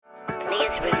Please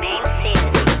remain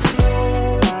seated.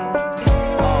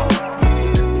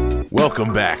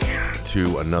 Welcome back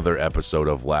to another episode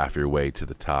of Laugh Your Way to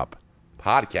the Top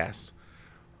podcast.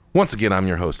 Once again, I'm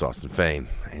your host, Austin Fain,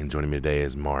 and joining me today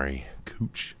is Mari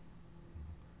Kuoch.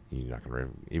 You're not gonna,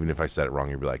 even if I said it wrong,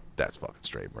 you'll be like, "That's fucking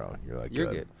straight, bro." You're like,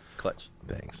 "You're good." Clutch.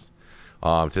 Thanks.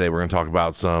 Today we're gonna talk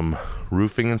about some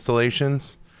roofing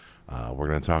installations. We're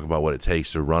gonna talk about what it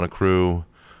takes to run a crew.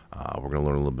 We're gonna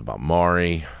learn a little bit about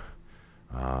Mari.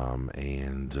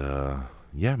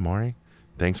 Yeah, Mari,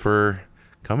 thanks for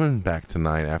coming back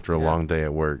tonight after a long day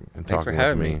at work and Thanks talking for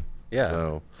having with me. me. Yeah.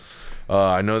 So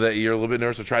I know that you're a little bit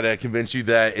nervous. I'll try to convince you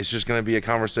that it's just going to be a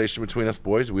conversation between us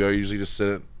boys. We all usually just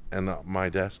sit at my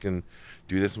desk and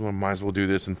do this. We might as well do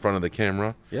this in front of the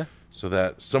camera. Yeah. So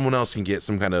that someone else can get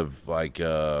some kind of like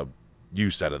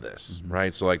use out of this,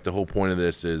 right? So like the whole point of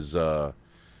this is that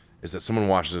someone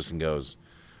watches this and goes,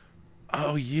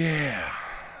 "Oh yeah."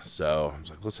 So I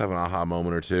was like, let's have an aha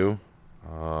moment or two.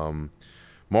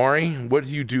 Mari, what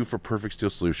do you do for Perfect Steel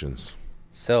Solutions?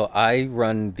 So I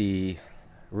run the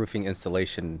roofing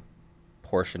installation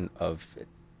portion of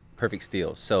Perfect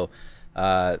Steel. So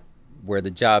where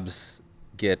the jobs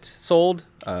get sold,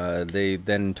 they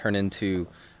then turn into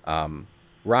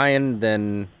Ryan.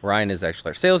 Then Ryan is actually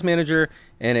our sales manager,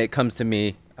 and it comes to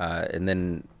me, and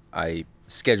then I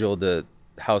schedule the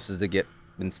houses that get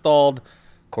installed,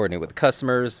 coordinate with the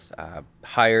customers,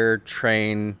 hire,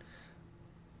 train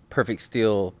Perfect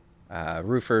Steel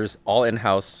roofers, all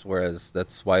in-house, whereas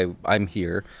that's why I'm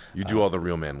here. You do all the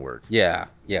real man work. Yeah.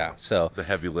 So The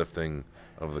heavy lifting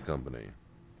of the company.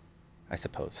 I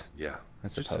suppose. Yeah. I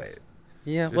suppose. Just say it.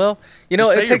 Yeah. Just- well, Just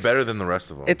it say takes you're better than the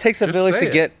rest of them. it takes a Just village say to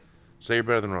it. get. Say you're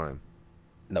better than Ryan.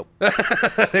 Nope.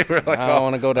 They were like, I don't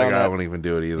want to go down I that. won't even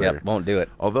do it either. Yep, won't do it.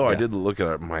 Although I Yeah. did look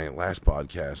at my last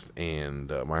podcast, and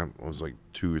mine was like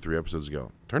 2 or 3 episodes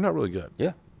ago. Turned out really good.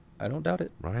 Yeah, I don't doubt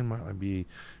it. Ryan might be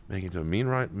making it to me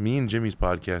and Jimmy's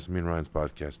podcast, me and Ryan's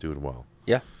podcast doing well.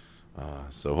 Yeah.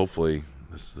 So hopefully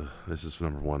this is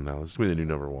number one now. This is gonna be the new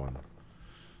number one.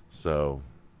 So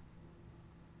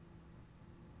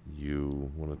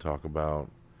you want to talk about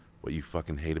what you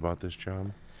fucking hate about this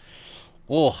job?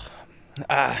 Well,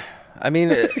 I mean,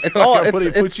 it's all. I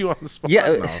It's, put you on the spot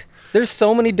yeah. now. There's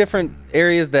so many different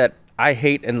areas that I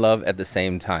hate and love at the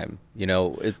same time. You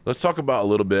know. Let's talk about a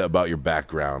little bit about your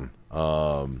background.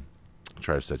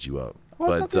 Try to set you up,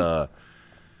 but because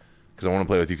I want to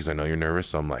play with you because I know you're nervous.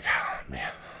 So I'm like, man,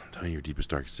 tell me your deepest,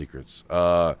 darkest secrets.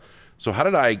 So how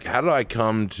did I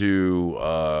come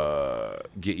to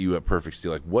get you at Perfect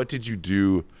Steel? Like, what did you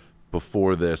do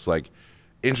before this? Like,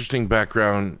 interesting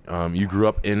background. You grew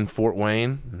up in Fort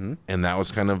Wayne, and that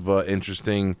was kind of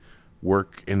interesting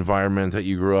work environment that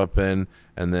you grew up in.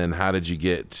 And then how did you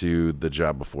get to the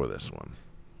job before this one?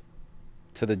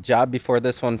 To the job before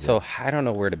this one, so I don't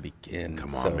know where to begin.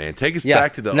 Come So- on, man. Take us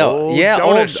back to the old old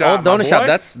donut shop. donut my shop.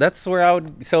 boy. That's where I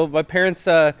would. So my parents,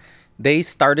 they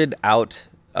started out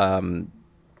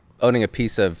owning a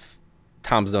piece of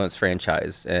Tom's Donuts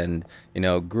franchise, and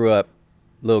grew up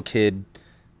little kid,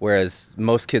 whereas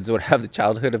most kids would have the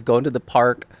childhood of going to the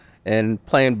park and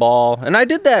playing ball, and I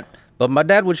did that. But my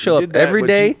dad would show You up did that, every but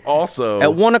day you also at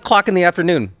 1:00 in the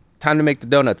afternoon. Time to make the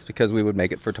donuts because we would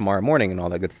make it for tomorrow morning and all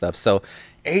that good stuff. So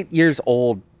 8 years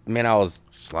old, man, I was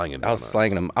slanging. I was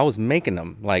slanging them. I was making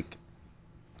them, like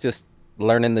just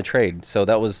learning the trade. So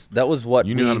that was what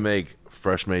You knew how to make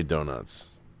fresh made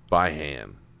donuts by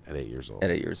hand at 8 years old. at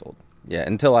 8 years old. Yeah,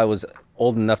 until I was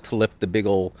old enough to lift the big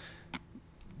old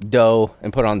dough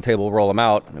and put it on the table, roll them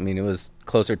out. I mean, it was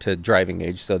closer to driving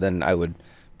age. So then I would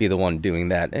be the one doing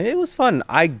that, and it was fun.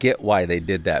 I get why they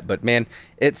did that, but man,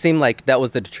 it seemed like that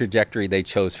was the trajectory they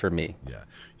chose for me. Yeah,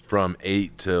 from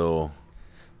 8 till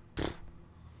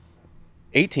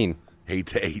 18. 8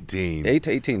 to 18. 8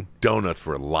 to 18. Donuts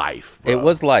were life. Bro. It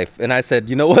was life. And I said,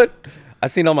 you know what? I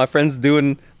seen all my friends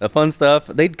doing the fun stuff.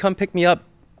 They'd come pick me up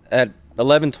at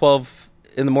 11, 12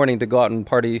 in the morning to go out and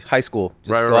party high school. Just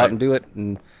go out and do it.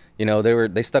 And,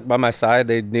 they stuck by my side.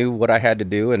 They knew what I had to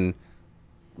do, and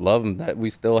love them that we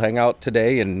still hang out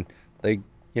today. And they,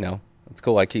 it's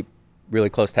cool. I keep really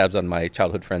close tabs on my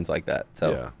childhood friends like that.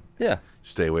 So, yeah.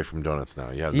 Stay away from donuts now.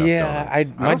 You have enough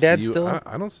donuts. My dad still.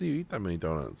 I don't see you eat that many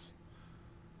donuts.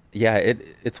 Yeah,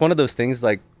 it's one of those things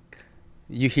like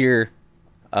you hear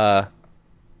the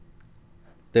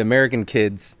American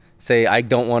kids say, I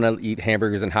don't want to eat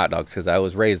hamburgers and hot dogs because I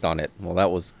was raised on it. Well,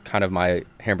 that was kind of my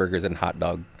hamburgers and hot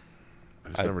dog. I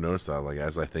just never noticed that. Like,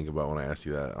 as I think about when I asked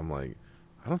you that, I'm like,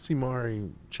 I don't see Mari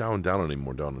chowing down on any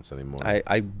more donuts anymore.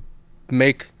 I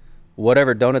make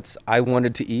whatever donuts I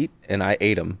wanted to eat, and I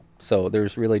ate them. So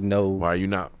there's really no. Why are you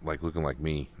not like looking like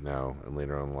me now and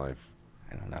later on in life?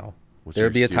 I don't know. What's There'll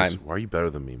your be a excuse? time. Why are you better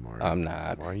than me, Mark? I'm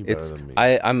not. Why are you better than me?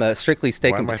 I'm a strictly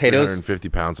steak why and am I potatoes. 350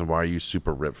 pounds and why are you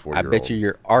super ripped 40 I bet you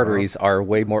your arteries are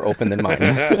way more open than mine.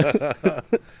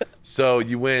 So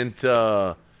you went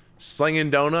slinging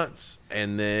donuts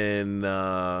and then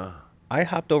I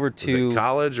hopped over was it to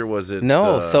college or was it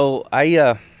No, so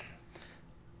I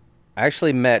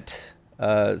actually met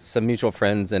some mutual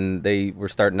friends, and they were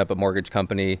starting up a mortgage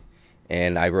company,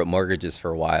 and I wrote mortgages for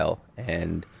a while,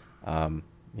 and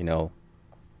you know,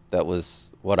 that was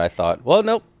what I thought. Well,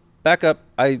 nope, back up.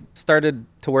 I started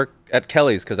to work at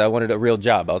Kelly's because I wanted a real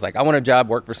job. I was like, I want a job,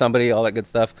 work for somebody, all that good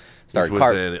stuff. which was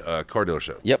a car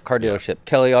dealership. Yep, car dealership,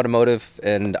 Kelly Automotive,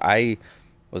 and I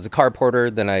was a car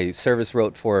porter. Then I service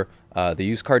wrote for the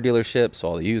used car dealership, so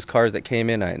all the used cars that came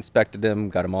in, I inspected them,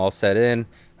 got them all set in. And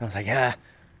I was like, yeah,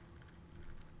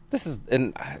 this is,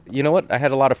 and you know what? I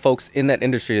had a lot of folks in that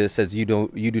industry that says you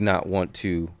do not want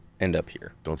to end up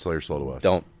here. Don't sell your soul to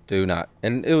us. Do not.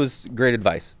 And it was great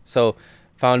advice. So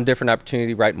found a different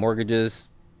opportunity, write mortgages,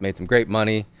 made some great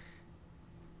money.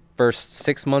 First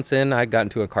 6 months in, I got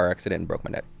into a car accident and broke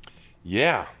my neck.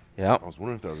 Yeah. Yeah. I was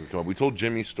wondering if that was going to come up. We told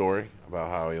Jimmy's story about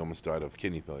how he almost died of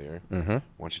kidney failure. Mm-hmm. Why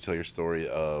don't you tell your story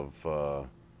of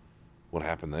what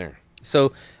happened there?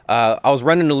 So I was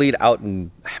running the lead out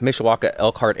in Mishawaka,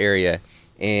 Elkhart area,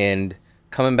 and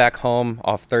coming back home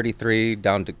off 33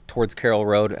 down towards Carroll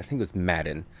Road. I think it was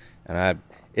Madden. And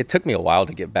it took me a while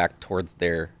to get back towards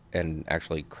there and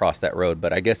actually cross that road.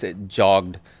 But I guess it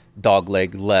jogged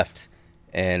dogleg left.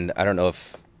 And I don't know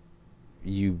if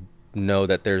you know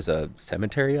that there's a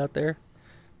cemetery out there.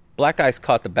 Black ice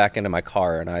caught the back end of my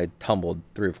car, and I tumbled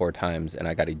 3 or 4 times, and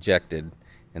I got ejected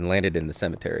and landed in the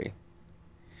cemetery.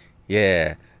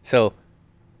 Yeah. So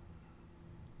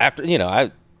after,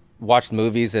 I watched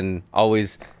movies and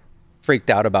always freaked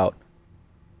out about,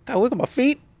 God, look at my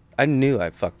feet. I knew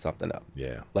I fucked something up.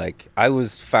 Yeah. Like, I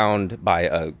was found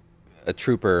by a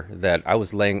trooper that I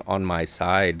was laying on my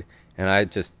side, and I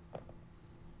just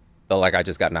felt like I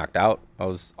just got knocked out. I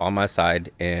was on my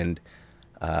side, and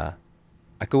I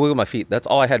could wiggle my feet. That's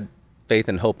all I had faith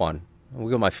and hope on.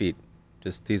 Wiggle my feet.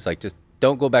 He's like, just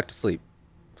don't go back to sleep.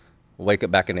 Wake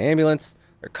up back in the ambulance.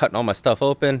 They're cutting all my stuff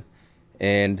open,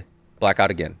 and black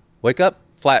out again. Wake up,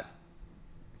 flat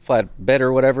bed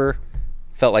or whatever.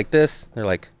 Felt like this. They're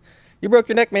like, you broke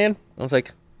your neck, man. I was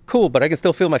like, cool, but I can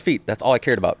still feel my feet. That's all I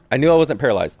cared about. I knew I wasn't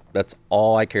paralyzed. That's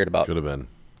all I cared about. Could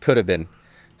have been.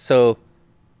 So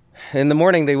in the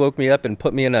morning, they woke me up and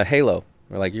put me in a halo.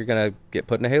 They're like, you're going to get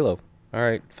put in a halo. All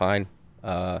right, fine.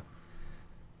 I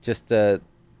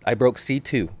broke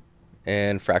C2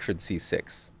 and fractured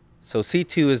C6. So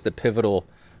C2 is the pivotal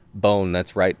bone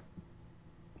that's right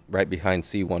behind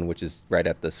C1, which is right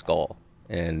at the skull.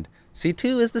 And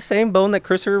C2 is the same bone that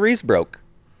Christopher Reeves broke.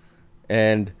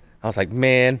 And I was like,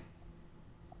 man,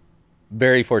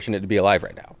 very fortunate to be alive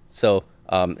right now. So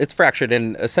it's fractured,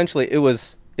 and essentially it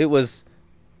was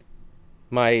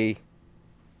my...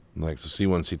 Like, so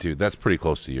C1, C2, that's pretty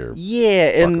close to your...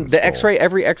 Yeah, and the skull. X-ray,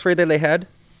 every X-ray that they had,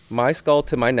 my skull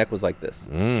to my neck was like this.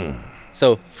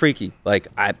 So freaky.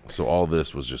 So all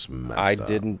this was just messed up.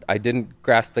 I didn't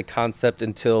grasp the concept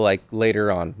until like later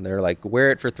on. They're like,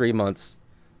 wear it for 3 months.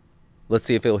 Let's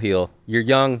see if it'll heal. You're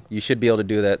young. You should be able to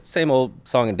do that. Same old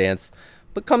song and dance.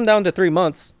 But come down to 3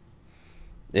 months,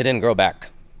 it didn't grow back.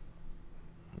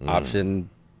 Option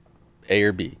A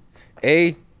or B.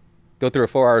 A, go through a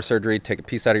 4-hour surgery, take a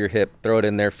piece out of your hip, throw it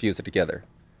in there, fuse it together.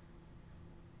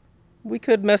 We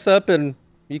could mess up and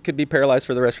you could be paralyzed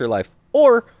for the rest of your life.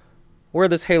 Or wear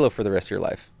this halo for the rest of your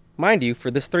life. Mind you,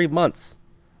 for this 3 months,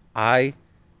 I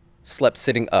slept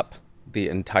sitting up the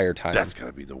entire time. That's got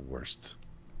to be the worst.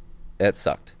 It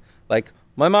sucked. Like,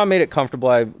 my mom made it comfortable.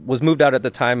 I was moved out at the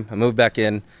time. I moved back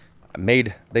in.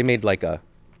 They made like a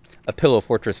pillow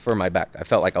fortress for my back. I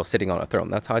felt like I was sitting on a throne.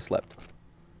 That's how I slept.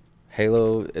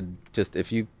 Halo,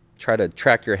 if you try to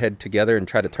track your head together and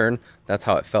try to turn, that's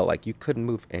how it felt like. You couldn't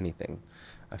move anything.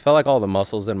 I felt like all the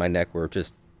muscles in my neck were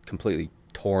just completely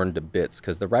torn to bits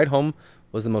because the ride home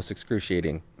was the most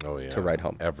excruciating to ride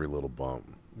home. Every little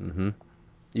bump. Mm-hmm.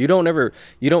 You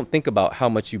don't think about how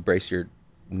much you brace your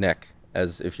neck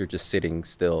as if you're just sitting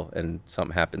still and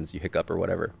something happens, you hiccup or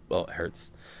whatever. Well, it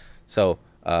hurts. So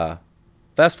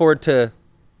fast forward to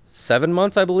 7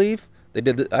 months, I believe.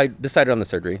 I decided on the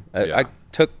surgery.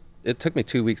 It took me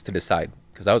 2 weeks to decide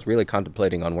because I was really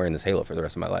contemplating on wearing this halo for the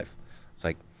rest of my life. It's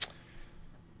like,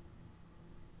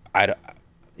 I didn't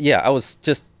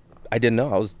know.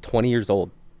 I was 20 years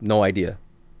old. No idea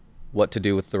what to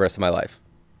do with the rest of my life.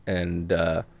 And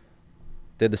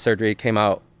did the surgery, came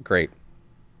out great.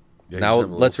 Yeah, now you just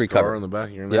have a let's little scar recover. on the back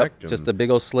of your Yep, neck. and just a big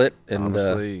old slit. And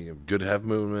honestly, good head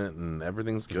movement and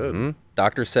everything's good.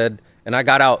 doctor said, and I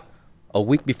got out a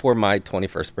week before my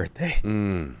 21st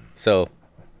birthday. So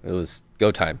it was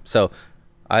go time. So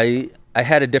I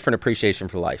had a different appreciation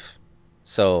for life.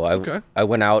 So I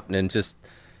went out and just,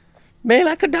 man,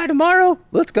 I could die tomorrow.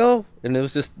 Let's go. And it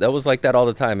was just, that was like that all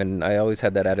the time. And I always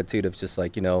had that attitude of just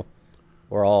like,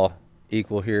 we're all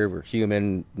equal here. We're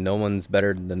human. No one's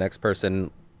better than the next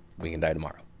person. We can die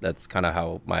tomorrow. That's kind of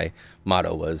how my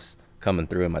motto was coming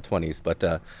through in my 20s. But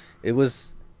it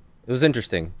was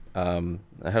interesting. I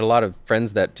had a lot of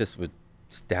friends that just would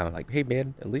sit down like, hey,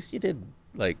 man, at least you did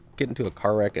like get into a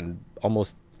car wreck and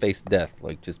almost face death.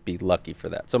 Like, just be lucky for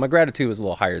that. So my gratitude was a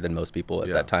little higher than most people at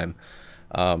that time.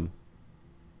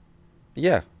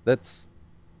 Yeah, that's.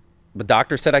 The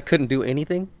doctor said I couldn't do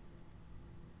anything.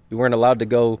 We weren't allowed to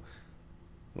go.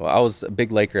 Well, I was a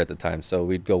big Laker at the time, so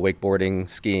we'd go wakeboarding,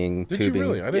 skiing, Did tubing. you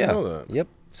really? I didn't know that. Yep.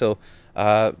 So,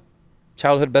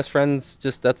 childhood best friends,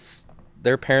 just that's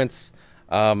their parents.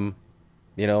 Were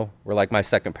like my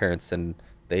second parents, and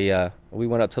they we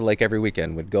went up to the lake every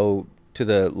weekend. Would go to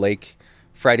the lake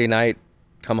Friday night,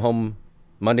 come home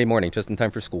Monday morning, just in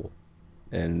time for school,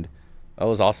 and that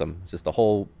was awesome. It's just a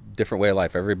whole different way of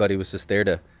life. Everybody was just there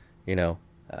to,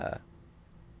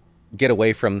 get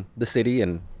away from the city,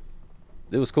 and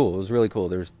it was cool. It was really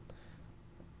cool.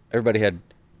 Everybody had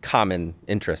common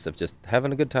interests of just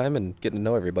having a good time and getting to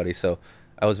know everybody. So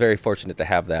I was very fortunate to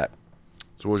have that.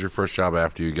 So what was your first job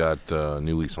after you got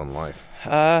New Lease on Life?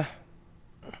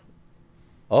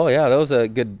 Oh yeah, that was a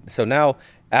good. So now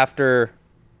after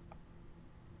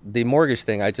the mortgage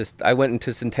thing, I went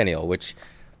into Centennial, which,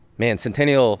 man,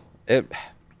 Centennial, I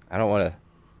don't want to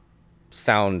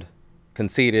sound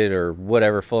conceited or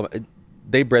whatever.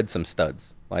 They bred some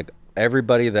studs. Like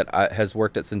everybody that has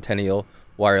worked at Centennial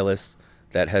Wireless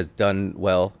that has done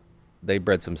well, they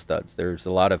bred some studs. There's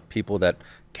a lot of people that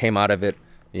came out of it,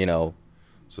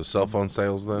 So cell phone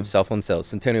sales then? Cell phone sales,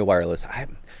 Centennial Wireless.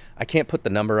 I can't put the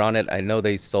number on it. I know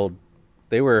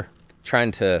they were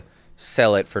trying to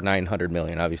sell it for $900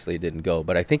 million. Obviously it didn't go,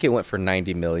 but I think it went for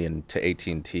 $90 million to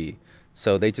AT&T.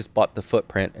 So they just bought the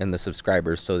footprint and the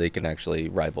subscribers so they can actually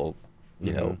rival,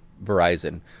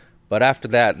 Verizon. But after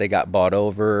that, they got bought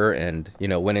over and,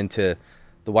 went into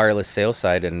the wireless sales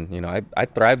side. And, I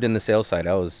thrived in the sales side.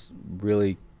 I was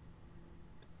really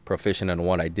proficient in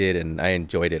what I did, and I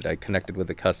enjoyed it. I connected with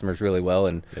the customers really well.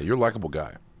 And Yeah, you're a likable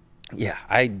guy. yeah,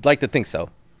 I'd like to think so.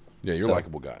 Yeah, you're a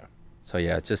likable guy. So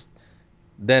yeah, just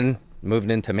then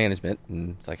moving into management,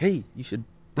 and it's like, hey, you should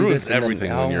do Ruins this. And then- everything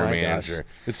when oh you're a my manager. gosh.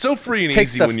 It's so free and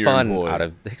Takes easy the when you're an fun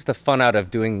employee. takes the fun out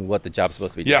of doing what the job's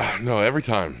supposed to be doing. Yeah, no, every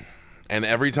time. And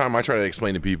every time I try to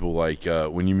explain to people, like,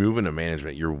 when you move into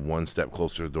management, you're one step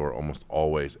closer to the door almost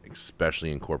always,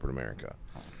 especially in corporate America.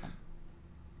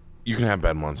 You can have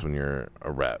bad months when you're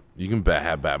a rep. You can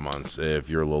have bad months if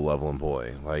you're a low-level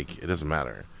employee. Like, it doesn't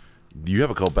matter. You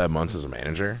have a couple bad months as a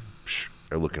manager,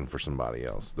 they're looking for somebody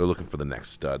else. They're looking for the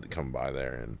next stud to come by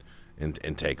there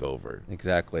and take over.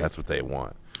 Exactly. That's what they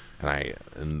want.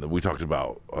 And we talked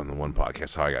about on the one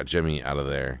podcast how I got Jimmy out of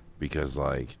there because,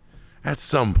 like, at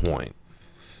some point,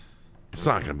 it's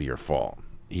not going to be your fault,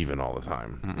 even all the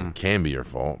time. It can be your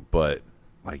fault, but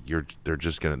like they're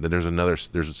just gonna.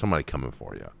 There's somebody coming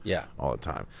for you. Yeah. All the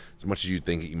time. As much as you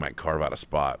think you might carve out a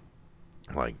spot,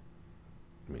 like,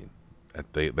 I mean,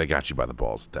 they got you by the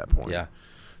balls at that point. Yeah.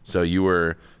 So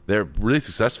they're really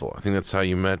successful. I think that's how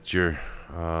you met your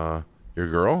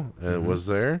girl. Was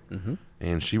there,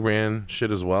 and she ran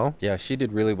shit as well. Yeah, she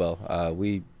did really well.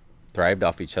 We thrived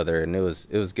off each other, and it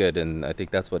was good. And I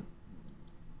think that's what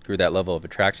grew that level of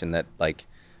attraction, that like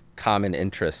common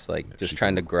interests, like just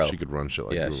trying to grow. She could run shit.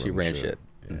 Like Yeah, you were she running ran shit.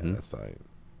 Yeah, that's tight.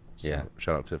 So, Yeah.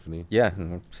 Shout out Tiffany. Yeah,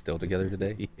 and we're still together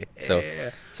today.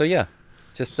 Yeah. So yeah,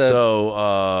 just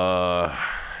and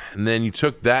then you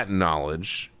took that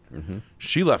knowledge.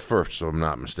 She left first, so I'm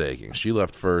not mistaken. She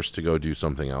left first to go do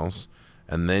something else,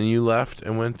 and then you left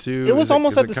and went to. it was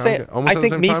almost at the same. I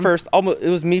think me first. Almost, it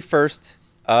was me first.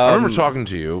 I remember talking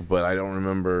to you, but I don't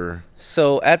remember.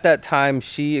 So at that time,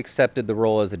 she accepted the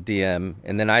role as a DM,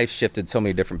 and then I shifted so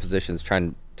many different positions,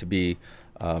 trying to be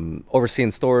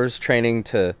overseeing stores, training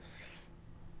to.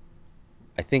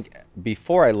 I think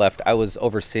before I left, I was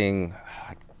overseeing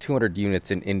 200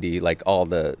 units in Indy, like all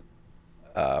the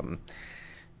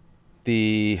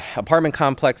apartment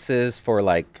complexes for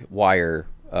like wire,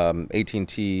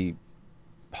 AT&T,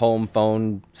 home,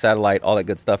 phone, satellite, all that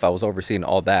good stuff. I was overseeing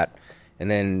all that. And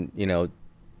then,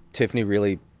 Tiffany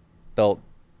really felt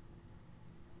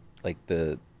like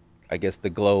the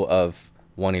glow of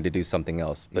wanting to do something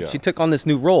else. But Yeah. she took on this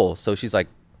new role. So she's like,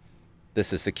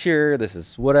 this is secure, this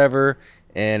is whatever.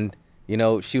 And, you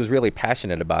know, she was really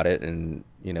passionate about it. And,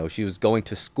 you know, she was going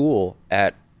to school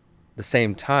at the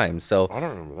same time. So I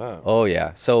don't remember that. oh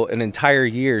yeah. So an entire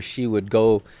year she would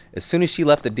go, as soon as she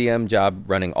left the DM job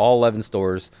running all 11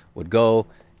 stores, would go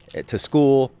to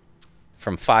school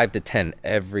from 5 to 10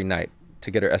 every night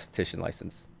to get her esthetician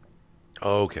license.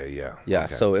 Okay, yeah. Yeah.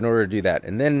 Okay. So in order to do that,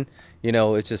 and then, you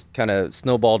know, it just kind of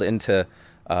snowballed into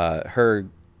her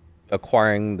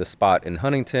acquiring the spot in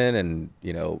Huntington, and,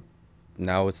 you know,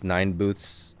 now it's 9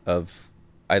 booths of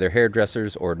either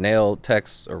hairdressers or nail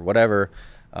techs or whatever.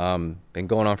 Been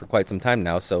going on for quite some time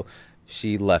now. So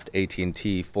she left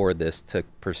AT&T for this to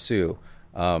pursue.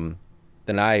 Then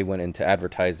I went into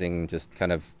advertising, just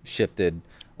kind of shifted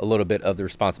a little bit of the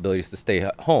responsibilities to stay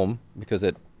at home because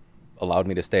it allowed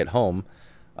me to stay at home.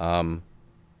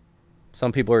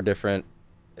 Some people are different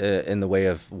in the way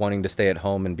of wanting to stay at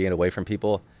home and being away from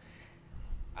people.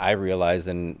 I realized,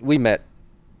 and we met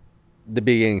the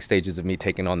beginning stages of me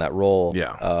taking on that role.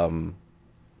 Yeah.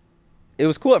 It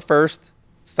was cool at first.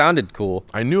 Sounded cool.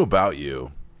 I knew about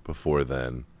you before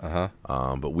then,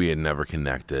 Uh-huh. but we had never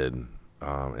connected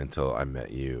until I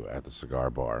met you at the cigar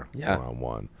bar Yeah.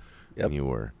 one-on-one. Yep. And you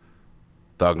were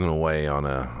thugging away on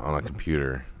a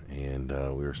computer, and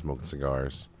we were smoking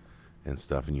cigars and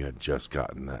stuff, and you had just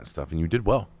gotten that stuff, and you did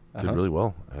well. Did really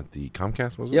well at the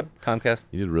Comcast, was it? Yep, Comcast.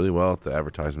 You did really well at the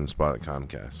advertisement spot at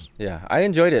Comcast. Yeah, I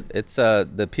enjoyed it. It's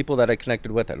the people that I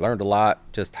connected with. I learned a lot,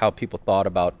 just how people thought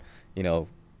about, you know,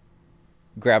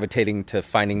 gravitating to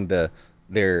finding their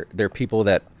people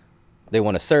that they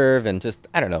want to serve, and just,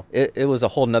 I don't know. It was a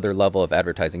whole nother level of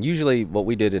advertising. Usually, what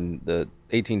we did in the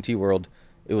AT&T world,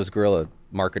 it was guerrilla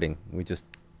marketing. We just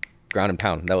ground and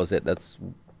pound. That was it.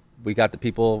 We got the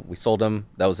people, we sold them.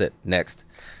 That was it. Next.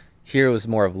 Here it was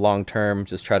more of long term,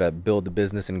 just try to build the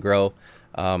business and grow.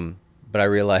 But I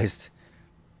realized,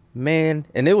 man,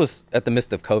 and it was at the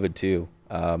midst of COVID too.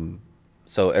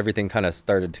 So everything kind of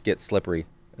started to get slippery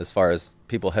as far as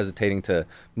people hesitating to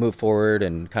move forward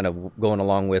and kind of going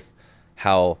along with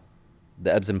how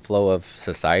the ebbs and flow of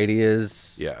society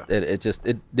is. Yeah.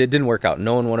 It didn't work out.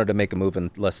 No one wanted to make a move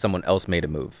unless someone else made a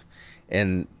move.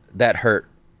 And that hurt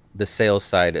the sales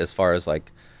side as far as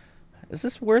like, is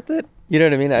this worth it? You know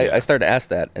what I mean? I started to ask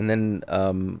that, and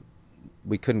then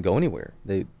we couldn't go anywhere.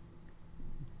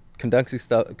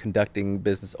 Conducting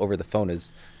business over the phone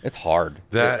it's hard.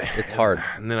 It's hard.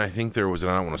 And then I think there was,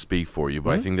 and I don't want to speak for you,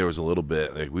 but I think there was a little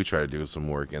bit, like we tried to do some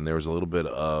work, and there was a little bit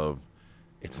of,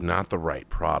 it's not the right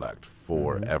product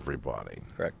for everybody.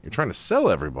 Correct. You're trying to sell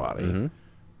everybody,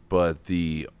 but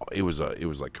it was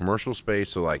like commercial space,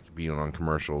 so like being on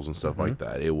commercials and stuff like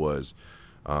that. It was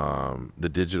the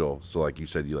digital, so like you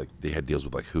said, they had deals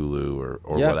with like Hulu or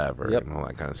whatever and all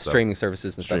that kind of stuff. Streaming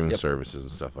services and Streaming stuff. services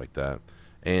and stuff like that.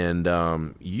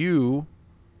 And you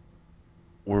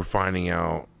were finding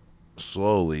out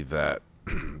slowly that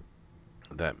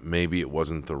that maybe it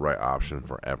wasn't the right option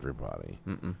for everybody.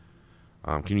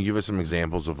 Can you give us some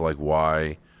examples of like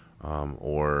why,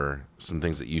 or some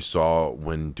things that you saw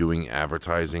when doing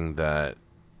advertising, that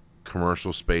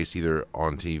commercial space, either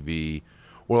on TV,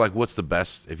 or like what's the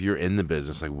best, if you're in the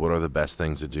business, like what are the best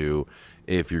things to do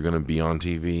if you're going to be on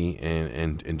TV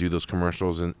and do those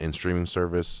commercials and streaming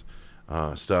service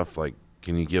stuff? Like,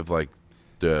 can you give like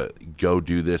the go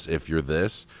do this if you're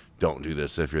this, don't do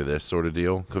this if you're this sort of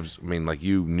deal? Because I mean, like,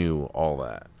 you knew all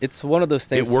that. It's one of those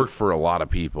things. It worked for a lot of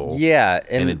people. Yeah,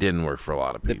 and it didn't work for a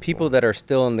lot of people. The people that are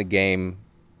still in the game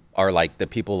are like the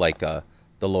people like the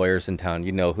lawyers in town.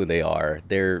 You know who they are.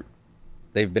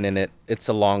 They've been in it. It's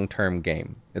a long-term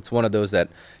game. It's one of those that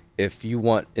if you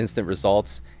want instant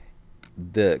results,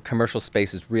 the commercial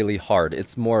space is really hard.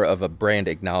 It's more of a brand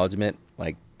acknowledgement.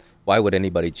 Like, why would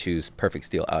anybody choose Perfect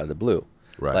Steel out of the blue?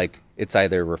 Right. Like, it's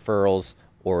either referrals,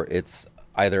 or it's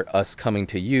either us coming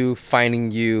to you,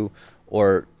 finding you,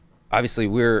 or obviously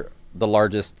we're the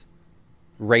largest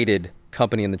rated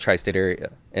company in the tri-state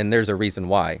area, and there's a reason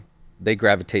why. They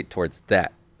gravitate towards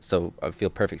that. So I feel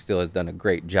Perfect Steel has done a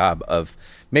great job of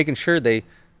making sure they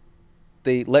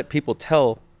let people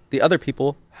tell the other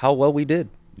people how well we did.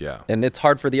 Yeah. And it's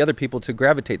hard for the other people to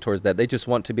gravitate towards that. They just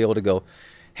want to be able to go,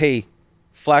 hey,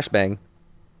 Flashbang,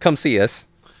 come see us,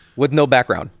 with no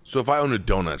background. So if I own a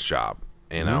donut shop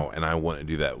and I want to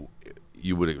do that,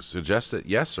 you would suggest it,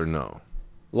 yes or no?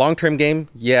 Long-term game,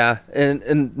 yeah.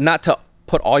 And not to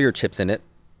put all your chips in it.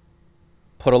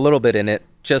 Put a little bit in it,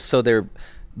 just so they're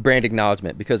brand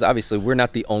acknowledgement, because obviously we're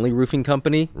not the only roofing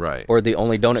company, right, or the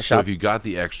only donut shop. So if you got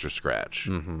the extra scratch,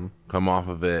 come off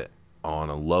of it on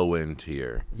a low end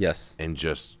tier, yes, and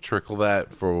just trickle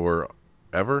that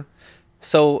forever.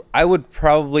 So I would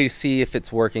probably see if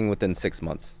it's working within 6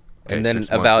 months, Okay, and then 6 months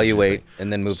is your evaluate, thing.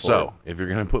 and then move So forward. if you're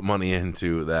going to put money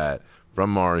into that from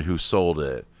Mari, who sold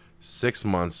it, 6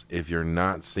 months, if you're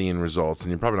not seeing results, and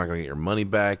you're probably not going to get your money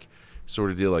back, sort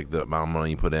of deal, like the amount of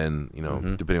money you put in,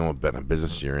 depending on what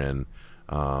business you're in.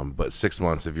 But 6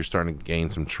 months, if you're starting to gain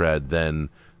some tread, then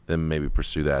maybe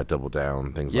pursue that, double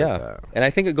down, things like that. And I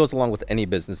think it goes along with any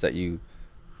business that you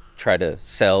try to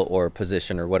sell or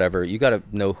position or whatever. You got to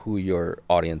know who your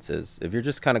audience is. If you're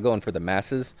just kind of going for the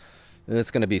masses, then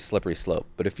it's going to be slippery slope.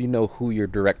 But if you know who your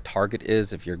direct target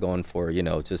is, if you're going for,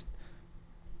 just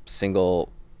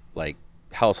single, like,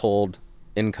 household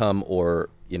income, or,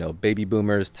 baby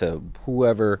boomers to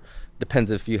whoever,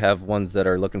 depends if you have ones that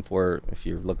are if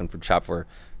you're looking for shop for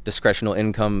discretional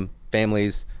income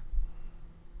families,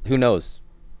 who knows?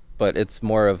 But it's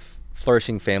more of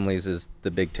flourishing families is the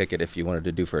big ticket if you wanted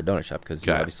to do for a donut shop, because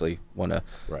you obviously want to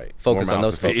focus on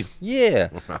those folks. Yeah.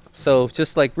 So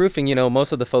just like roofing,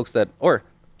 most of the folks or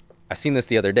I seen this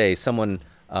the other day. Someone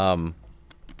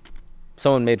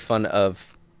made fun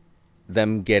of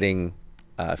them getting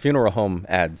funeral home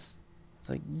ads. It's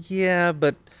like, yeah,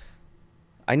 but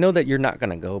I know that you're not going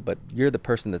to go, but you're the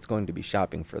person that's going to be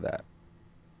shopping for that.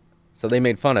 So they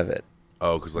made fun of it.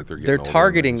 Oh, because like they're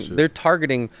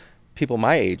targeting people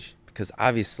my age, because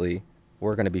obviously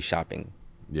we're going to be shopping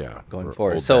going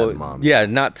forward. So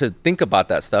not to think about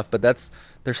that stuff, but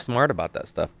they're smart about that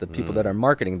stuff. The people that are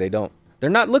marketing, they're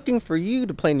not looking for you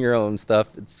to plan your own stuff.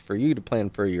 It's for you to plan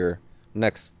for your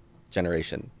next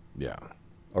generation. Yeah.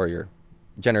 Or your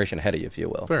generation ahead of you, if you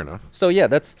will. Fair enough. So yeah,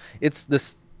 it's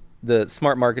the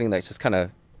smart marketing that just kind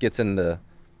of gets into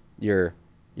your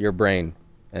brain,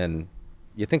 and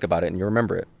you think about it and you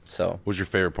remember it. So what's your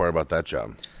favorite part about that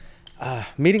job?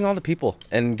 Meeting all the people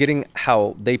and getting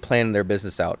how they plan their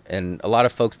business out. And a lot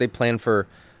of folks, they plan for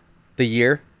the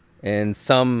year, and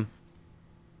some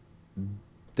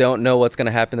don't know what's going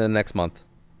to happen in the next month.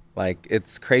 Like,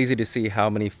 it's crazy to see how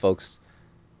many folks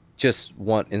just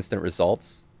want instant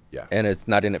results. Yeah. And it's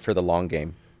not in it for the long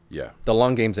game. Yeah. The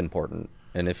long game's important.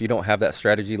 And if you don't have that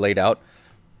strategy laid out,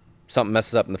 something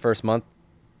messes up in the first month,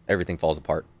 everything falls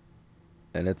apart.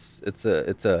 And it's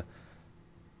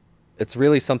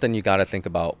really something you got to think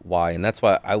about why. And that's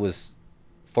why I was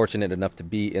fortunate enough to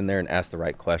be in there and ask the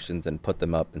right questions and put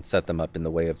them up and set them up in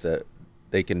the way of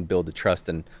they can build the trust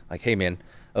and like, hey man,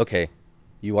 okay,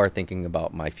 you are thinking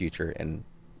about my future and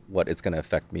what it's going to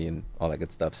affect me and all that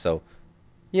good stuff. So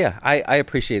yeah, I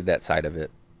appreciated that side of it.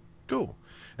 Cool.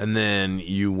 And then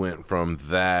you went from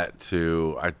that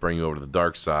to, I'd bring you over to the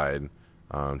dark side,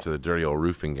 to the dirty old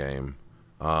roofing game.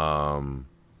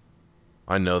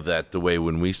 I know that the way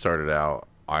when we started out,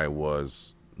 I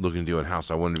was looking to do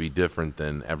in-house. I wanted to be different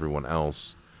than everyone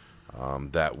else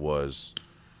that was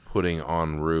putting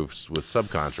on roofs with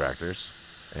subcontractors.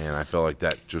 And I felt like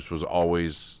that just was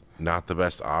always not the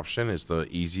best option. It's the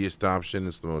easiest option.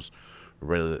 It's the most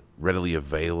readily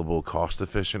available,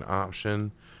 cost-efficient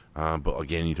option. But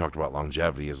again, you talked about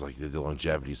longevity. Is like the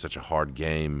longevity is such a hard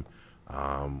game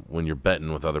when you're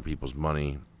betting with other people's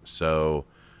money. So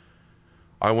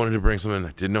I wanted to bring something.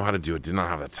 I didn't know how to do it. Did not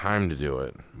have the time to do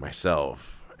it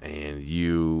myself. And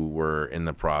you were in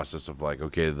the process of like,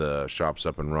 okay, the shop's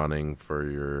up and running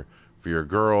for your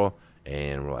girl,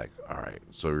 and we're like, all right,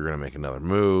 so we're gonna make another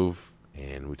move.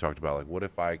 And we talked about like, what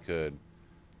if I could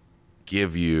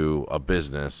give you a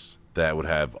business that would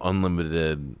have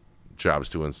unlimited jobs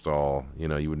to install? You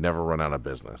know, you would never run out of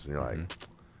business. And you're like, I'm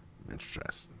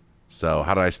interested. So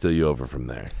how did I steal you over from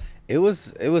there? It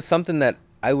was something that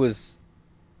I was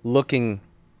looking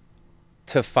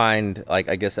to find, like,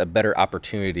 I guess, a better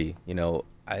opportunity. You know,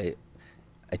 I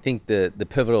think the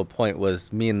pivotal point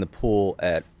was me in the pool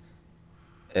at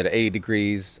 80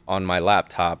 degrees on my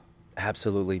laptop,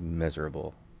 absolutely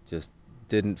miserable. Just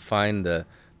didn't find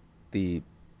the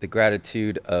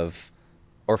gratitude of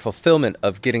or fulfillment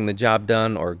of getting the job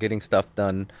done or getting stuff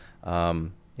done.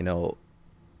 You know,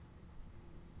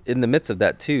 in the midst of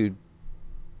that too,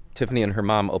 Tiffany and her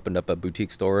mom opened up a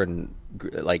boutique store and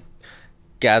like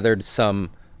gathered some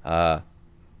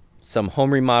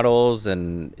home remodels,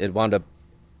 and it wound up.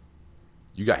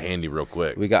 You got handy real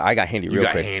quick. I got handy real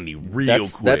quick. You got handy real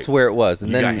quick. That's where it was. And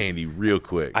you then got handy real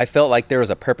quick. I felt like there was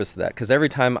a purpose to that, because every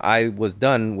time I was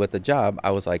done with the job,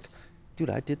 I was like, dude,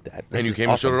 I did that. And you came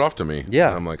and showed it off to me. Yeah.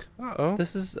 And I'm like, uh-oh.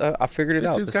 This is, I figured it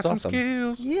out. This dude's got some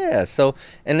skills. Yeah. So,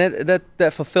 and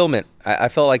that fulfillment, I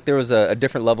felt like there was a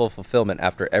different level of fulfillment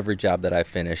after every job that I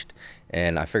finished.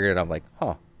 And I figured it out, I'm like,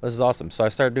 this is awesome. So I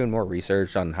started doing more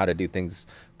research on how to do things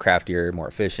craftier, more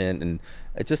efficient. And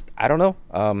it just, I don't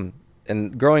know.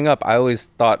 And growing up, I always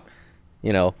thought,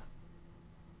 you know,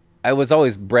 I was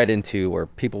always bred into, or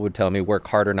people would tell me, work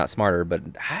harder, not smarter. But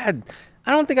I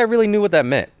don't think I really knew what that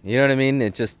meant. You know what I mean?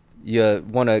 It's just you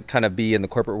want to kind of be in the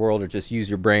corporate world or just use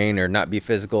your brain or not be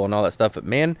physical and all that stuff. But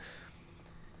man,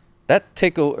 that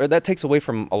takes away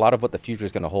from a lot of what the future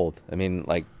is going to hold. I mean,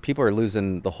 like people are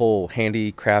losing the whole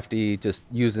handy, crafty, just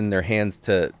using their hands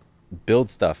to build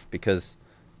stuff because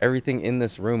everything in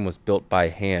this room was built by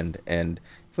hand. And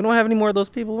if we don't have any more of those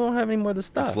people, we don't have any more of the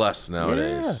stuff. It's less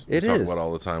nowadays. Yeah, we talk about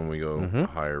all the time when we go Mm-hmm.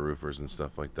 hire roofers and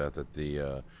stuff like that. That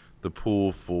the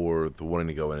pool for the wanting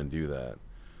to go in and do that.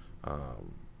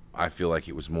 I feel like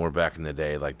it was more back in the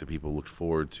day. Like the people looked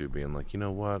forward to being like, you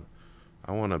know what,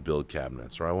 I want to build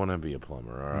cabinets, or I want to be a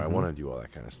plumber, or I want to do all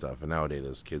that kind of stuff. And nowadays,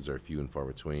 those kids are few and far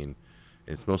between.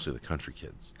 It's mostly the country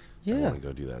kids that Yeah. want to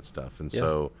go do that stuff. And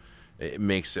so it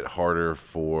makes it harder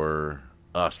for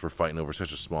us. We're fighting over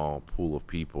such a small pool of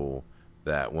people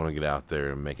that want to get out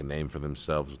there and make a name for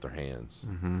themselves with their hands.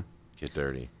 Get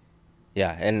dirty.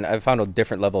 Yeah, and I found a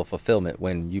different level of fulfillment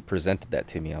when you presented that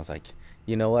to me. I was like,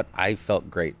 you know what? I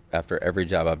felt great after every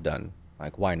job I've done.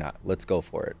 Like, why not? Let's go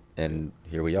for it. And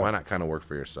here we are. Why not kind of work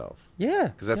for yourself? Yeah.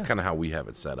 Because that's kind of how we have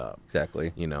it set up.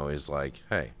 Exactly. You know, is like,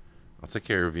 hey, I'll take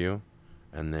care of you.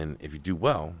 And then if you do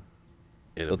well,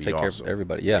 it'll be take care of awesome.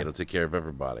 everybody, yeah. It'll take care of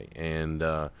everybody. And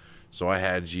so I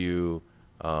had you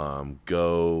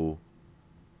go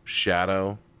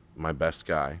shadow my best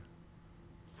guy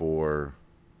for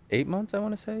 8 months, I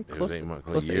want to say. was Close 8 months,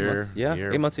 close a to year, 8 months. Yeah,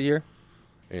 year. 8 months a year.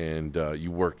 and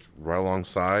you worked right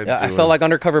alongside. Yeah, I doing- felt like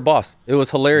undercover boss. It was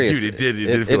hilarious. Dude, it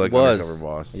did feel like undercover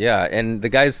boss. Yeah, and the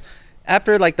guys,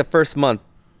 after like the first month,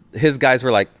 his guys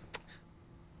were like,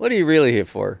 "What are you really here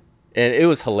for?" And it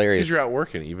was hilarious. Because you're out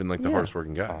working, even like the Yeah. hardest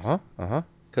working guys.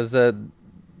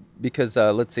 Because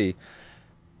let's see,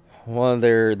 one of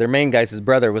their main guys, his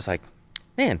brother, was like,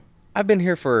 "Man, I've been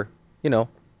here for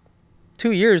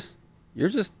 2 years. You're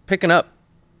just picking up."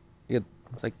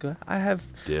 It's like I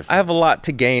have a lot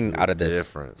to gain out of this.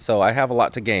 Different. So I have a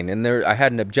lot to gain, and I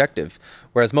had an objective.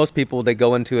 Whereas most people, they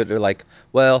go into it, they're like,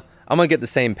 "Well, I'm gonna get the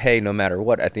same pay no matter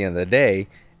what at the end of the day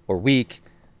or week."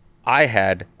 I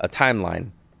had a timeline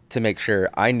to make sure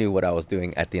I knew what I was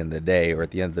doing at the end of the day or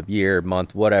at the end of the year,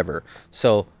 month, whatever.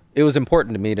 So it was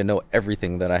important to me to know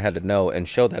everything that I had to know and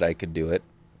show that I could do it.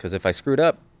 Because if I screwed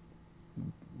up,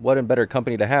 what a better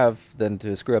company to have than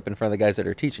to screw up in front of the guys that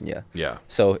are teaching you. Yeah.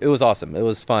 So it was awesome. It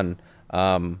was fun.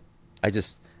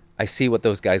 I see what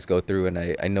those guys go through, and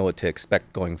I know what to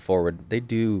expect going forward. They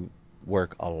do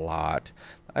work a lot.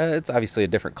 It's obviously a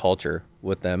different culture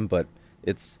with them, but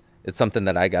it's something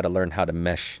that I got to learn how to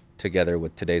mesh together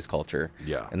with today's culture.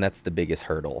 Yeah. And that's the biggest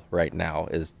hurdle right now,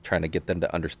 is trying to get them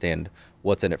to understand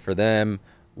what's in it for them,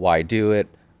 why do it,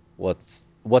 what's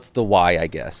the why, I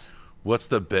guess. What's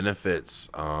the benefits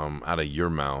out of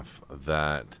your mouth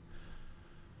that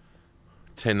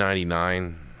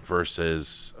 1099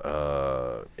 versus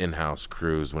in-house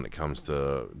crews when it comes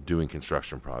to doing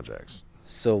construction projects?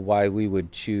 So why we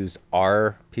would choose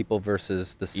our people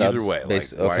versus the subs? Either way, like,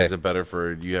 why okay. is it better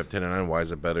for you have 1099? Why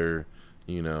is it better,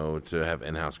 to have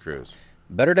in-house crews?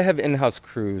 Better to have in-house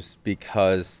crews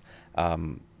because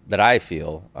that I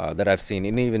feel that I've seen,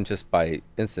 and even just by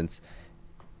instance,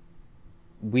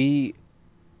 we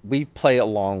play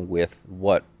along with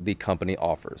what the company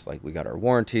offers. Like, we got our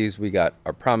warranties, we got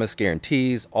our promise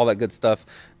guarantees, all that good stuff.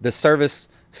 The service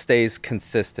stays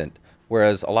consistent.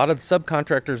 Whereas a lot of the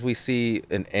subcontractors we see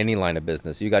in any line of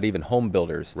business, you got even home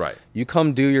builders. Right. You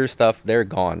come do your stuff, they're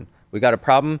gone. We got a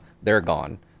problem, they're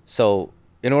gone. So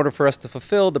in order for us to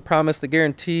fulfill the promise, the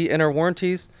guarantee, and our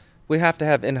warranties, we have to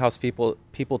have in-house people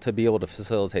to be able to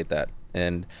facilitate that.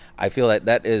 And I feel like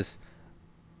that is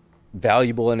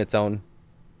valuable in its own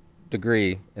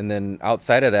degree. And then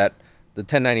outside of that, the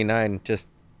 1099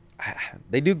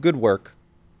 they do good work,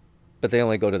 but they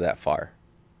only go to that far.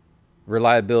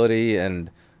 Reliability and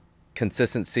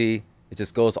consistency, it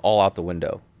just goes all out the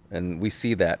window. And we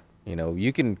see that.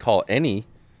 You can call any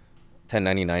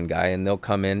 1099 guy and they'll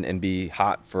come in and be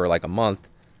hot for like a month.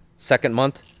 Second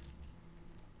month,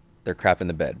 they're crap in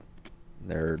the bed.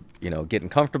 They're, getting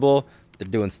comfortable. They're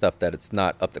doing stuff that it's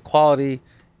not up to quality.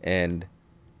 And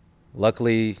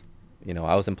luckily,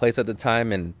 I was in place at the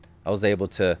time and I was able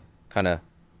to kind of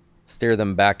steer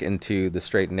them back into the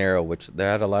straight and narrow, which they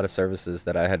had a lot of services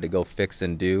that I had to go fix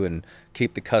and do and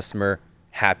keep the customer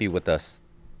happy with us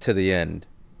to the end.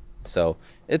 So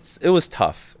it was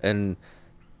tough, and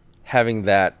having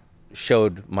that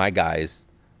showed my guys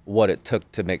what it took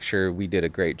to make sure we did a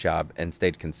great job and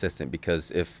stayed consistent.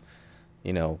 Because if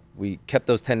we kept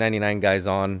those 1099 guys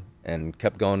on and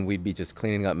kept going, we'd be just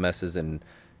cleaning up messes and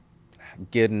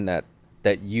getting that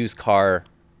used car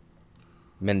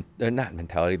not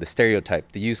mentality, the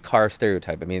stereotype, the used car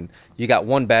stereotype. I mean, you got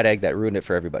one bad egg that ruined it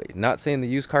for everybody. Not saying the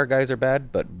used car guys are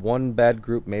bad, but one bad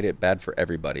group made it bad for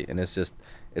everybody. And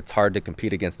it's hard to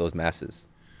compete against those masses.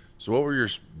 So what were your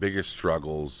biggest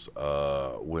struggles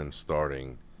when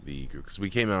starting the group? Because we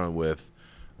came out with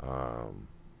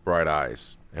Bright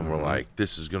Eyes, and we're like,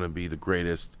 this is going to be the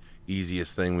greatest,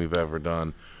 easiest thing we've ever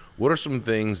done. What are some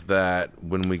things that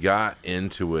when we got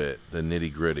into it, the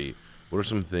nitty gritty, what are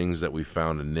some things that we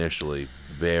found initially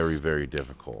very, very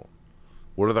difficult?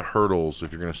 What are the hurdles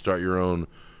if you're going to start your own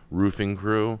roofing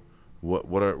crew?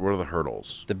 What are the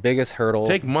hurdles? The biggest hurdle.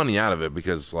 Take money out of it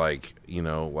because, like, you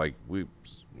know, like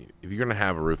if you're going to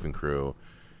have a roofing crew,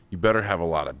 you better have a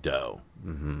lot of dough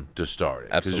to start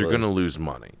it because you're going to lose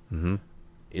money.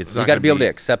 It's not. You got to be able to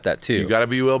accept that too. You got to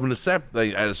be able to accept,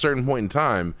 like, at a certain point in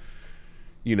time.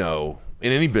 You know,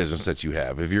 in any business that you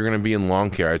have, if you're going to be in lawn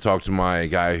care, I talked to my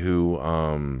guy who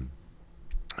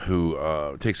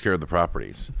takes care of the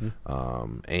properties,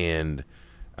 and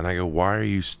I go, why are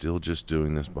you still just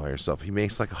doing this by yourself? He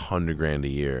makes like $100,000 a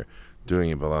year doing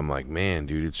it, but I'm like, man,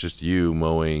 dude, it's just you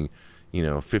mowing,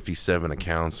 57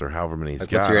 accounts or however many he's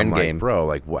got. What's your end game, bro?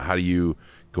 Like, how do you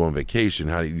go on vacation?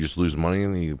 How do you just lose money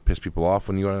and you piss people off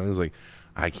when you go? He's like,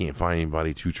 I can't find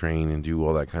anybody to train and do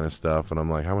all that kind of stuff. And I'm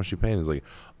like, how much you paying? He's like,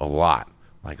 a lot.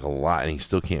 And he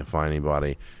still can't find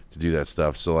anybody to do that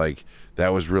stuff. So, like,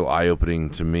 that was real eye-opening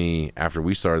to me after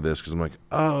we started this because I'm like,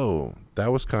 oh,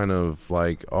 that was kind of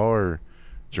like our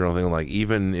general thing. Like,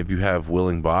 even if you have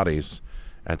willing bodies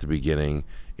at the beginning,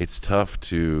 it's tough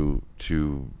to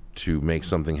make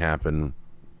something happen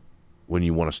when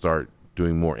you want to start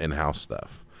doing more in-house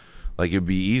stuff. Like, it'd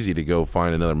be easy to go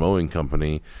find another mowing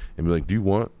company and be like, do you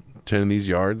want 10 of these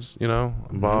yards, blah,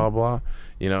 blah, blah.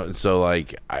 And so,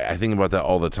 like, I think about that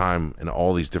all the time in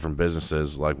all these different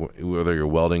businesses, like whether you're a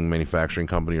welding manufacturing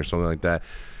company or something like that.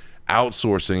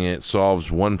 Outsourcing it solves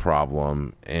one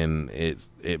problem, and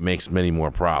it makes many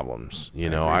more problems.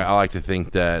 I like to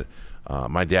think that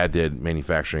my dad did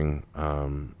manufacturing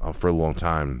for a long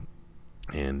time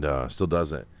and still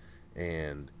does it.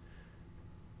 And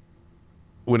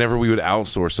whenever we would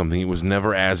outsource something, it was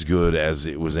never as good as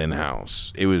it was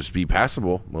in-house. It would be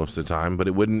passable most of the time, but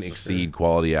it wouldn't exceed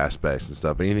quality aspects and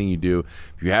stuff. Anything you do,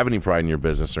 if you have any pride in your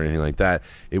business or anything like that,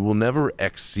 it will never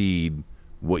exceed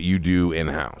what you do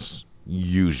in-house,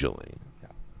 usually.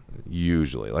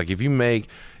 Like, if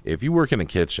you work in a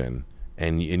kitchen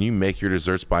and you make your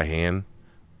desserts by hand,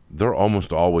 they're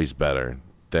almost always better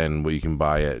than what you can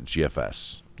buy at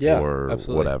GFS or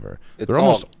absolutely. Whatever. They're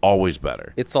almost always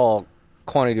better. It's all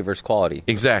quantity versus quality.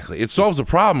 Exactly. It solves the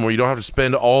problem where you don't have to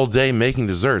spend all day making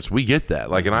desserts. We get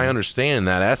that. Like, and I understand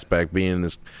that aspect being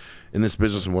in this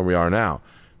business and where we are now.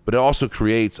 But it also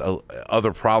creates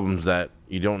other problems that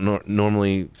you don't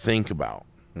normally think about.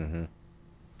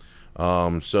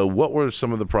 So what were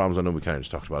some of the problems? I know we kind of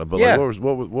just talked about it, but like,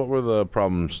 what were the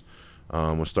problems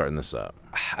with starting this up?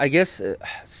 I guess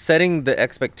setting the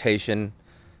expectation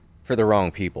for the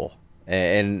wrong people.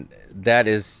 And that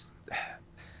is...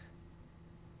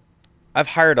 I've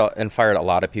hired and fired a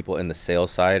lot of people in the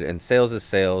sales side, and sales is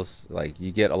sales. Like,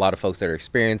 you get a lot of folks that are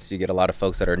experienced, you get a lot of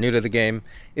folks that are new to the game.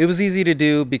 It was easy to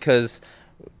do because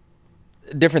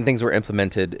different things were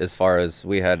implemented as far as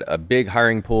we had a big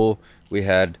hiring pool. We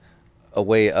had a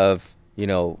way of,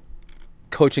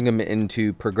 coaching them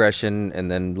into progression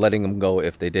and then letting them go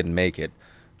if they didn't make it.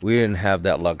 We didn't have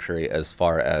that luxury as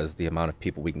far as the amount of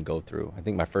people we can go through. I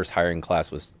think my first hiring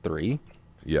class was 3.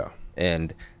 Yeah.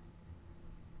 And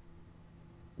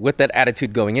with that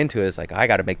attitude going into it, it's like, I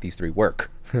got to make these 3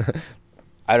 work.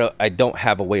 I don't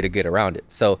have a way to get around it.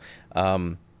 So,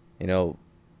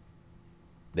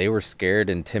 they were scared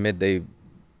and timid.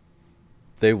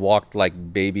 They walked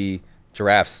like baby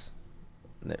giraffes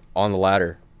on the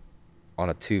ladder on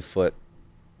a 2-foot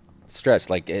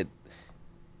stretch.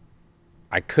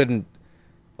 I couldn't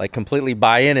completely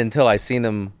buy in until I seen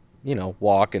them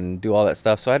walk and do all that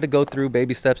stuff. So I had to go through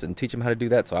baby steps and teach them how to do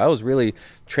that. So I was really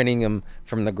training them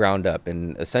from the ground up.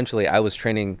 And essentially I was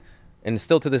training, and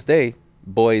still to this day,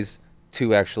 boys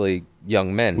to actually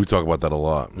young men. We talk about that a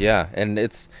lot. Yeah. And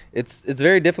it's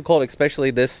very difficult,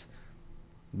 especially this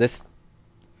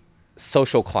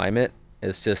social climate.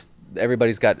 It's just,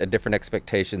 everybody's got a different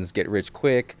expectations, get rich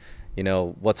quick,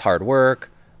 what's hard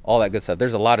work, all that good stuff.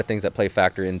 There's a lot of things that play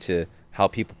factor into how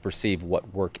people perceive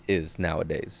what work is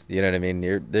nowadays. You know what I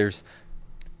mean? There's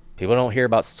people don't hear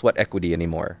about sweat equity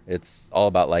anymore. It's all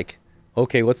about like,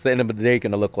 okay, what's the end of the day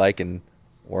going to look like, and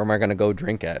where am I going to go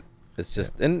drink at? It's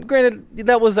just, and granted,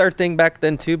 that was our thing back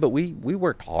then too. But we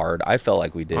worked hard. I felt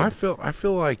like we did. I feel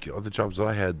like the jobs that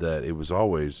I had, that it was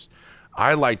always,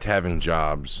 I liked having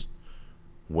jobs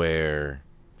where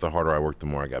the harder I worked, the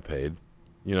more I got paid.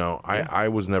 You know, I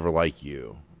was never like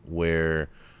you, where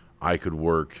I could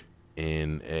work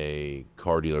in a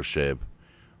car dealership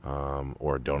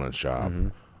or a donut shop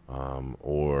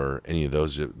or any of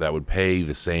those that would pay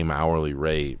the same hourly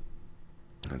rate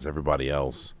as everybody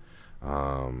else,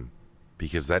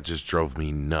 because that just drove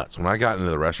me nuts. When I got into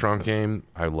the restaurant game,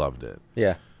 I loved it.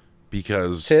 Yeah.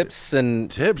 Because tips. I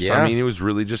Yeah. mean, it was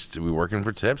really just we working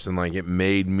for tips, and like it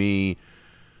made me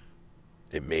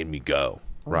go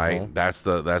right. That's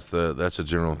a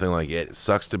general thing. Like it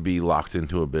sucks to be locked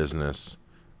into a business,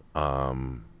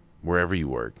 wherever you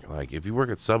work. Like if you work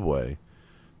at Subway,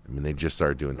 I mean, they just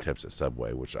started doing tips at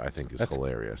Subway, which I think is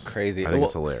hilarious. Crazy. I think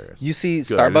it's hilarious. You see,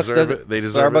 Good, Starbucks does it. They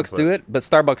deserve Starbucks it, do it, but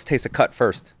Starbucks takes a cut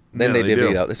first. Then they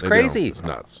divvy it out. It's They crazy. do. It's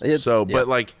nuts. But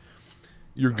like,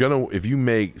 you're gonna if you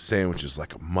make sandwiches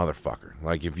like a motherfucker.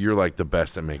 Like if you're like the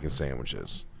best at making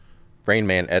sandwiches, Rain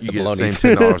Man at you the get the Bologna's.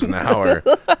 same $10 an hour.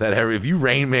 If you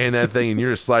Rain Man that thing and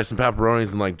you're just slicing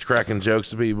pepperonis and like cracking jokes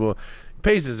to people, it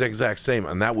pays the exact same,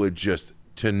 and that would just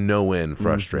to no end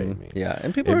frustrate me. Yeah,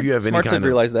 and people If you are have any smart to kind of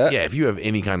realize that. yeah, if you have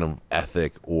any kind of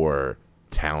ethic or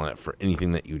talent for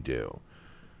anything that you do,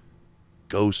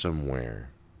 go somewhere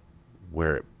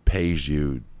where it pays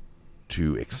you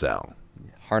to excel.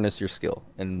 Harness your skill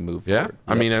and move Yeah, forward.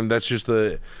 I mean, and that's just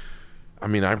I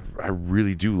mean, I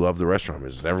really do love the restaurant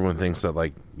business. Everyone thinks that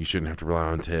like you shouldn't have to rely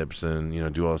on tips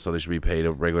and do all this stuff. They should be paid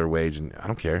a regular wage, and I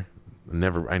don't care.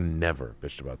 I never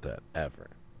bitched about that ever.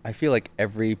 I feel like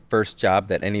every first job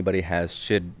that anybody has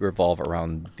should revolve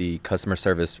around the customer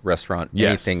service, restaurant,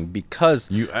 Yes. anything, because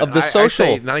of the social.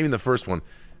 I say not even the first one.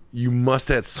 You must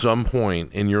at some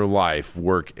point in your life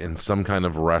work in some kind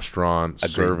of restaurant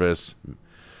service,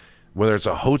 whether it's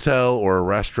a hotel or a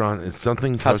restaurant. It's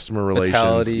something customer relations.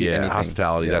 Hospitality, Yeah, anything.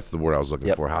 hospitality. Yep. That's the word I was looking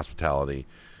Yep. for. Hospitality.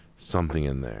 Something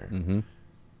in there.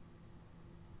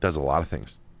 Does a lot of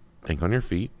things. Think on your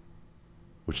feet,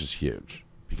 which is huge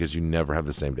because you never have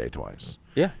the same day twice.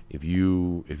 Yeah. If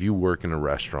you work in a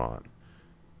restaurant,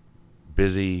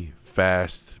 busy,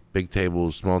 fast, big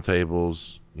tables, small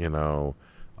tables,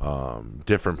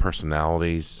 different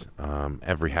personalities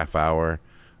every half hour,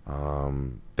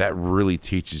 that really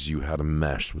teaches you how to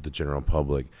mesh with the general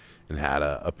public and how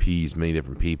to appease many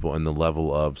different people and the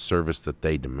level of service that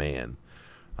they demand.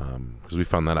 Because we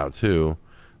found that out too.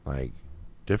 Like,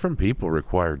 different people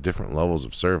require different levels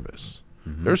of service.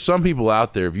 There's some people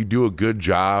out there, if you do a good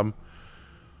job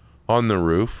on the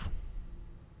roof,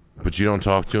 but you don't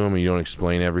talk to them and you don't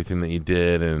explain everything that you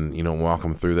did and you don't walk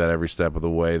them through that every step of the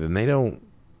way, then they don't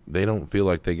feel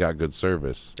like they got good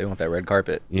service. They want that red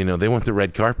carpet. They want the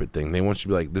red carpet thing. They want you to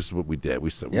be like, this is what we did.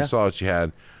 We saw that you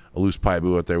had a loose pipe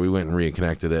boot out there. We went and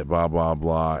reconnected it, blah, blah,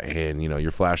 blah. And,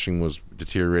 your flashing was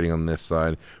deteriorating on this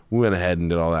side. We went ahead and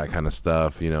did all that kind of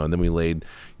stuff, and then we laid,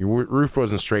 your roof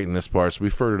wasn't straight in this part, so we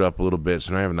furred it up a little bit.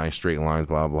 So now you have nice straight lines,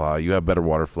 blah, blah. You have better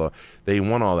water flow. They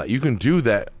want all that. You can do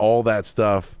that, all that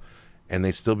stuff, and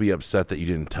they'd still be upset that you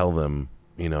didn't tell them,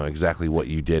 exactly what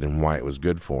you did and why it was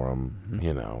good for them,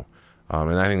 and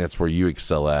I think that's where you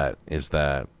excel at, is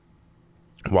that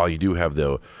while you do have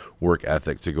the work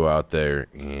ethic to go out there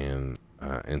and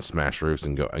smash roofs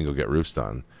and go get roofs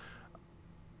done,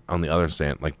 on the other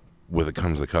hand, like when it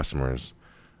comes to customers,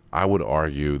 I would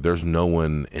argue there's no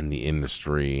one in the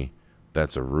industry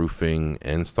that's a roofing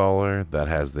installer that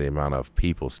has the amount of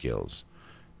people skills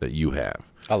that you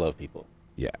have. I love people.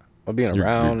 Yeah. Well, being You're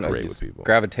around, great I with just people.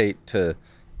 gravitate to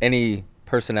any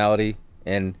personality,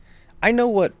 and I know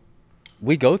what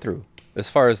we go through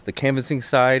as far as the canvassing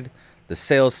side, the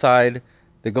sales side,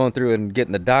 the going through and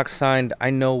getting the doc signed. I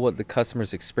know what the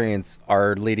customers experience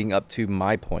are leading up to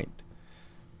my point.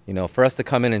 For us to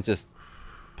come in and just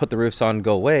put the roofs on and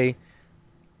go away,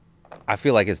 I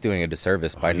feel like it's doing a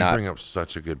disservice by not. You bring up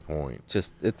such a good point.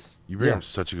 You bring up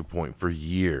such a good point. For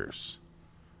years,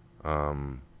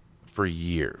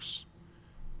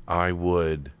 I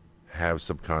would have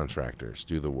subcontractors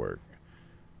do the work,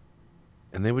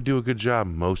 and they would do a good job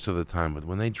most of the time. But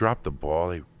when they dropped the ball,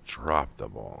 they dropped the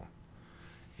ball,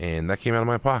 and that came out of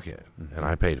my pocket, and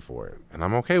I paid for it, and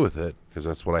I'm okay with it because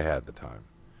that's what I had at the time.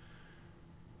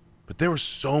 But there was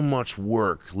so much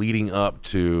work leading up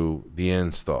to the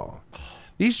install.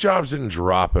 These jobs didn't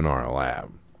drop in our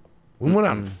lab. We went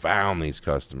out and found these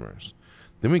customers.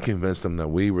 Then we convinced them that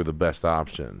we were the best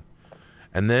option.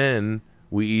 And then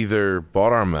we either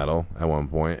bought our metal at one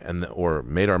point or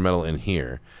made our metal in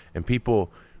here. And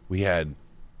we had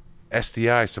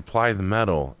SDI supply the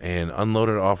metal and unload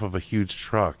it off of a huge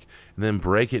truck and then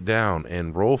break it down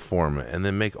and roll form it and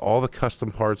then make all the custom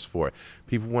parts for it.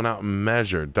 People went out and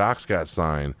measured. Docs got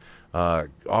signed.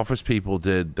 Office people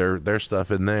did their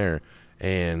stuff in there,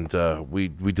 and we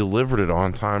delivered it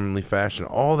on timely fashion.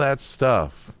 All that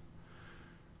stuff.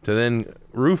 To then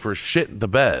roofers shit the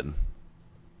bed.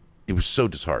 It was so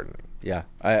disheartening. Yeah,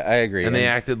 I agree. And they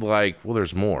acted like, well,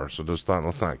 there's more, so let's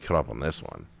not cut up on this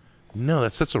one. No,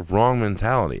 that's such a wrong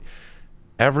mentality.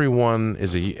 Every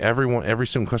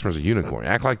single customer is a unicorn.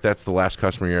 Act like that's the last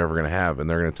customer you're ever going to have, and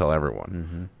they're going to tell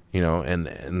everyone.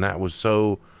 And that was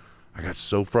so. I got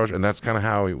so frustrated, and that's kind of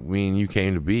how we and you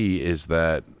came to be. Is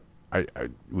that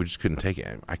we just couldn't take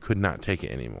it. I could not take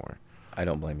it anymore. I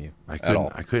don't blame you. I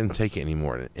couldn't take it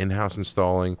anymore. In-house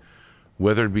installing,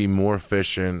 whether it be more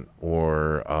efficient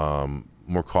or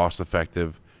more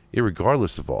cost-effective,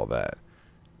 irregardless of all that,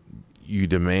 you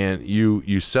demand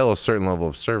you sell a certain level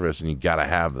of service, and you got to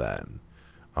have that.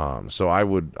 So I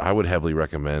would heavily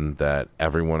recommend that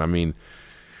everyone. I mean,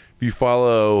 if you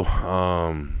follow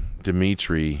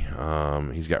Dimitri,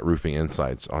 he's got Roofing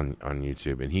Insights on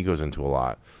YouTube, and he goes into a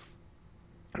lot.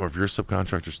 Or if you're a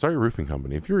subcontractor, start your roofing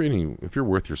company. If you're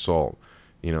worth your salt,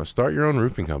 start your own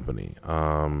roofing company.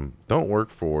 Don't work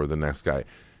for the next guy.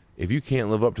 If you can't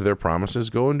live up to their promises,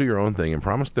 go and do your own thing and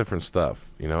promise different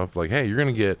stuff. If like, hey, you're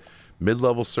going to get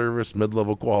mid-level service,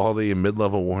 mid-level quality, and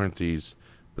mid-level warranties,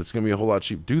 but it's going to be a whole lot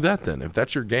cheap. Do that then. If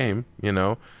that's your game,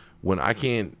 when I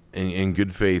can't, in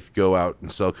good faith, go out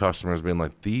and sell customers being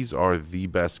like, these are the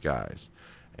best guys.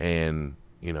 And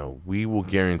we will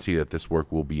guarantee that this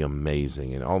work will be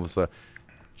amazing and all this stuff.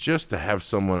 Just to have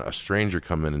a stranger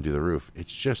come in and do the roof,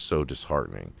 it's just so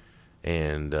disheartening.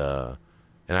 And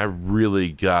I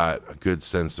really got a good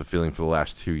sense of feeling for the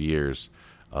last 2 years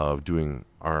of doing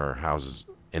our houses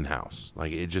in-house.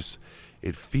 Like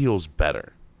it feels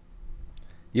better.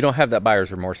 You don't have that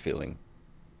buyer's remorse feeling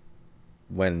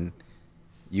when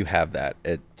you have that.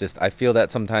 I feel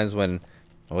that sometimes when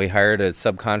we hired a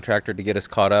subcontractor to get us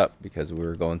caught up because we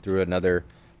were going through another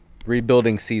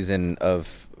rebuilding season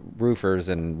of roofers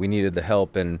and we needed the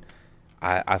help. And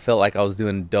I felt like I was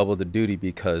doing double the duty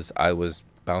because I was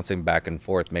bouncing back and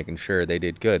forth, making sure they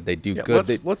did good. They do good.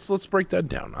 Let's break that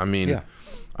down. I mean,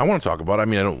 I want to talk about it. I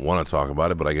mean, I don't want to talk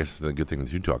about it, but I guess the good thing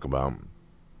to talk about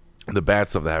the bad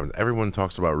stuff that happens. Everyone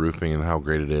talks about roofing and how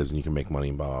great it is and you can make money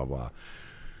and blah, blah, blah.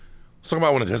 Let's talk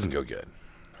about when it doesn't go good.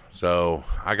 So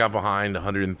I got behind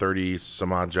 130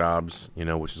 some odd jobs,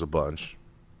 which is a bunch,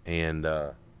 and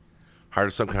hired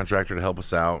a subcontractor to help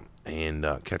us out and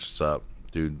catch us up.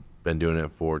 Dude, been doing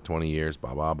it for 20 years,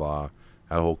 blah, blah, blah.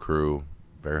 Had a whole crew,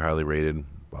 very highly rated,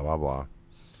 blah, blah, blah.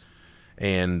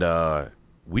 And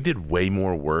we did way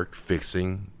more work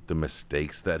fixing the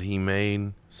mistakes that he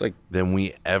made than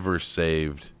we ever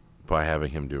saved by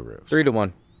having him do roofs.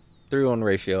 3-to-1. 3-to-1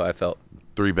 ratio, I felt.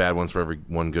 3 bad ones for every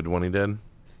one good one he did?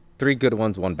 3 good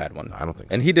ones, 1 bad one. I don't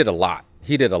think so. And he did a lot.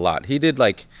 He did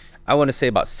I want to say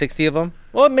about 60 of them.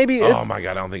 Well, maybe oh my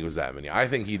God, I don't think it was that many. I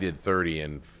think he did 30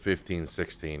 and 15,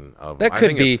 16 of them. That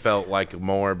could be. It felt like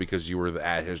more because you were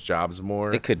at his jobs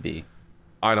more. It could be.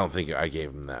 I don't think I gave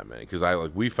him that many because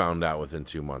we found out within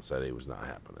 2 months that it was not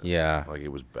happening. Yeah. Like it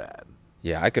was bad.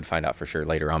 Yeah, I could find out for sure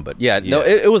later on. But no,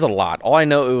 it was a lot. All I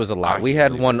know, it was a lot. We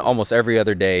had one almost every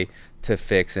other day to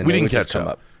fix. And we didn't catch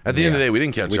up. At the end of the day, we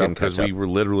didn't catch up because we were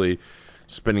literally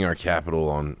spending our capital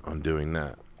on doing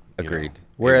that. Agreed.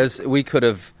 Whereas we could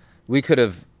have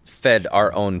fed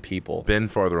our own people. Been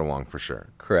farther along for sure.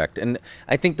 Correct. And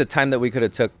I think the time that we could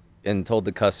have took and told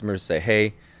the customers, say,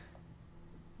 hey,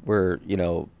 we're,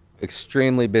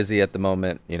 extremely busy at the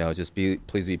moment, just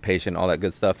please be patient, all that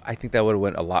good stuff. I think that would have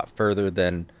went a lot further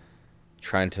than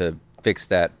trying to fix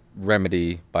that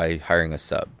remedy by hiring a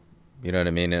sub. You know what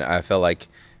I mean? And I felt like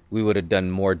we would have done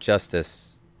more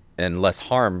justice and less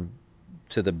harm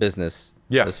to the business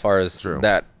as far as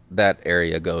that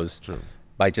area goes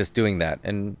by just doing that.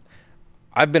 And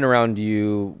I've been around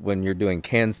you when you're doing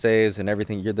can saves and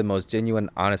everything. You're the most genuine,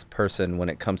 honest person when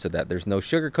it comes to that. There's no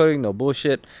sugarcoating, no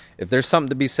bullshit. If there's something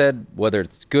to be said, whether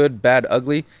it's good, bad,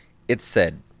 ugly, it's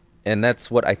said. And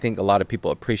that's what I think a lot of people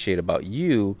appreciate about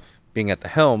you being at the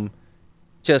helm.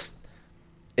 Just,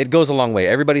 it goes a long way.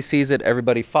 Everybody sees it,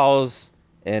 everybody follows,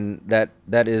 and that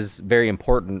is very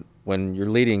important when you're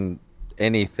leading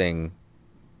anything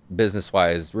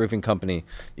business-wise, roofing company.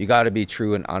 You got to be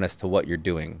true and honest to what you're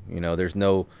doing. There's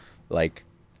no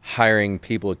hiring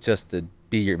people just to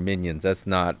be your minions. That's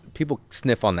not, people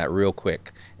sniff on that real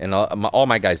quick, and all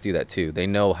my guys do that too. They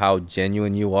know how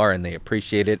genuine you are and they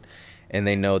appreciate it, and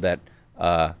they know that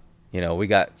we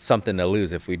got something to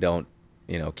lose if we don't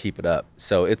keep it up.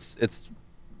 So it's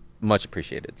much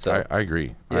appreciated. So I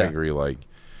agree. I agree. Like,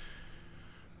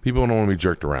 people don't want to be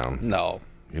jerked around. No.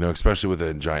 You know, especially with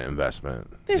a giant investment.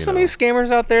 There's so many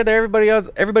scammers out there that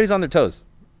everybody's on their toes.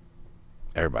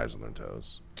 Everybody's on their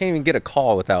toes. Can't even get a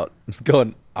call without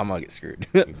going, I'm going to get screwed.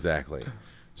 Exactly.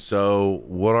 So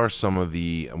what are some of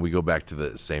and we go back to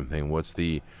the same thing. What's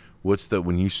the,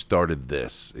 when you started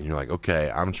this and you're like, okay,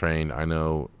 I'm trained. I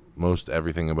know most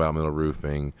everything about metal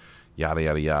roofing, yada,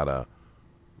 yada, yada.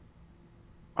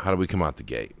 How do we come out the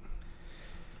gate?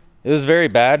 It was very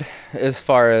bad as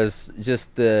far as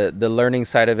just the learning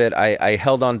side of it. I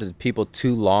held on to people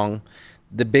too long.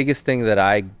 The biggest thing that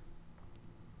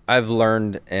I've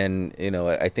learned, and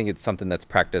I think it's something that's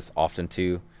practiced often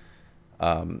too.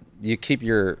 You keep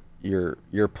your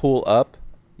pool up,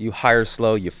 you hire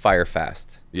slow, you fire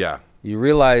fast. Yeah. You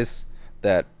realize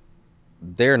that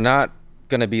they're not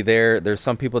going to be there. There's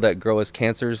some people that grow as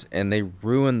cancers and they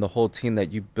ruin the whole team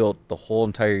that you built the whole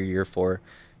entire year for.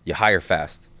 You hire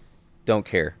fast. Don't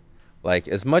care. Like,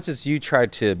 as much as you try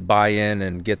to buy in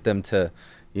and get them to,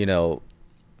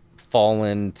 fall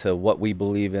into what we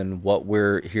believe in, what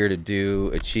we're here to do,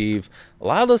 achieve, a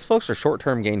lot of those folks are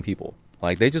short-term gain people.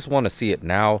 Like, they just want to see it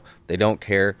now. They don't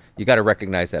care. You got to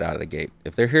recognize that out of the gate.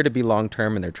 If they're here to be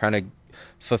long-term and they're trying to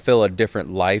fulfill a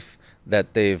different life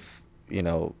that they've,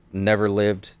 never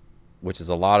lived, which is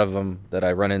a lot of them that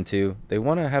I run into, they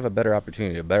want to have a better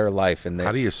opportunity, a better life. And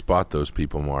how do you spot those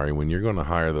people, Mari, when you're going to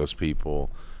hire those people?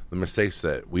 The mistakes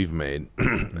that we've made.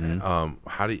 Mm-hmm.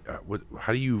 How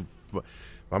do you?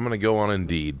 If I'm going to go on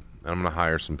Indeed, I'm going to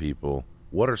hire some people.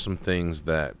 What are some things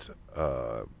that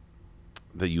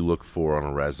that you look for on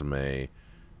a resume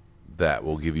that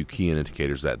will give you key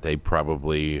indicators that they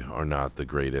probably are not the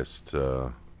greatest?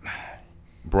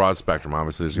 Broad spectrum,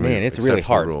 obviously. It's really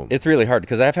hard. It's really hard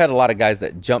because I've had a lot of guys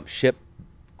that jump ship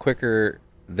quicker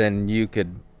than you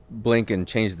could blink and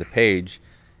change the page,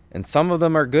 and some of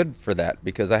them are good for that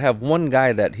because I have one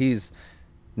guy that he's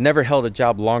never held a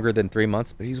job longer than 3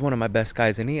 months, but he's one of my best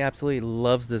guys, and he absolutely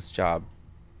loves this job,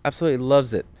 absolutely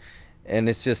loves it. And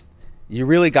it's just, you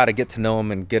really got to get to know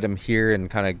him and get him here and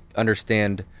kind of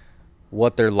understand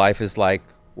what their life is like,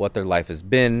 what their life has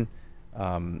been.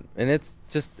 And it's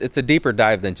a deeper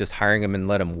dive than just hiring him and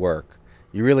let him work.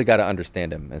 You really got to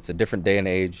understand him. It's a different day and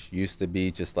age. Used to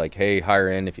be just like, hey, hire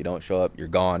in. If you don't show up, you're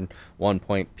gone. 1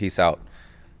 point, peace out.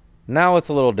 Now it's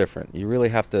a little different. You really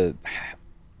have to,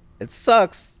 it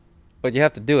sucks, but you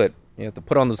have to do it. You have to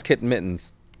put on those kitten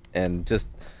mittens and just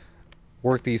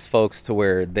work these folks to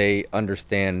where they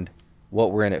understand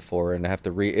what we're in it for, and I have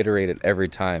to reiterate it every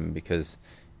time because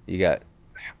I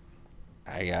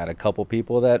got a couple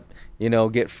people that,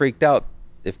 get freaked out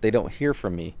if they don't hear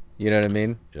from me. You know what I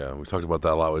mean? Yeah, we talked about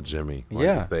that a lot with Jimmy. Like,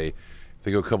 yeah. If they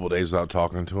go a couple of days without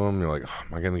talking to him, you're like, oh,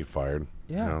 am I going to get fired?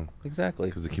 Yeah, exactly.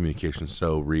 Because the communication's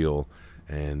so real,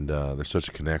 and there's such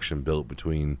a connection built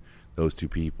between those two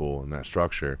people and that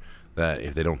structure that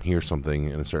if they don't hear something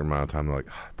in a certain amount of time, they're like,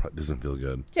 oh, it doesn't feel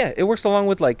good. Yeah, it works along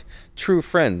with, like, true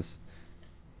friends.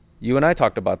 You and I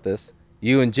talked about this.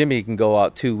 You and Jimmy can go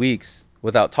out 2 weeks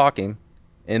without talking,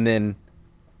 and then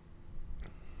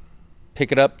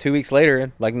pick it up 2 weeks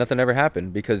later like nothing ever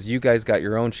happened because you guys got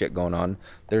your own shit going on.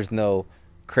 There's no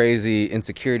crazy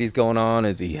insecurities going on.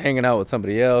 Is he hanging out with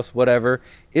somebody else? Whatever.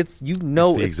 It's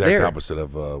the exact there. opposite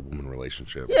of a woman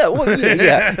relationship. Yeah, well,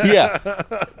 yeah.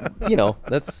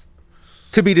 That's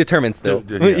to be determined still.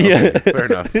 Yeah. Okay. Fair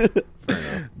enough.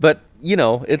 But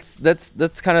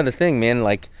that's kind of the thing, man.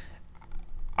 Like,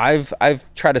 I've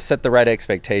tried to set the right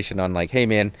expectation on, like, hey,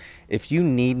 man, if you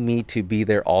need me to be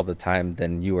there all the time,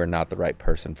 then you are not the right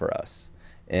person for us.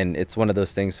 And it's one of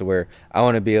those things where I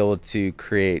want to be able to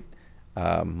create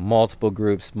multiple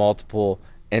groups, multiple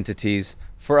entities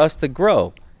for us to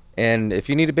grow. And if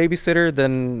you need a babysitter,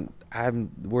 then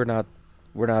we're not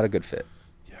a good fit.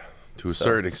 Yeah, to a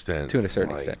certain extent. To a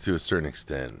certain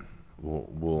extent,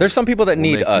 we'll there's some people that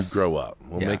need us. You grow up.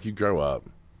 We'll make you grow up,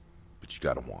 but you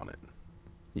gotta want it.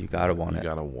 You gotta want it. You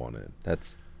gotta want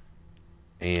it.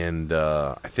 And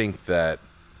I think that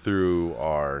through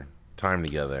our time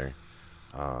together,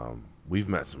 we've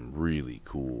met some really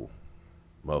cool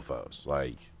mofos.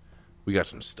 Like, we got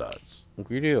some studs.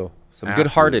 We do. Some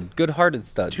good-hearted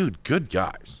studs. Dude, good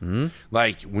guys. Mm-hmm.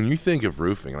 Like, when you think of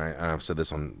roofing, and I've said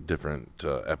this on different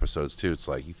episodes too, it's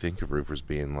like you think of roofers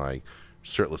being like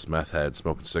shirtless meth heads,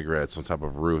 smoking cigarettes on top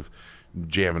of a roof,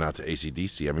 jamming out to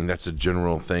AC/DC. I mean, that's a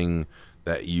general thing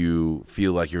that you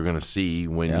feel like you're going to see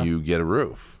when you get a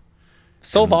roof.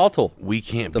 So volatile. We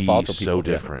can't be so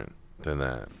different than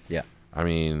that. Yeah. I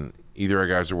mean, either our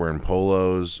guys are wearing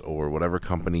polos or whatever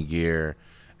company gear,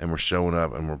 and we're showing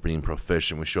up and we're being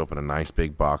proficient. We show up in a nice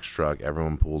big box truck.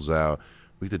 Everyone pulls out.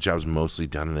 we get the jobs mostly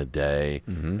done in a day,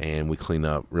 and we clean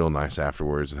up real nice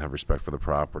afterwards and have respect for the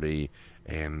property.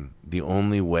 And the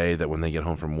only way that when they get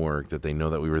home from work that they know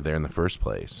that we were there in the first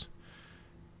place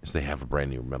is they have a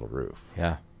brand new metal roof.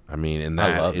 Yeah. I mean, and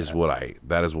I love that is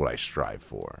that. what I strive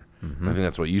for. I think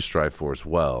that's what you strive for as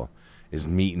well, is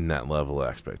meeting that level of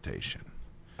expectation.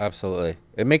 Absolutely.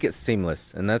 It make it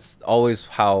seamless, and that's always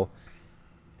how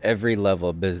every level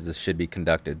of business should be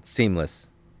conducted.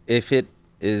 Seamless. If it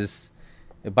is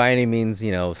by any means,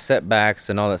 setbacks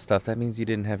and all that stuff, that means you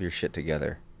didn't have your shit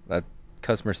together. That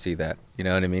customers see that. You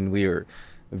know what I mean? We were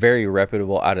very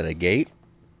reputable out of the gate.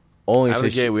 Out of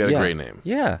the gate, we had a great name.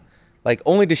 Yeah. Like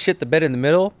only to shit the bed in the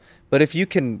middle, but if you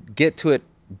can get to it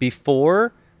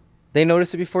before they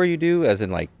notice it before you do, as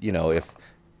in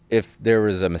if there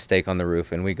was a mistake on the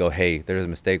roof and we go, hey, there's a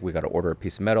mistake, we got to order a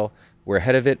piece of metal, we're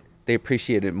ahead of it, they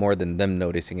appreciate it more than them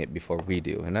noticing it before we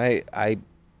do. And I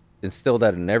instill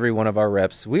that in every one of our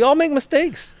reps. We all make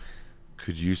mistakes.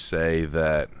 Could you say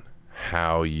that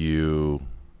how you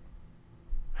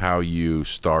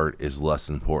start is less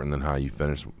important than how you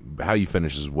finish? How you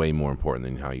finish is way more important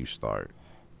than how you start.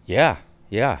 Yeah,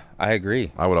 I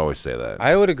agree. I would always say that.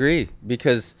 I would agree,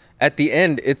 because at the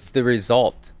end, it's the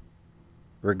result,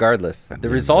 regardless. The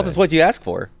result is what you ask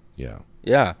for. Yeah.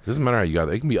 Yeah. Doesn't matter how you got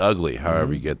there. It can be ugly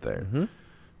however you get there.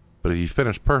 But if you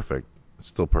finish perfect, it's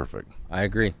still perfect. I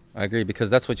agree, because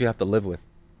that's what you have to live with.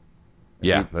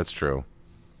 Yeah, that's true.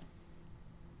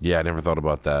 Yeah, I never thought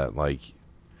about that. Like,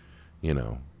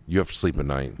 you have to sleep at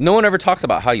night. No one ever talks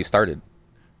about how you started.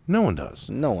 No one does.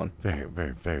 No one. Very,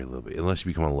 very, very little bit. Unless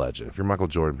you become a legend. If you're Michael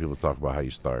Jordan, people talk about how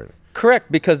you started.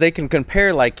 Correct, because they can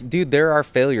compare, like, dude, there are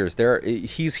failures.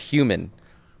 He's human.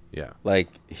 Yeah. Like,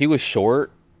 he was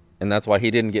short, and that's why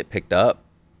he didn't get picked up.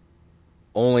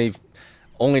 Only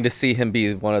to see him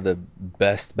be one of the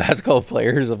best basketball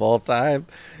players of all time.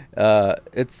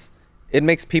 It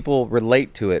makes people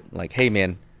relate to it. Like, hey,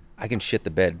 man, I can shit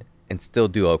the bed and still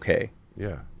do okay.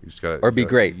 Yeah. You just gotta Or be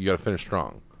great. You gotta finish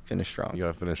strong. Finish strong. You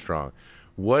gotta finish strong.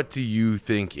 What do you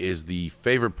think is the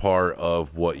favorite part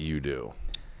of what you do?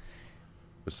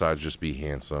 Besides just be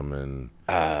handsome and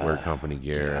wear company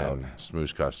gear and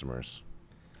smoosh customers.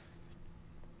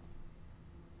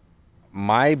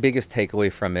 My biggest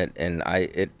takeaway from it, and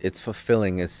it's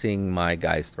fulfilling, is seeing my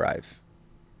guys thrive.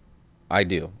 I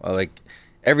do. Like,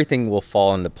 everything will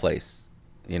fall into place,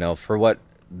 for what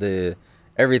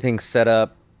everything's set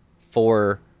up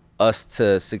for us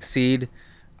to succeed.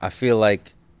 I feel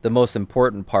like the most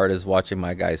important part is watching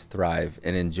my guys thrive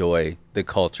and enjoy the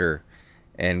culture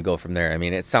and go from there. I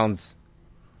mean, it sounds,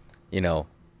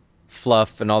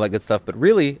 fluff and all that good stuff, but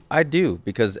really I do,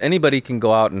 because anybody can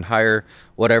go out and hire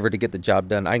whatever to get the job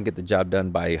done. I can get the job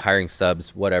done by hiring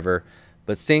subs, whatever,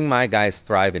 but seeing my guys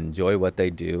thrive and enjoy what they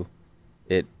do,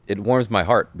 it warms my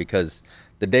heart, because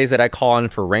the days that I call on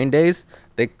for rain days,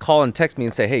 they call and text me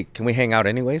and say, hey, can we hang out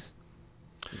anyways?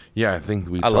 Yeah, I think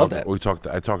I love that.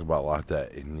 I talk about a lot of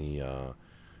that in the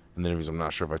interviews. I'm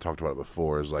not sure if I talked about it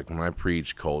before. Is like when I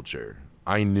preach culture,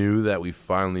 I knew that we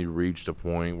finally reached a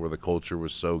point where the culture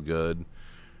was so good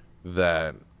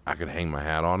that I could hang my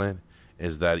hat on it.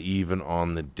 Is that even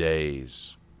on the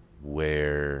days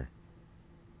where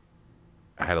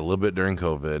I had a little bit during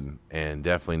COVID, and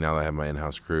definitely now that I have my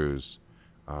in-house crews,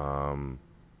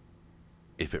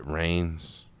 if it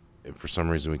rains, if for some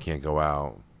reason we can't go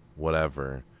out,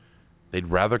 whatever, they'd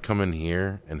rather come in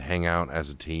here and hang out as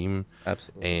a team.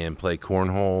 Absolutely. And play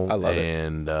cornhole. I love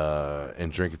it.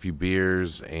 And drink a few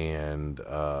beers and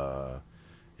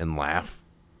laugh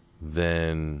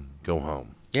than go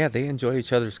home. Yeah, they enjoy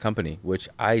each other's company, which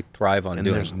I thrive on And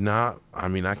doing. there's not,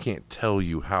 I can't tell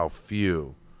you how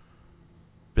few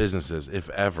businesses, if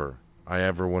ever, I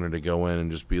ever wanted to go in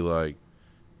and just be like,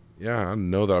 yeah, I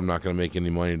know that I'm not going to make any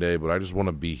money today, but I just want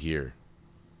to be here.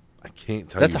 I can't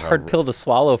tell That's you a hard pill to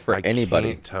swallow for anybody.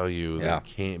 I can't tell you there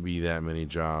can't be that many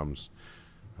jobs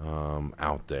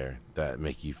out there that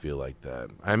make you feel like that.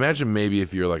 I imagine maybe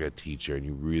if you're like a teacher and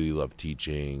you really love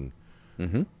teaching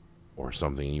or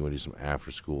something, and you want to do some after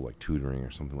school like tutoring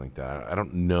or something like that. I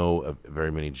don't know of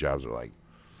very many jobs that are like,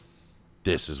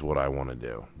 this is what I want to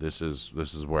do. This is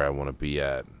where I want to be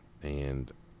at,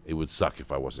 and it would suck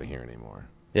if I wasn't here anymore.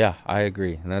 Yeah, I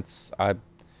agree. And I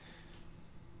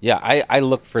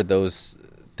look for those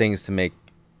things to make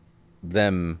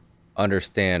them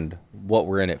understand what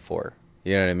we're in it for.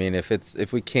 You know what I mean?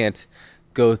 If we can't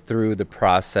go through the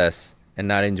process and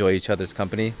not enjoy each other's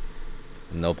company,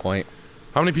 no point.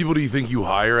 How many people do you think you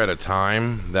hire at a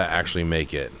time that actually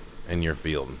make it in your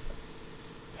field?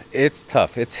 It's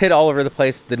tough. It's hit all over the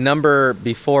place. The number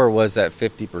before was at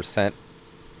 50%.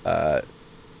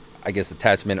 I guess,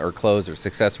 attachment or close or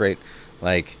success rate.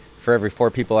 Like for every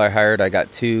 4 people I hired, I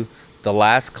got 2. The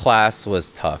last class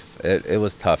was tough. It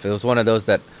was tough. It was one of those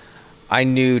that I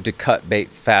knew to cut bait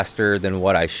faster than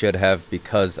what I should have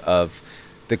because of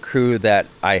the crew that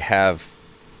I have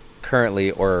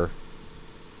currently or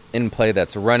in play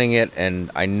that's running it,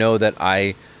 and I know that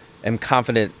I am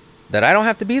confident that I don't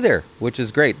have to be there, which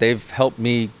is great. They've helped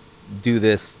me do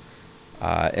this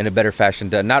in a better fashion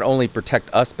to not only protect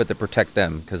us but to protect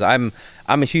them, because I'm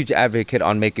a huge advocate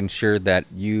on making sure that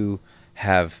you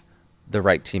have the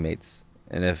right teammates,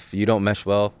 and if you don't mesh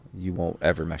well, you won't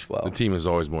ever mesh well. The team is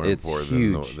always more It's important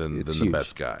huge. than It's the huge.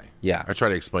 best guy. Yeah. I tried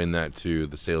to explain that to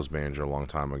the sales manager a long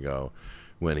time ago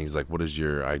when he's like, what is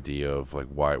your idea of like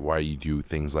why you do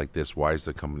things like this? Why is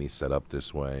the company set up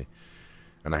this way?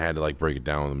 And I had to like break it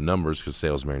down with numbers because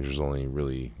sales managers only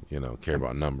really, care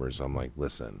about numbers. I'm like,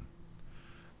 listen,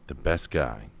 the best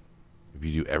guy, if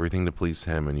you do everything to please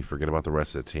him and you forget about the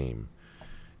rest of the team,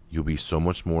 you'll be so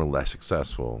much more less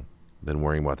successful than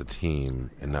worrying about the team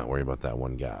and not worry about that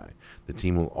one guy. The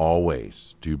team will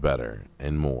always do better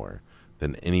and more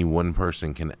than any one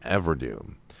person can ever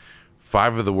do.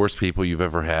 5 of the worst people you've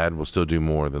ever had will still do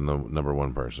more than the number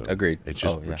 1 person. Agreed. It's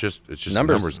just It's a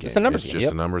numbers game. It's a numbers game. Just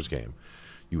Yep. a numbers game.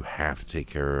 You have to take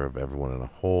care of everyone in a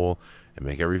whole and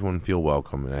make everyone feel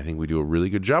welcome. And I think we do a really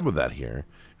good job of that here.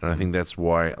 And I think that's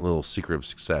why a little secret of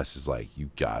success is like, you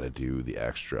got to do the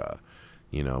extra.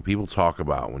 People talk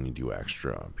about when you do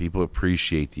extra. People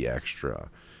appreciate the extra.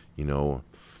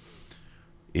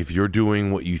 If you're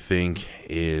doing what you think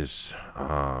is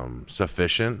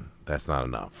sufficient, that's not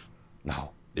enough.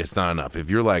 No. It's not enough. If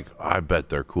you're like, I bet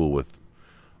they're cool with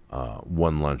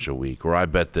 1 lunch a week, or I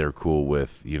bet they're cool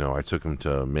with, I took them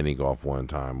to mini golf one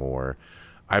time, or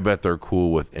I bet they're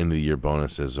cool with end of the year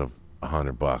bonuses of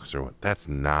 $100, or that's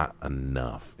not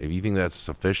enough. If you think that's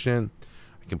sufficient,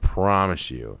 I can promise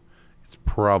you it's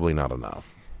probably not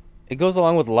enough. It goes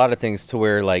along with a lot of things to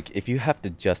where, like, if you have to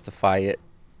justify it,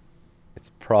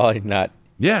 it's probably not.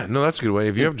 Yeah, no, that's a good way.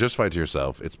 If you have justified to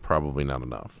yourself, it's probably not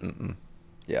enough.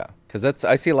 Yeah, because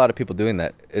I see a lot of people doing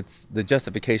that. It's the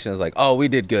justification is like, oh, we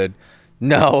did good.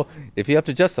 No, if you have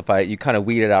to justify it, you kind of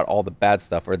weeded out all the bad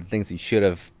stuff or the things you should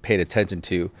have paid attention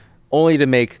to, only to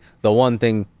make the one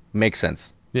thing make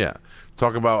sense. Yeah.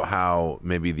 Talk about how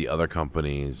maybe the other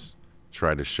companies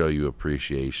try to show you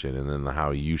appreciation and then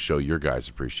how you show your guys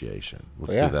appreciation.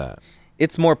 Let's do that.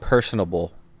 It's more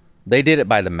personable. They did it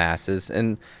by the masses,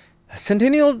 and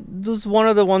Centennial was one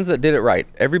of the ones that did it right.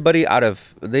 Everybody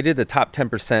they did the top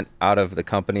 10% out of the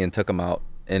company and took them out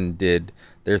and did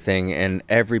their thing, and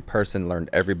every person learned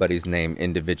everybody's name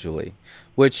individually,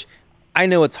 which I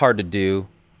know it's hard to do,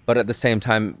 but at the same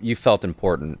time, you felt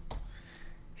important.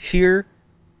 Here,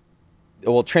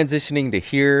 well, transitioning to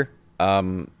here,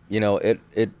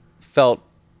 it felt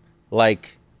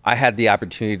like I had the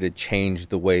opportunity to change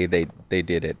the way they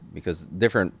did it, because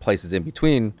different places in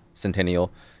between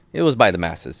Centennial, it was by the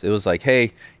masses. It was like,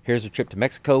 hey, here's a trip to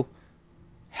Mexico.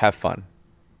 Have fun.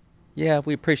 Yeah,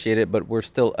 we appreciate it, but we're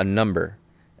still a number.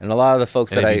 And a lot of the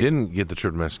folks if you didn't get the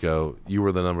trip to Mexico, you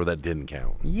were the number that didn't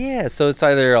count. Yeah, so it's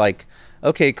either like,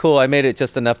 okay, cool, I made it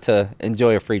just enough to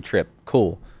enjoy a free trip.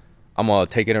 Cool. I'm going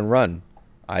to take it and run.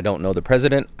 I don't know the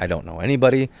president. I don't know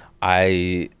anybody.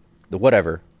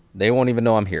 Whatever. They won't even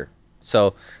know I'm here.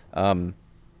 So,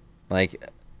 like,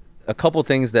 a couple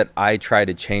things that I try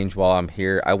to change while I'm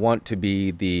here. I want to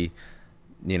be the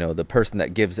person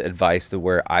that gives advice to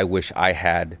where I wish I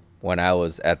had when I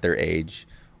was at their age,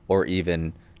 or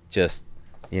even just,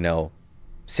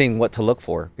 seeing what to look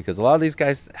for. Because a lot of these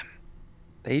guys,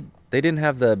 they didn't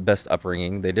have the best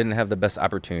upbringing. They didn't have the best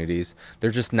opportunities.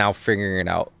 They're just now figuring it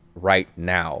out right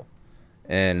now.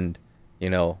 And,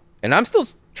 and I'm still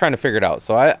trying to figure it out.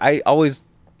 So I always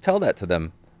tell that to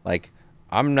them. Like,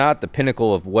 I'm not the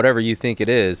pinnacle of whatever you think it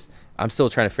is. I'm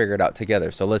still trying to figure it out together.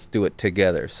 So let's do it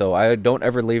together. So I don't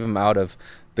ever leave them out of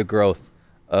the growth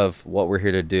of what we're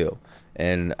here to do.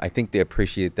 And I think they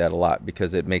appreciate that a lot,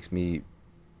 because it makes me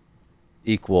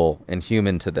equal and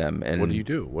human to them. And what do you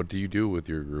do? What do you do with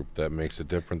your group that makes it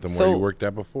different than where you worked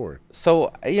at before?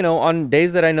 So, on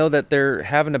days that I know that they're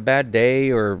having a bad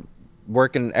day or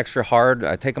working extra hard,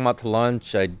 I take them out to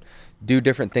lunch. I do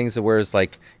different things where it's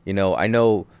like, I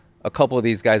know a couple of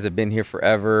these guys have been here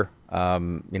forever.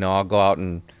 I'll go out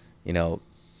and,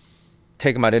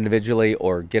 take them out individually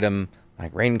or get them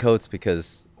like raincoats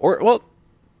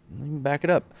let me back it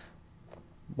up.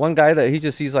 One guy that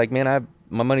he's like, man, I have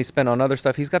my money spent on other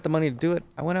stuff. He's got the money to do it.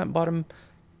 I went out and bought him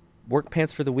work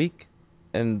pants for the week.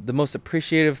 And the most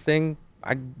appreciative thing,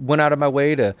 I went out of my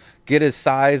way to get his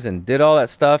size and did all that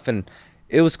stuff. And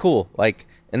it was cool. Like,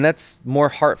 and that's more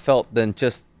heartfelt than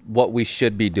just what we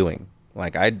should be doing.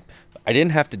 Like I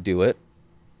didn't have to do it.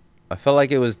 I felt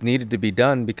like it was needed to be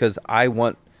done because I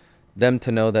want them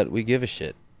to know that we give a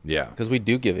shit. Yeah. Because we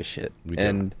do give a shit. We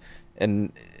do.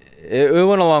 And it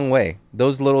went a long way.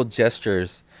 Those little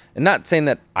gestures, and not saying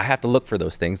that I have to look for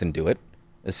those things and do it.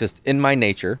 It's just in my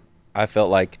nature. I felt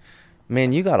like,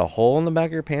 man, you got a hole in the back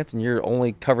of your pants and you're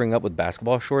only covering up with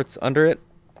basketball shorts under it.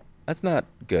 That's not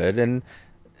good. And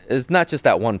it's not just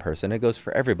that one person. It goes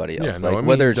for everybody else. Yeah, no, like I mean,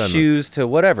 whether you've it's done shoes to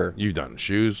whatever. You've done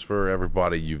shoes for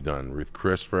everybody. You've done Ruth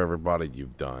Chris for everybody.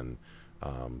 You've done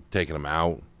taking them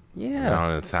out,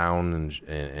 out in the town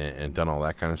and done all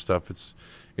that kind of stuff.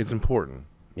 It's important.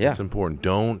 Yeah, it's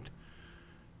important.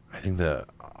 I think that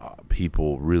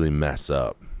people really mess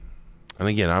up. And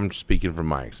again, I'm speaking from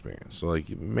my experience. So like,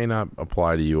 it may not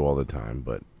apply to you all the time,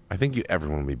 but I think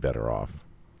everyone would be better off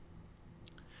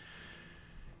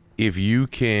if you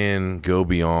can go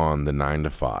beyond the 9 to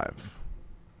 5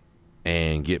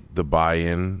 and get the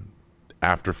buy-in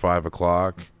after 5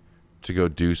 o'clock to go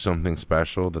do something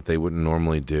special that they wouldn't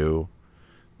normally do.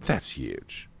 That's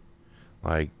huge.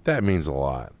 Like, that means a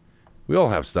lot. We all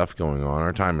have stuff going on.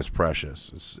 Our time is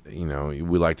precious. It's,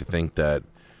 we like to think that,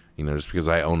 just because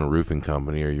I own a roofing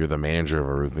company or you're the manager of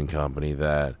a roofing company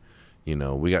that,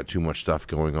 we got too much stuff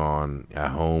going on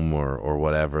at home or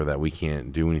whatever that we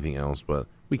can't do anything else, but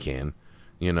we can,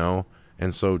 and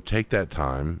so take that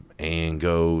time and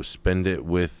go spend it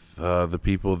with the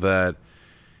people that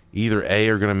either A,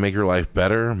 are going to make your life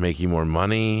better, make you more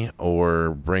money, or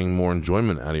bring more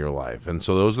enjoyment out of your life. And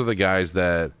so those are the guys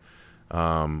that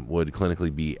would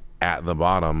clinically be at the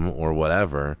bottom or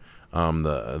whatever,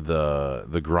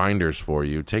 the grinders for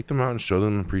you. Take them out and show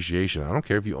them appreciation. I don't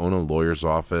care if you own a lawyer's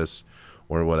office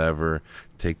or whatever.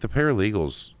 Take the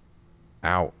paralegals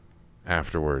out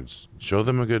afterwards. Show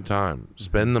them a good time.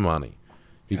 Spend the money.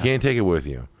 You can't take it with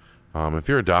you. If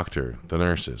you're a doctor, the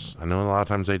nurses, I know a lot of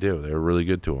times they do. They're really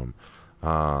good to them.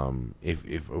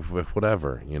 If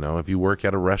whatever, if you work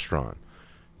at a restaurant,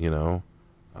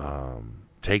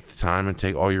 take the time and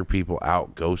take all your people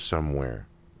out. Go somewhere.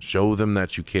 Show them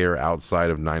that you care outside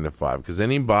of 9 to 5. Because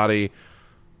anybody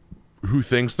who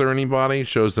thinks they're anybody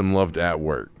shows them love at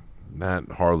work.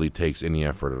 That hardly takes any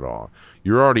effort at all.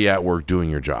 You're already at work doing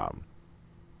your job.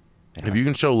 Yeah. If you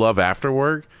can show love after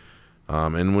work,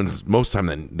 and when most of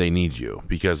the time they need you,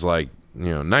 because 9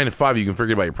 to 5 you can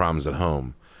forget about your problems at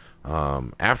home.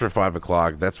 After 5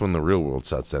 o'clock, that's when the real world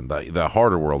sets in, the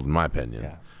harder world, in my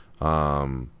opinion.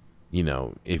 Yeah.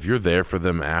 If you're there for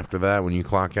them after that, when you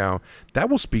clock out, that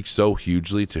will speak so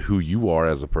hugely to who you are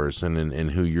as a person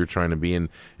and who you're trying to be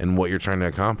and what you're trying to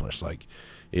accomplish. Like,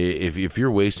 if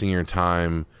you're wasting your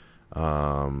time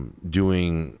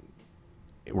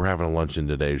we're having a luncheon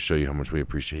today to show you how much we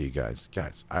appreciate you guys.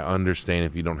 Guys, I understand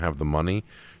if you don't have the money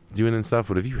doing and stuff,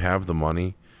 but if you have the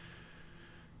money,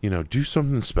 do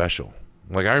something special.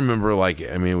 Like, I remember,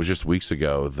 it was just weeks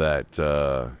ago that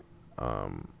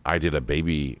I did a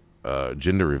baby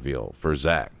gender reveal for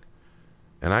Zach,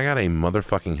 and I got a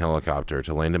motherfucking helicopter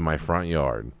to land in my front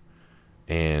yard,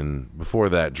 and before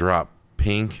that, drop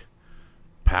pink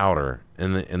powder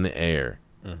in the air.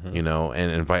 Mm-hmm.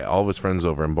 And invite all of his friends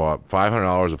over and bought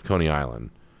 $500 of Coney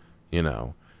Island.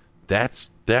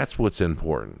 That's what's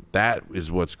important. That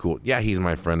is what's cool. Yeah, he's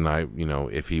my friend. And I,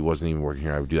 if he wasn't even working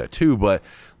here, I would do that too. But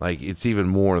it's even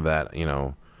more that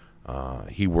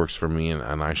he works for me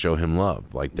and I show him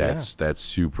love. That's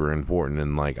super important.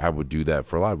 And I would do that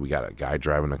for a lot. We got a guy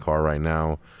driving a car right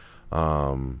now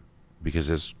because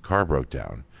his car broke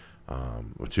down.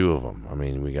 Two of them. I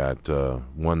mean, we got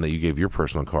one that you gave your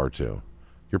personal car to.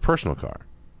 Your personal car.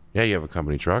 Yeah, you have a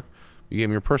company truck. You gave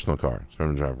me your personal car for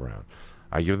him to drive around.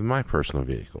 I give them my personal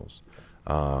vehicles.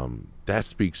 That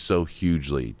speaks so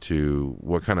hugely to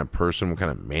what kind of person, what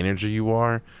kind of manager you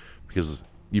are, because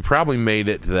you probably made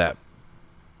it to that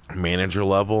manager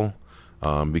level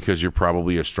because you're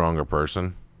probably a stronger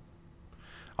person.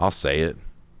 I'll say it.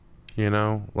 It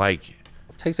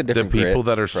takes a different the people grit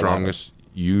that are strongest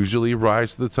usually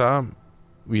rise to the top.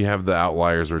 We have the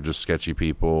outliers or just sketchy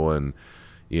people and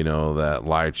that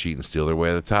lie, cheat, and steal their way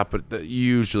to the top. But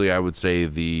usually I would say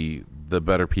the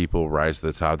better people rise to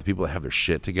the top. The people that have their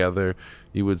shit together,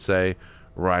 you would say,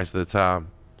 rise to the top.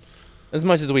 As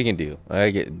much as we can do.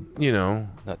 I get,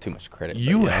 not too much credit.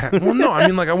 Well, no, I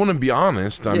mean, I want to be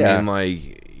honest. I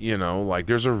mean,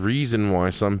 there's a reason why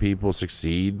some people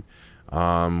succeed,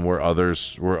 where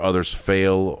others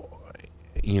fail,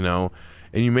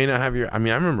 And you may not have your. I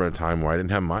mean, I remember a time where I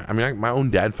didn't have my. I mean, my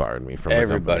own dad fired me from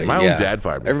Everybody. my own dad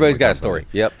fired me. Everybody's from got the a story.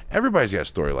 company. Yep. Everybody's got a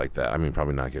story like that. I mean,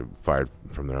 probably not get fired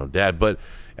from their own dad, but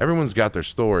everyone's got their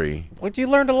story. But you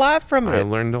learned a lot from it. I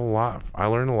learned a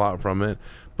lot from it,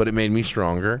 but it made me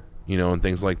stronger, and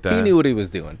things like that. He knew what he was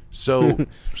doing. So,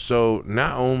 so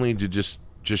not only to just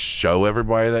show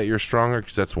everybody that you're stronger,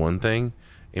 because that's one thing,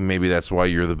 and maybe that's why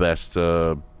you're the best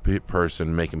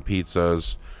person making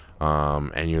pizzas,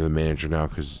 and you're the manager now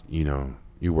because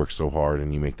you work so hard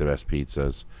and you make the best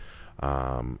pizzas,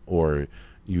 or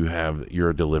you're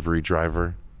a delivery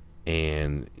driver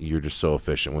and you're just so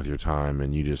efficient with your time,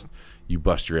 and you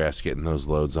bust your ass getting those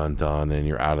loads undone, and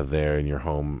you're out of there and you're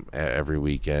home every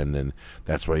weekend, and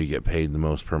that's why you get paid the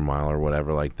most per mile or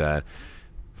whatever like that.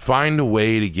 Find a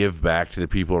way to give back to the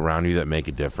people around you that make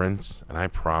a difference, and I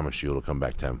promise you it'll come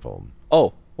back tenfold.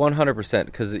 Oh, 100%,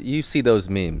 because you see those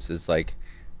memes. It's like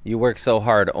you work so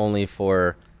hard only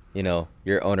for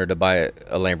your owner to buy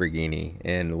a Lamborghini,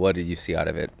 and what did you see out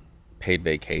of it? Paid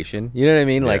vacation. You know what I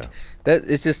mean? Yeah. Like that.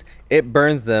 It's just, it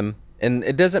burns them, and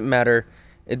it doesn't matter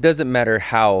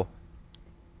how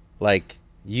like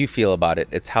you feel about it.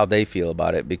 It's how they feel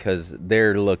about it, because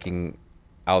they're looking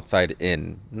outside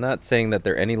in. Not saying that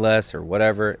they're any less or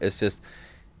whatever. It's just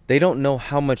they don't know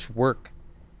how much work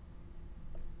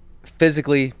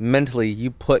physically, mentally you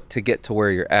put to get to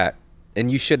where you're at,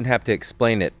 and you shouldn't have to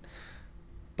explain it.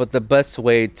 But the best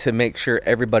way to make sure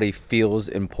everybody feels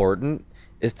important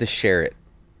is to share it,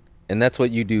 and that's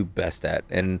what you do best at.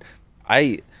 And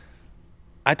I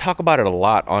talk about it a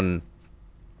lot on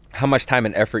how much time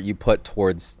and effort you put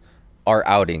towards our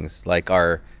outings, like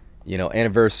our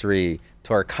anniversary,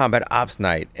 to our combat ops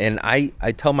night. And I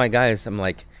tell my guys, I'm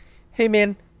like, hey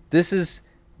man, this is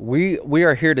we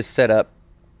are here to set up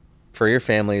for your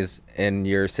families and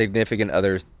your significant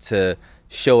others to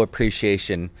show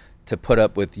appreciation, to put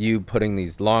up with you putting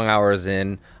these long hours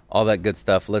in, all that good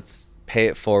stuff. Let's pay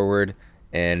it forward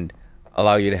and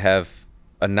allow you to have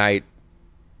a night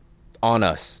on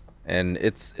us. And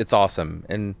it's awesome.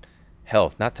 And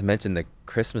hell, not to mention the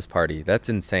Christmas party. That's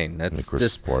insane. That's the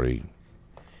Christmas just party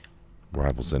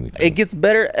rivals anything. It gets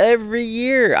better every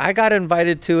year. I got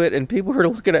invited to it, and people were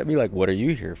looking at me like, what are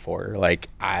you here for? Like,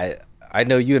 I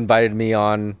know you invited me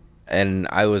on, and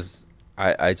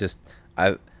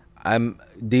I'm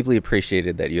deeply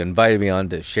appreciated that you invited me on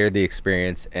to share the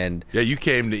experience. And yeah, you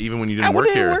came to, even when you I didn't work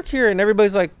didn't here. work here, and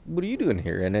everybody's like, what are you doing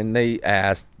here? And then they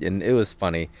asked, and it was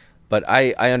funny. But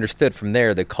I understood from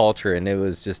there the culture, and it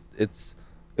was just, it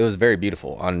was very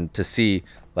beautiful to see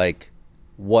like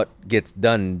what gets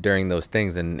done during those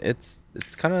things. And it's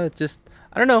kind of just,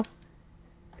 I don't know,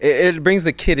 it brings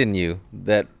the kid in you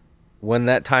that when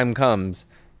that time comes,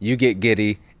 you get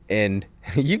giddy and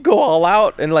you go all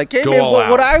out and like, hey man,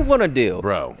 what I want to do,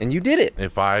 bro. And you did it.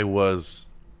 If I was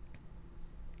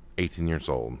 18 years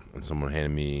old and someone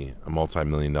handed me a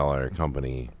multi-million-dollar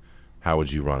company, how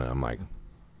would you run it? I'm like,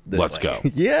 let's go.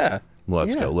 Yeah.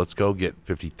 Let's go. Let's go get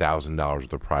 $50,000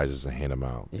 worth of prizes and hand them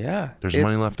out. Yeah. There's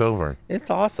money left over. It's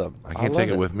awesome. I can't take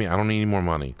it with me. I don't need any more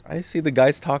money. I see the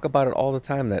guys talk about it all the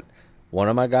time, that one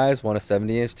of my guys won a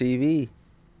 70-inch TV.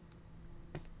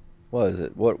 What is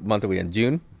it? What month are we in?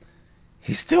 June?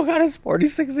 He's still got his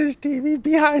 46-inch TV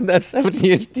behind that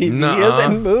 70-inch TV. Nuh-uh. He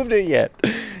hasn't moved it yet.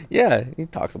 Yeah, he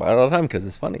talks about it all the time because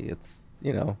it's funny. It's,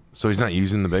 So he's not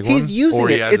using the big one? He's using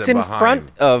it. It's in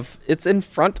front of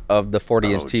the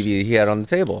 40-inch Oh, TV he had on the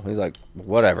table. He's like,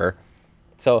 whatever.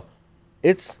 So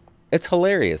it's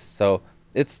hilarious. So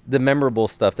it's the memorable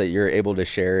stuff that you're able to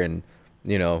share and,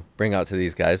 bring out to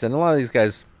these guys. And a lot of these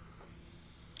guys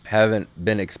haven't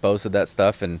been exposed to that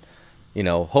stuff, and,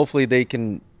 hopefully they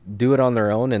can do it on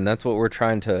their own. And that's what we're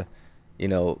trying to,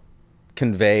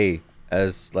 convey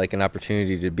as like an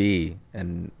opportunity to be.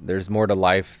 And there's more to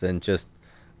life than just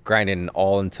grinding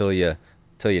all until you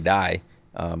die.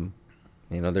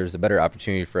 There's a better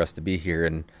opportunity for us to be here,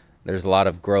 and there's a lot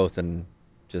of growth and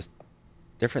just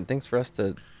different things for us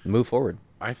to move forward.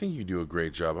 I think you do a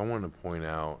great job. I want to point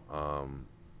out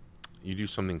you do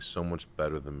something so much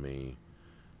better than me,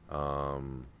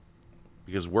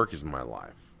 because work is my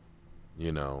life.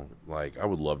 Like I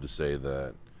would love to say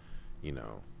that,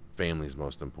 family is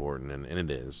most important, and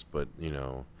it is, but,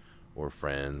 or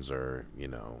friends, or,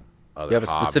 other You have a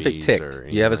specific hobbies tick. or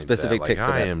You have a anything like specific that. tick Like,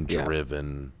 for I that. am Yeah.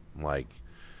 driven like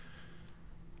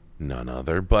none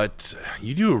other, but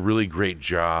you do a really great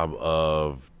job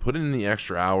of putting in the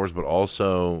extra hours, but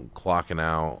also clocking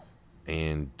out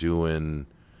and doing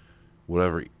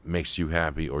whatever makes you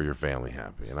happy or your family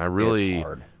happy. And I really, It's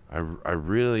hard. I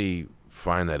really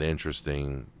find that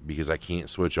interesting, because I can't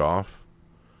switch off.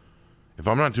 If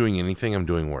I'm not doing anything, I'm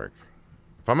doing work.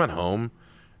 If I'm at home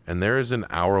and there is an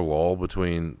hour lull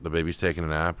between the baby's taking a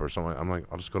nap or something, I'm like,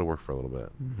 I'll just go to work for a little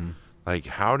bit. Like,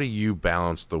 how do you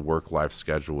balance the work-life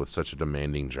schedule with such a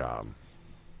demanding job?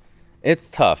 It's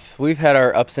tough. We've had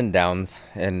our ups and downs,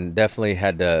 and definitely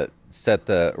had to set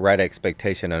the right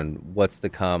expectation on what's to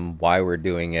come, why we're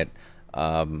doing it.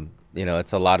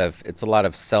 It's a lot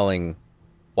of selling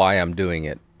why I'm doing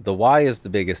it. The why is the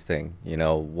biggest thing.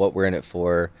 What we're in it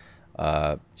for,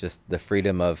 just the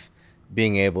freedom of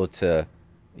being able to,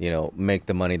 make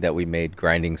the money that we made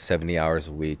grinding 70 hours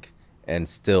a week and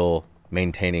still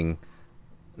maintaining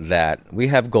that. We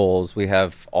have goals. We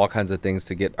have all kinds of things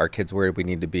to get our kids where we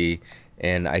need to be.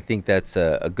 And I think that's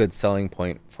a good selling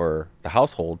point for the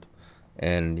household.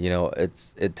 And,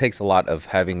 it takes a lot of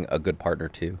having a good partner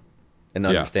too, and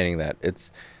understanding that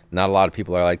it's not a lot of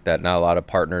people are like that. Not a lot of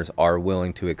partners are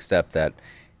willing to accept that,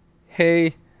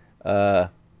 hey, I'm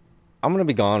going to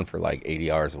be gone for like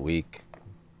 80 hours a week.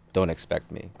 Don't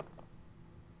expect me.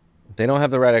 If they don't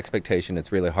have the right expectation,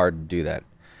 it's really hard to do that.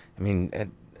 I mean, at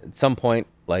some point,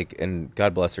 and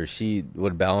God bless her, she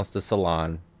would balance the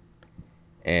salon,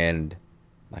 and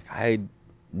I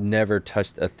never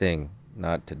touched a thing,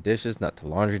 not to dishes, not to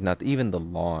laundry, not even the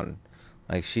lawn.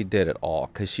 She did it all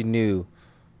because she knew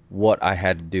what I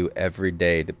had to do every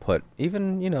day to put,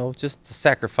 even, just to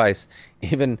sacrifice,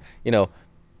 even,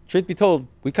 truth be told,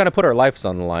 we kind of put our lives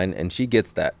on the line, and she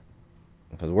gets that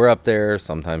because we're up there.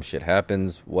 Sometimes shit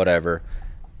happens, whatever.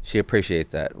 She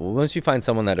appreciates that. Well, once you find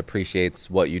someone that appreciates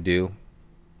what you do,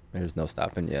 there's no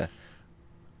stopping you.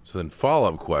 So then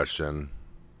follow-up question,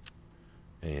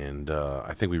 and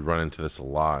I think we run into this a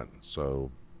lot,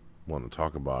 so want to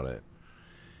talk about it.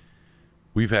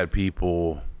 We've had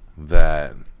people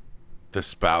that the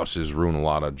spouses ruin a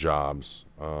lot of jobs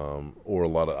or a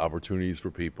lot of opportunities for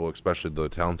people, especially the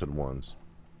talented ones,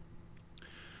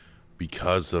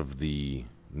 because of the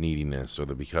neediness or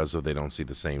because of they don't see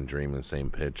the same dream and the same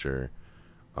picture.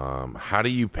 How do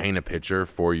you paint a picture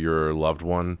for your loved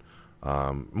one,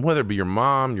 whether it be your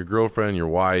mom, your girlfriend, your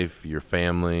wife, your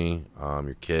family,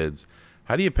 your kids?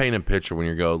 How do you paint a picture when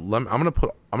you go, I'm gonna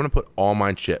put all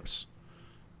my chips,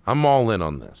 I'm all in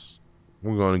on this,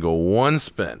 we're going to go one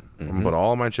spin, I'm gonna put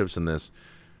all my chips in this?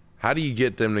 How do you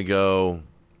get them to go,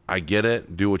 I get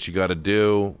it, do what you got to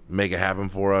do, make it happen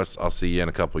for us, I'll see you in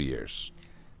a couple years?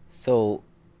 So,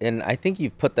 and I think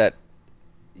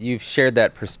you've shared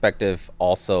that perspective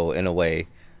also in a way.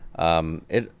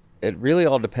 It really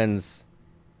all depends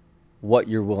what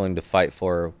you're willing to fight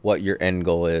for, what your end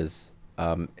goal is.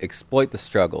 Exploit the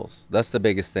struggles. That's the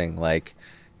biggest thing.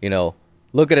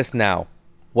 Look at us now.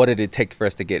 What did it take for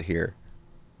us to get here?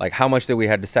 How much did we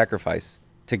have to sacrifice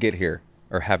to get here,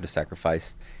 or have to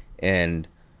sacrifice? And,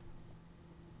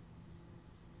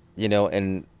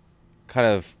 and kind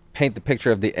of paint the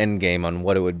picture of the end game on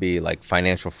what it would be.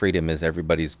 Financial freedom is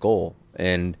everybody's goal.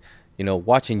 And,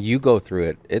 watching you go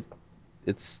through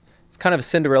it's kind of a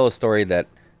Cinderella story that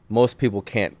most people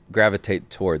can't gravitate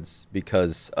towards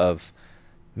because of,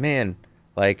 man,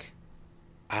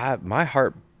 my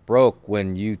heart broke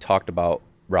when you talked about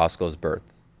Roscoe's birth.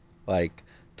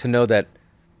 To know that,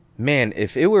 man,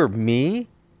 if it were me,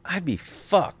 I'd be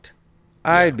fucked.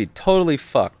 I'd be totally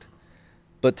fucked.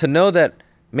 But to know that,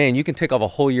 man, you can take off a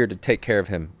whole year to take care of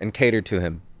him and cater to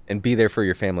him and be there for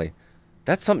your family,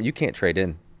 that's something you can't trade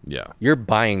in. Yeah. You're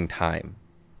buying time.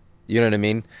 You know what I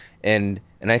mean? And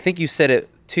I think you said it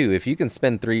too. If you can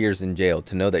spend 3 years in jail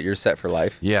to know that you're set for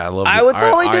life. Yeah, I would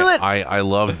totally do it. I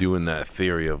love doing that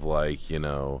theory of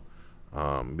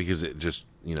because it just,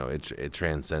 it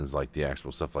transcends the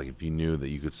actual stuff. If you knew that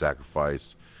you could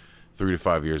sacrifice 3 to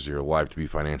 5 years of your life to be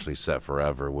financially set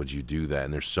forever, would you do that?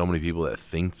 And there's so many people that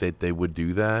think that they would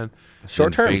do that.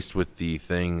 Short term. Faced with the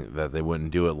thing that they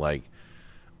wouldn't do it.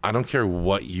 I don't care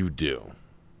what you do.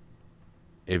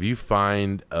 If you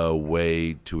find a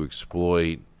way to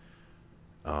exploit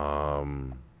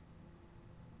the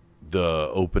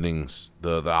openings,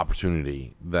 the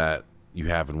opportunity that you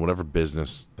have in whatever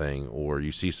business thing, or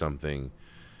you see something,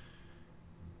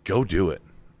 go do it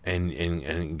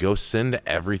and go send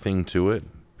everything to it,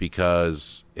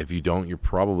 because if you don't, you're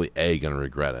probably gonna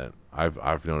regret it.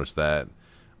 I've noticed that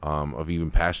of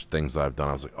even past things that I've done.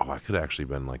 I was like, oh, I could have actually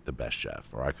been the best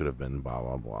chef, or I could have been blah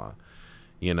blah blah.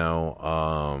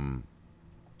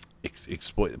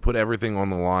 Exploit, put everything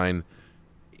on the line.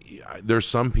 There's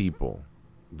some people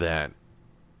that,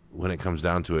 when it comes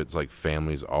down to it, it's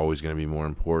family's always going to be more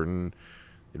important.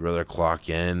 They'd rather clock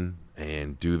in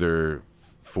and do their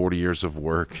 40 years of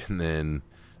work and then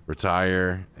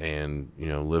retire and,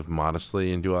 live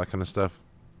modestly and do all that kind of stuff.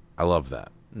 I love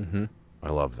that. I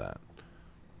love that.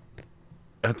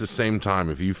 at the same time,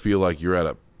 if you feel like you're at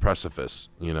a precipice,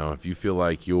 you know, if you feel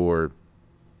like you're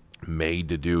made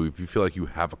to do, if you feel like you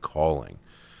have a calling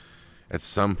at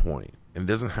some point, and it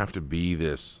doesn't have to be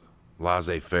this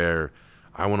laissez-faire,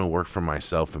 I want to work for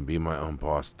myself and be my own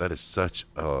boss. That is such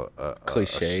a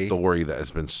Cliche. a story that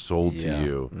has been sold to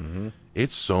you.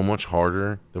 It's so much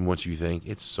harder than what you think.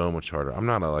 It's so much harder. I'm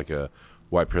not like a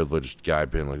white privileged guy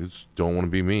being like, "Just don't want to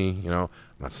be me," you know.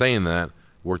 I'm not saying that.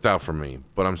 Worked out for me,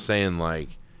 but I'm saying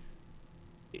like,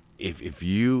 if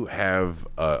you have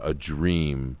a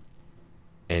dream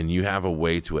and you have a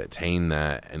way to attain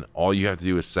that, and all you have to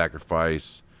do is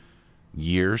sacrifice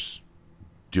years,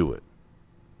 do it.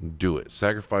 Do it.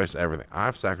 Sacrifice everything.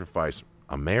 I've sacrificed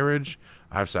a marriage.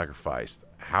 I've sacrificed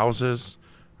houses.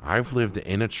 I've lived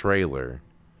in a trailer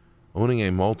owning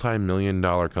a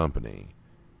multi-million-dollar company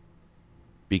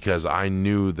because I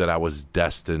knew that I was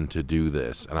destined to do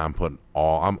this, and I'm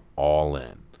all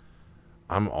in.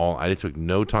 I took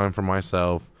no time for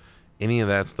myself, any of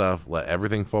that stuff, let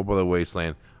everything fall by the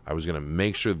wasteland. I was going to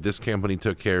make sure this company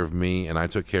took care of me and I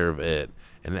took care of it,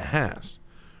 and it has.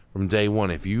 From day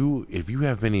one, if you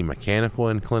have any mechanical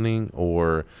inclining,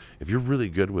 or if you're really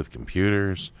good with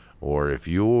computers, or if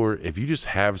you just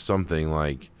have something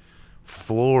like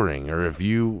flooring, or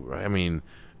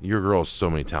your girl is so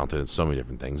many talented in so many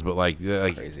different things, but like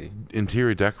crazy.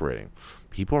 Interior decorating,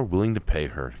 people are willing to pay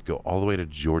her to go all the way to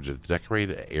Georgia to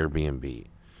decorate an Airbnb.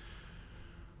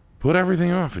 Put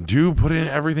everything off and put in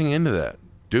everything into that.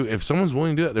 If someone's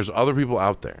willing to do that, there's other people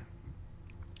out there.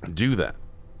 Do that.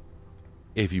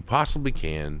 If you possibly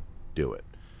can, do it.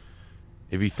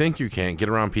 If you think you can't, get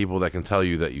around people that can tell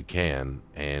you that you can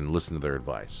and listen to their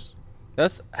advice.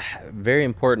 That's very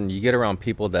important. You get around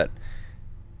people that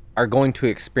are going to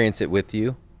experience it with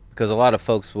you, because a lot of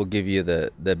folks will give you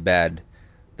the bad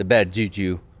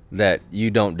juju that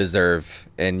you don't deserve,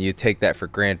 and you take that for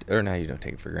granted. Or no, you don't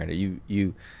take it for granted.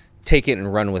 You take it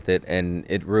and run with it, and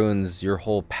it ruins your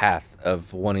whole path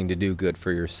of wanting to do good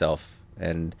for yourself.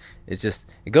 And it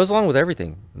goes along with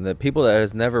everything. The people that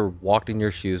has never walked in your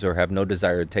shoes or have no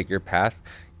desire to take your path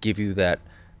give you that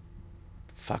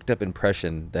fucked up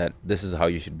impression that this is how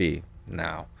you should be.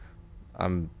 Now,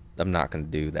 I'm not going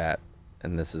to do that,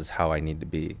 and this is how I need to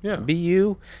be. Yeah. Be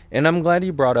you. And I'm glad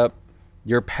you brought up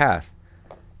your path.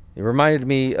 It reminded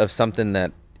me of something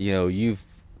that, you know, you've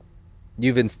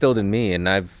instilled in me, and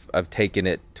I've taken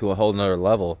it to a whole nother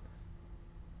level.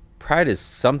 Pride is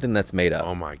something that's made up.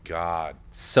 Oh my God.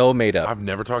 So made up. I've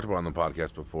never talked about it on the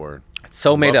podcast before.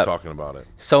 So made up. Talking about it.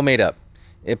 So made up.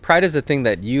 Pride is a thing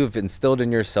that you've instilled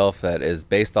in yourself that is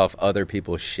based off other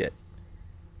people's shit.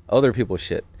 Other people's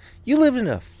shit. You lived in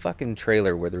a fucking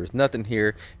trailer where there was nothing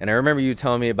here, and I remember you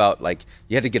telling me about, like,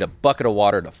 you had to get a bucket of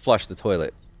water to flush the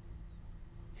toilet.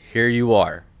 Here you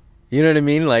are. You know what I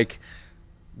mean? Like,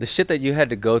 the shit that you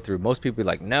had to go through, most people be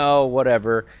like, no,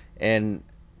 whatever, and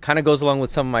kind of goes along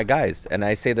with some of my guys. And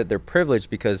I say that they're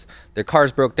privileged because their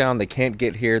cars broke down, they can't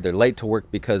get here, they're late to work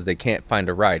because they can't find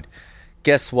a ride.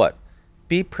 Guess what?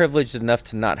 Be privileged enough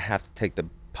to not have to take the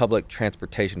public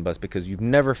transportation bus because you've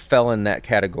never fell in that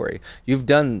category. You've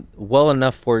done well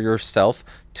enough for yourself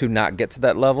to not get to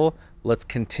that level. Let's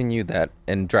continue that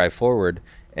and drive forward,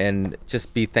 and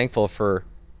just be thankful for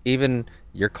even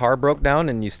your car broke down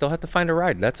and you still have to find a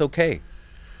ride. That's okay.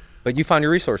 But you found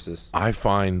your resources. I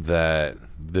find that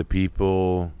the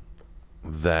people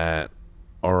that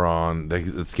are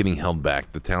that's getting held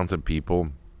back, the talented people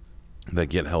that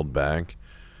get held back,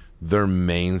 their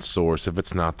main source, if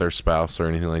it's not their spouse or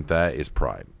anything like that, is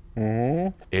pride.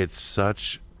 Mm-hmm. It's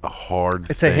such a hard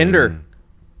thing. It's a hinder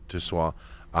to swallow.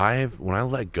 When I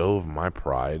let go of my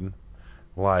pride,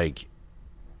 like,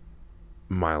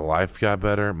 my life got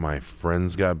better, my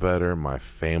friends got better, my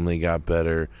family got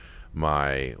better,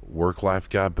 my work life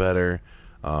got better,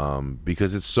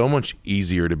 because it's so much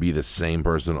easier to be the same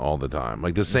person all the time.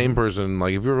 Like, the same person,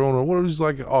 like, if you're wondering what was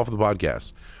like off the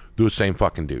podcast, the same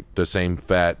fucking dude, the same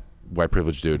fat white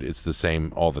privileged dude. It's the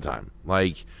same all the time.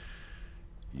 Like,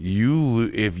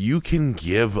 if you can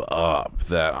give up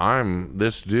that I'm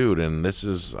this dude and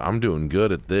I'm doing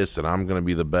good at this and I'm gonna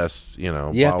be the best, you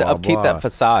know, you have to upkeep that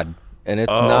facade. And it's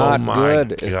not good.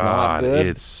 God. It's not good.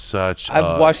 It's such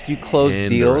I've watched you close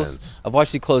hindrance. deals. I've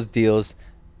watched you close deals,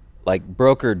 like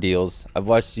broker deals. I've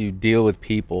watched you deal with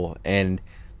people, and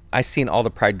I've seen all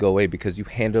the pride go away because you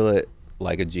handle it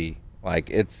like a G.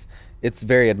 Like, it's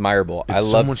very admirable. I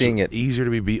love seeing it. It's easier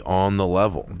to be on the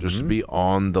level. Just to be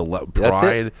on the level.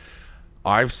 Pride.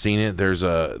 I've seen it. There's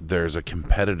a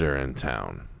competitor in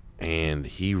town, and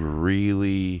he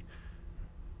really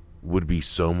would be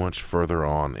so much further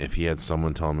on if he had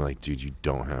someone tell him like, dude, you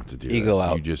don't have to do Ego this.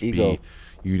 out. You just Ego.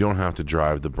 you don't have to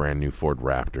drive the brand new Ford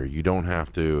Raptor. You don't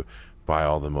have to buy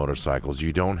all the motorcycles.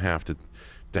 You don't have to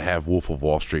have Wolf of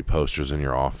Wall Street posters in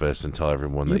your office and tell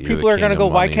everyone that People are going to go,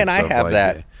 why can't I have like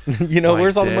that? Like,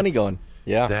 where's all the money going?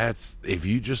 Yeah. That's if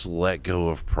you just let go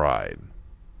of pride,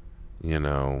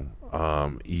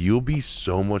 you'll be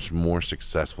so much more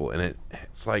successful. And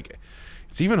it's like,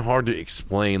 it's even hard to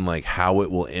explain like how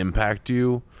it will impact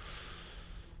you.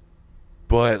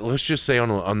 But let's just say on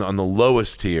the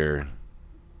lowest tier,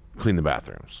 clean the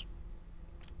bathrooms.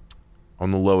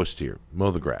 On the lowest tier,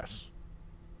 mow the grass.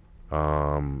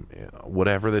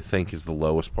 Whatever they think is the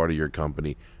lowest part of your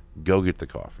company, go get the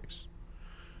coffees.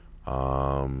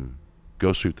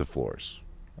 Go sweep the floors.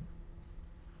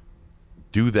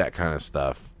 Do that kind of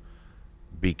stuff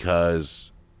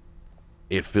because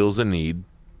it fills a need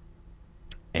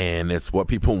and it's what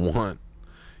people want.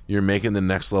 You're making the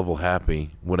next level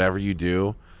happy, whatever you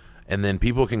do, and then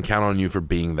people can count on you for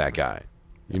being that guy.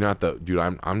 You're not the dude.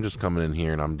 I'm just coming in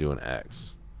here and I'm doing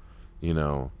X.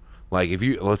 Like if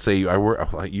you, let's say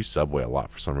I use Subway a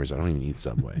lot for some reason. I don't even eat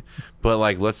Subway, but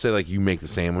like let's say like you make the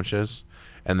sandwiches,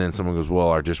 and then someone goes, "Well,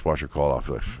 our dishwasher called off."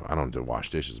 You're like, I don't do wash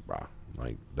dishes, bro.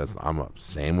 Like I'm a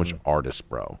sandwich artist,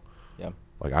 bro. Yeah.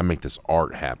 Like I make this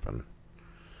art happen.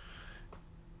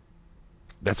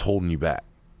 That's holding you back.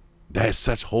 That is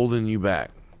such holding you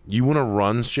back. You want to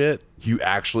run shit. You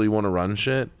actually want to run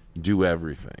shit. Do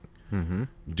everything. Mm-hmm.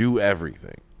 Do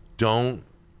everything. Don't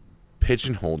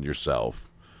pigeonhole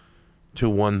yourself to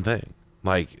one thing.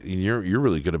 Like you're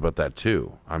really good about that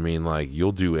too. I mean, like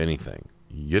you'll do anything.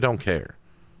 You don't care.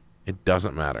 It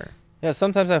doesn't matter. Yeah,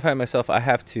 sometimes I find myself I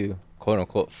have to quote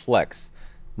unquote flex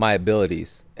my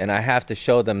abilities, and I have to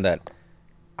show them that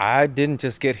I didn't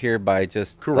just get here by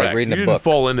just like reading you a book. Didn't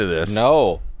fall into this.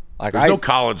 No, like there's no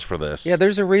college for this. Yeah,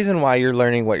 there's a reason why you're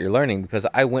learning what you're learning, because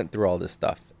I went through all this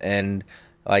stuff, and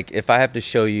like if I have to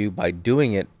show you by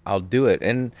doing it, I'll do it,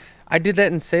 and I did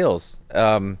that in sales.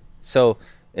 So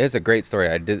it's a great story.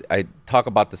 I talk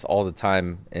about this all the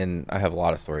time, and I have a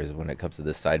lot of stories when it comes to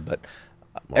this side, but.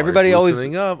 Everybody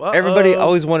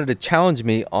always wanted to challenge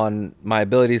me on my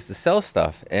abilities to sell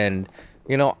stuff, and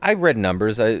I read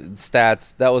numbers,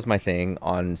 stats. That was my thing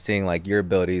on seeing like your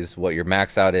abilities, what your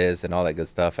max out is, and all that good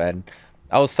stuff. And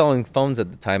I was selling phones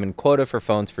at the time, and quota for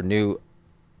phones for new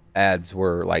ads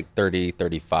were like 30,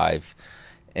 35,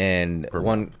 and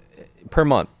per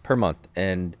month.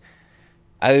 And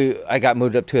I got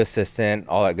moved up to assistant,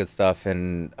 all that good stuff,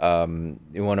 and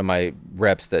one of my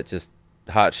reps that just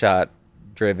hot shot.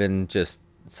 Driven just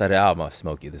said, I'm gonna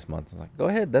smoke you this month. I was like, go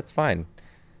ahead, that's fine.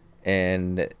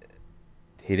 And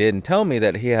he didn't tell me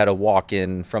that he had a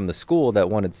walk-in from the school that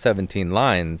wanted 17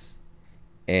 lines.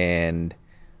 And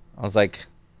I was like,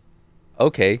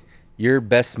 okay, your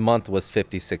best month was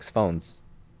 56 phones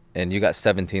and you got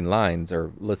 17 lines,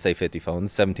 or let's say 50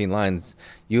 phones, 17 lines,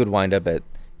 you would wind up at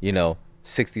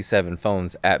 67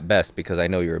 phones at best, because I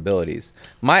know your abilities.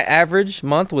 My average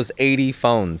month was 80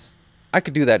 phones. I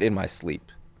could do that in my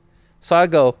sleep. So I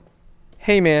go,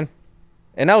 hey, man.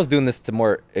 And I was doing this to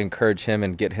more encourage him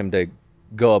and get him to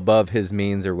go above his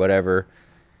means or whatever.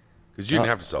 Because you didn't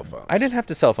have to sell phones. I didn't have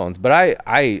to sell phones, but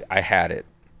I had it.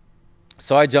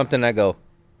 So I jumped in and I go,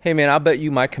 hey, man, I'll bet you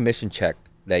my commission check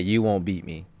that you won't beat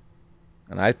me.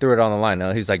 And I threw it on the line.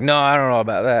 Now he's like, no, I don't know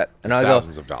about that. And I go,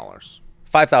 thousands of dollars.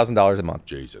 $5,000 a month.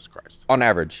 Jesus Christ. On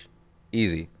average.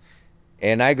 Easy.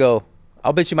 And I go,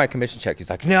 I'll bet you my commission check.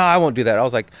 He's like, no, I won't do that. I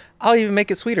was like, I'll even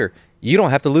make it sweeter. You don't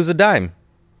have to lose a dime.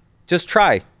 Just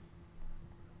try.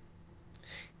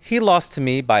 He lost to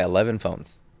me by 11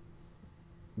 phones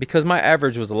because my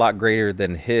average was a lot greater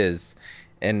than his,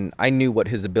 and I knew what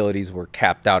his abilities were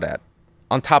capped out at.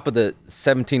 On top of the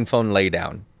 17 phone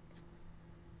laydown,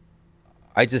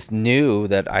 I just knew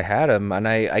that I had him, and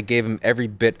I gave him every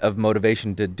bit of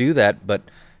motivation to do that, but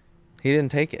he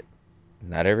didn't take it.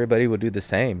 Not everybody would do the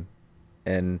same.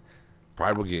 And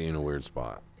pride will get you in a weird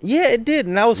spot. Yeah, it did.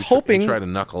 And I was hoping. He tried to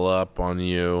knuckle up on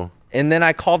you. And then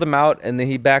I called him out, and then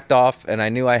he backed off, and I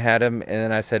knew I had him. And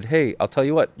then I said, hey, I'll tell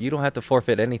you what. You don't have to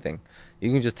forfeit anything.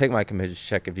 You can just take my commission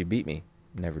check if you beat me.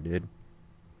 Never did.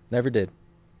 Never did.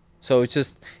 So it's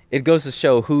just, it goes to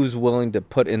show who's willing to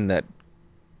put in that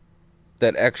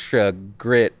extra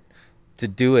grit to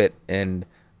do it. And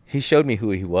he showed me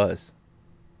who he was.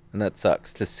 And that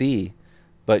sucks to see.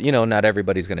 But, not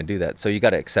everybody's going to do that. So you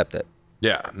got to accept it.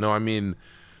 Yeah. No, I mean,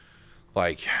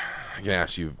 like, I can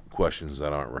ask you questions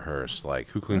that aren't rehearsed. Like,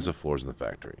 who cleans the floors in the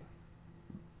factory?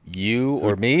 You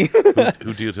or me?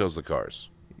 who details the cars?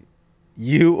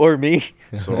 You or me?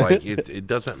 So, like, it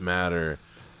doesn't matter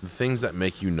the things that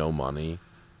make you no money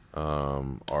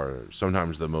are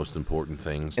sometimes the most important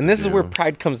things. And this is where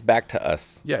pride comes back to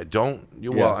us. Yeah,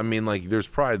 well, I mean, like, there's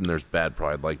pride and there's bad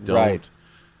pride. Like, don't. Right.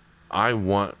 I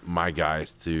want my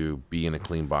guys to be in a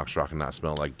clean box truck and not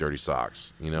smell like dirty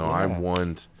socks. You know,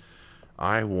 Yeah.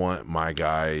 I want my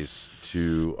guys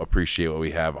to appreciate what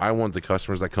we have. I want the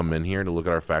customers that come in here to look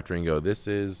at our factory and go, "This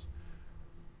is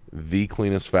the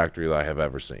cleanest factory that I have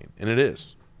ever seen," and it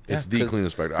is. It's the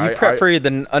cleanest factory. You prep for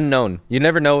the unknown. You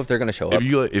never know if they're going to show up.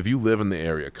 If you live in the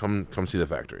area, come see the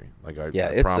factory. Like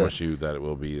I promise you that it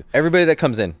will be. Everybody that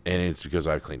comes in, and it's because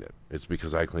I cleaned it. It's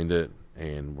because I cleaned it,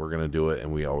 and we're gonna do it,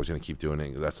 and we always gonna keep doing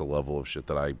it. That's a level of shit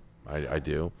that I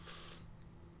do.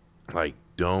 Like,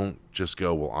 don't just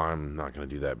go, well, I'm not gonna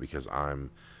do that because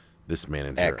I'm this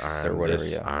manager, X or whatever.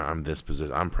 I'm this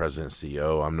position. I'm president,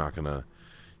 CEO. I'm not gonna.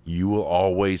 You will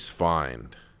always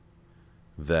find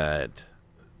that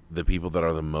the people that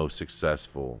are the most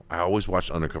successful. I always watch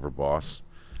Undercover Boss,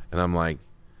 and I'm like,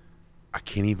 I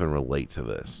can't even relate to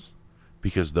this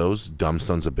because those dumb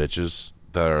sons of bitches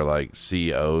that are like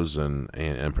CEOs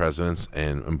and presidents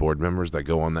and board members that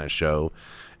go on that show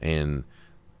and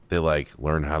they like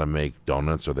learn how to make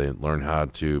donuts or they learn how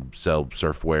to sell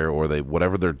surfwear or they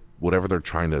whatever they're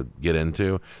trying to get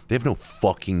into, they have no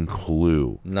fucking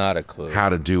clue. Not a clue. How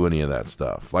to do any of that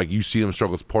stuff. Like, you see them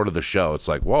struggle. It's part of the show. It's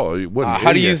like, whoa,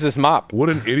 how to use this mop. What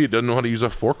an idiot doesn't know how to use a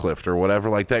forklift or whatever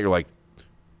like that. You're like,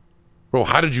 bro,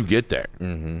 how did you get there?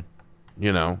 Mm-hmm.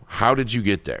 You know, how did you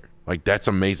get there? Like, that's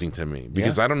amazing to me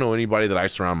because I don't know anybody that I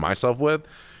surround myself with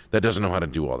that doesn't know how to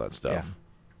do all that stuff. Yeah.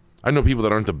 I know people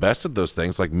that aren't the best at those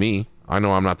things, like me. I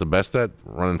know I'm not the best at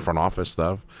running front office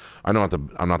stuff. I know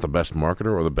I'm not the best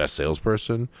marketer or the best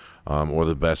salesperson or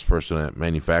the best person at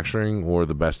manufacturing or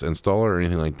the best installer or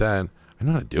anything like that. I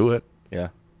know how to do it. Yeah.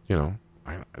 You know,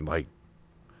 I like,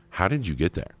 how did you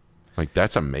get there? Like,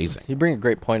 that's amazing. You bring a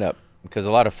great point up because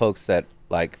a lot of folks that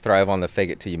like thrive on the fake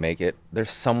it till you make it, there's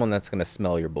someone that's going to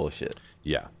smell your bullshit.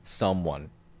 Yeah.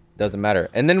 Someone. Doesn't matter.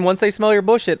 And then once they smell your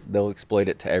bullshit, they'll exploit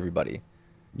it to everybody.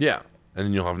 Yeah. And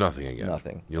then you'll have nothing again.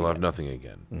 Nothing. You'll have nothing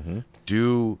again. Mm-hmm.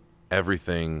 Do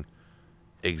everything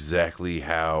exactly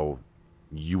how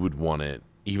you would want it,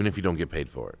 even if you don't get paid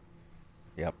for it.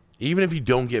 Yep. Even if you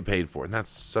don't get paid for it. And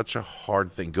that's such a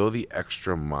hard thing. Go the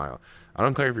extra mile. I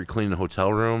don't care if you're cleaning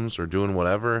hotel rooms or doing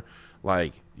whatever.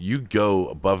 Like, you go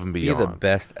above and beyond. Be the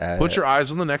best at Put your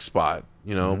eyes on the next spot.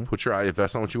 You know, put your eye, if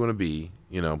that's not what you want to be,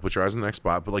 you know, put your eyes on the next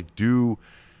spot. But, like, do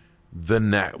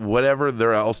whatever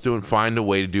they're else doing, find a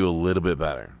way to do a little bit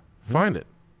better. Find it.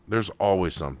 There's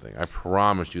always something. I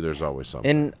promise you there's always something.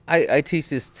 And I teach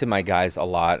this to my guys a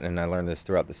lot, and I learned this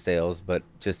throughout the sales, but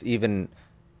just even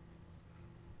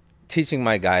teaching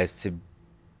my guys to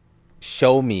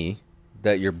show me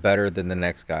that you're better than the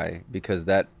next guy, because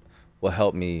that will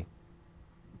help me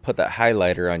put that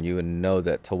highlighter on you and know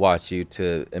that to watch you,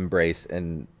 to embrace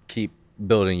and keep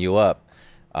building you up.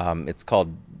 It's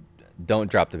called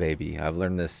don't drop the baby. I've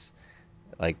learned this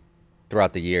like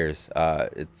throughout the years.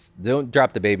 It's don't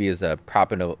drop the baby is a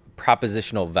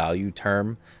propositional value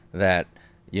term that,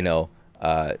 you know,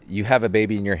 you have a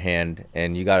baby in your hand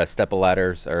and you got a step of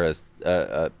ladders or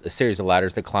a series of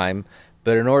ladders to climb.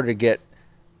 But in order to get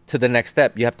to the next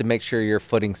step, you have to make sure your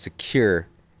footing's secure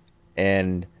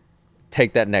and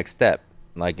take that next step.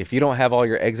 Like, if you don't have all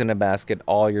your eggs in a basket,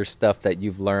 all your stuff that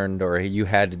you've learned or you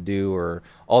had to do or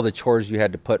all the chores you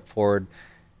had to put forward,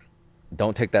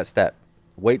 don't take that step.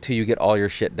 Wait till you get all your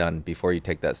shit done before you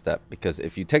take that step. Because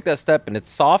if you take that step and it's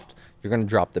soft, you're going to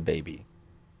drop the baby.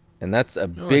 And that's a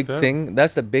big thing.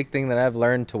 That's the big thing that I've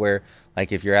learned, to where,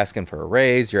 like, if you're asking for a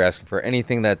raise, you're asking for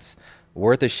anything that's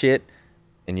worth a shit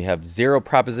and you have zero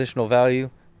propositional value,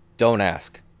 don't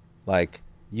ask. Like,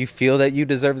 you feel that you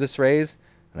deserve this raise.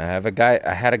 And I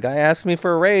had a guy ask me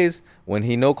for a raise when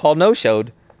he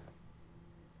no-showed.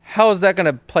 How is that going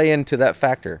to play into that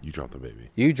factor? You dropped the baby.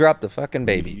 You dropped the fucking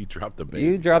baby. You dropped the baby.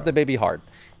 You dropped the baby hard.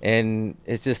 And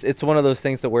it's one of those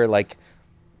things that where, like,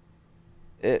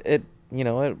 it's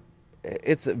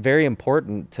very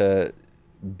important to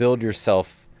build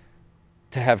yourself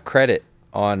to have credit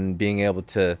on being able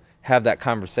to have that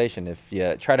conversation. If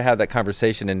you try to have that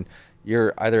conversation and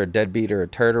you're either a deadbeat or a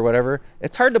turd or whatever,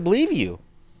 it's hard to believe you.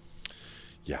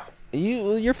 Yeah.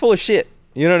 You're full of shit.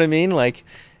 You know what I mean? Like,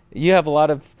 you have a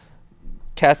lot of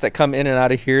cats that come in and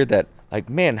out of here that, like,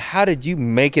 man, how did you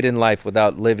make it in life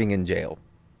without living in jail?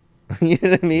 You know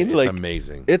what I mean? It's like,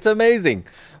 amazing. It's amazing.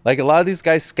 Like, a lot of these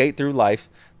guys skate through life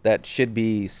that should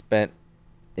be spent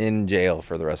in jail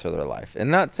for the rest of their life. And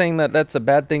not saying that that's a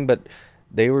bad thing, but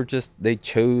they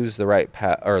chose the right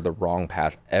path or the wrong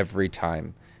path every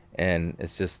time. And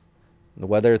it's just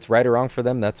whether it's right or wrong for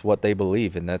them, that's what they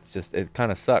believe, and that's just, it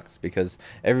kind of sucks because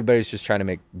everybody's just trying to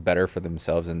make better for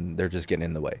themselves, and they're just getting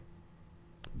in the way.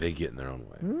 They get in their own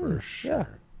way, for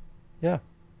sure. Yeah.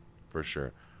 For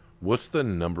sure. What's the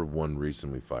number one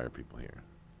reason we fire people here?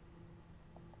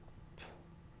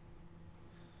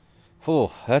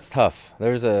 Oh, that's tough.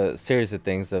 There's a series of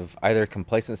things of either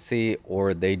complacency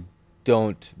or they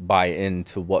don't buy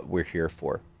into what we're here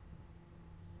for.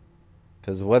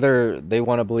 Because whether they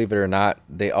want to believe it or not,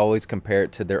 they always compare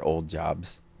it to their old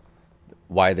jobs.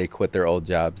 Why they quit their old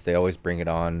jobs. They always bring it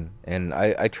on. And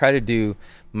I try to do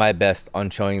my best on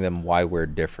showing them why we're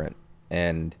different.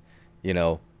 And, you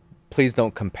know, please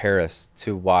don't compare us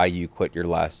to why you quit your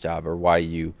last job or why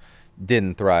you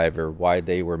didn't thrive or why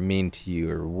they were mean to you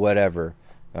or whatever.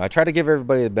 I try to give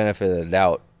everybody the benefit of the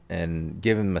doubt and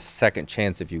give them a second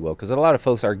chance, if you will. Because a lot of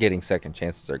folks are getting second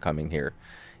chances. They're coming here.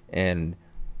 And,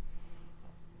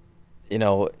 you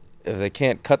know, if they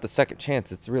can't cut the second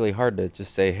chance, it's really hard to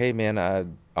just say, hey, man,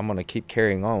 I'm going to keep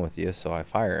carrying on with you. So I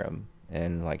fire them.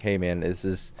 And like, hey, man, this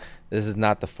is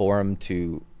not the forum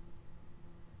to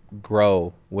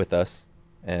grow with us.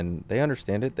 And they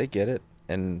understand it. They get it.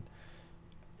 And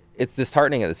it's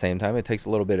disheartening at the same time. It takes a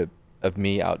little bit of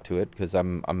me out to it because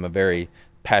I'm a very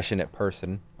passionate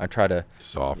person. I try to...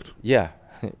 Soft. Yeah,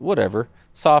 whatever.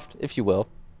 Soft, if you will.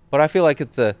 But I feel like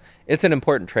it's an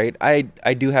important trait. I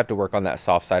do have to work on that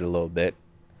soft side a little bit.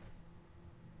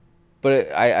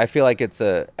 But I feel like it's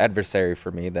a adversary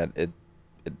for me that it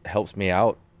helps me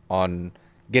out on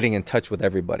getting in touch with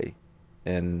everybody.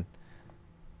 And,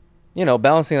 you know,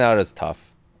 balancing that out is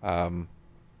tough.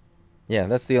 Yeah,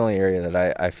 that's the only area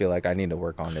that I feel like I need to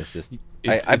work on. Is just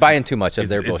I buy in too much of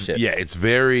their bullshit. Yeah, it's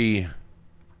very...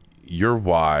 Your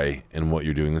why and what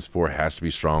you're doing this for has to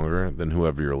be stronger than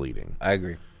whoever you're leading. I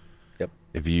agree. Yep.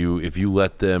 If you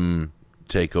let them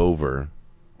take over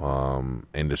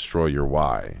and destroy your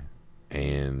why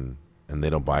and they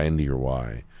don't buy into your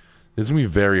why, it's going to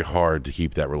be very hard to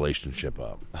keep that relationship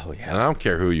up. Oh, yeah. And I don't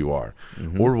care who you are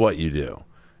or what you do.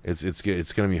 It's going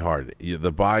to be hard.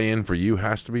 The buy-in for you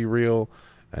has to be real.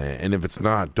 And if it's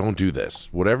not, don't do this.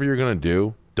 Whatever you're going to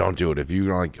do, don't do it. If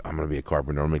you're like, I'm going to be a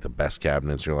carpenter, I'm going to make the best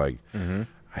cabinets. You're like,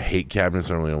 I hate cabinets.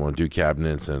 I don't really want to do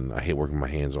cabinets. And I hate working with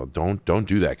my hands. Don't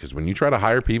do that. Because when you try to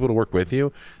hire people to work with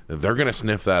you, they're going to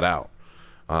sniff that out.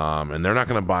 And they're not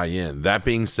going to buy in. That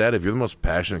being said, if you're the most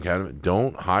passionate cabinet,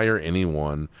 don't hire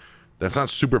anyone that's not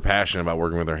super passionate about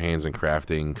working with their hands and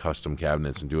crafting custom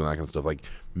cabinets and doing that kind of stuff. Like,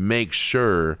 make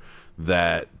sure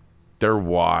that their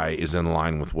why is in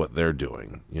line with what they're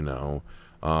doing, you know?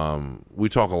 We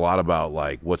talk a lot about,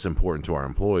 like, what's important to our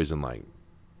employees and, like,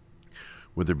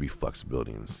 whether it be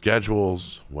flexibility in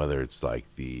schedules, whether it's, like,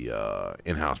 the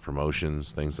in-house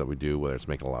promotions, things that we do, whether it's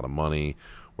making a lot of money,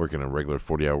 working a regular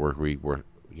 40-hour work week,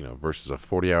 you know, versus a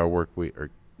 40-hour work week,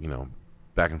 or, you know,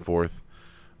 back and forth.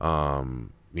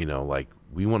 You know, like,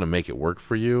 we want to make it work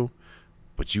for you,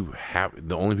 but you have,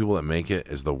 the only people that make it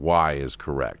is the why is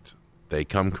correct. They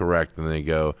come correct and they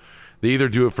go, they either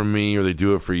do it for me or they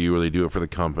do it for you or they do it for the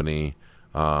company.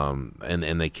 And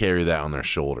they carry that on their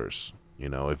shoulders. You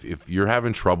know, if you're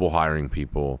having trouble hiring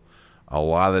people, a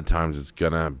lot of the times it's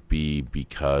going to be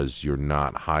because you're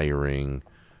not hiring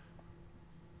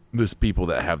these people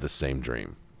that have the same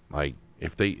dream. Like,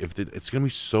 it's going to be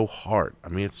so hard. I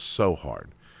mean, it's so hard.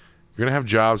 You're going to have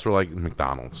jobs for, like,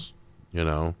 McDonald's, you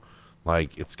know?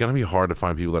 Like, it's going to be hard to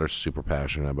find people that are super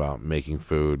passionate about making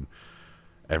food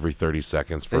every 30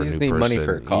 seconds for a new person. You just need money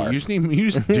for a car. You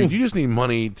just need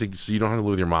money so you don't have to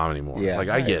live with your mom anymore. Yeah, like,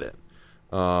 I get it.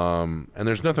 And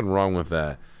there's nothing wrong with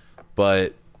that.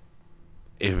 But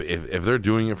if they're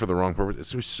doing it for the wrong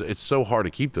purpose, it's so hard to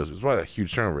keep those. It's why a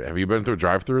huge turnover. Have you been through a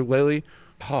drive-through lately?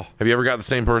 Oh, Have you ever got the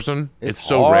same person? it's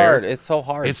so hard. rare. It's so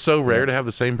hard. It's so rare to have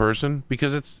the same person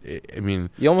because I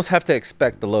mean, you almost have to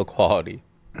expect the low quality.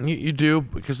 you do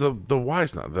because the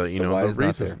why's not the why's not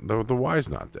reason the why's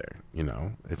not there. You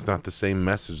know, it's not the same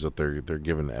message that they're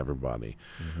giving to everybody.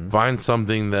 Find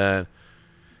something that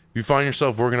if you find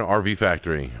yourself working at an RV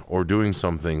factory or doing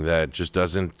something that just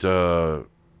doesn't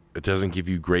it doesn't give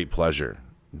you great pleasure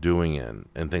doing it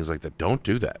and things like that. Don't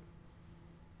do that.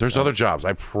 There's other jobs.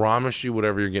 I promise you,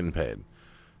 whatever you're getting paid,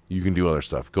 you can do other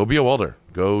stuff. Go be a welder.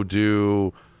 Go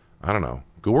do, I don't know.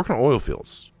 Go work on oil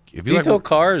fields. If you Detail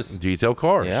cars. Detail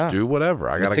cars. Yeah. Do whatever.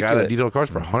 I got a guy that detail cars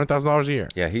for $100,000 a year.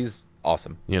 Yeah, he's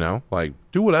awesome. You know, like,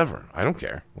 do whatever. I don't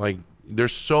care. Like,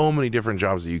 there's so many different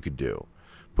jobs that you could do.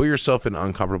 Put yourself in an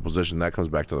uncomfortable position. That comes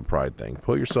back to the pride thing.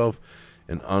 Put yourself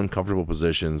in uncomfortable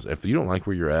positions. If you don't like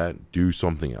where you're at, do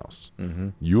something else.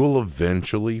 You will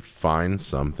eventually find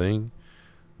something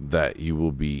that you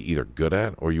will be either good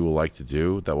at or you will like to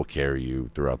do that will carry you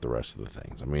throughout the rest of the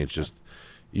things. I mean, it's just,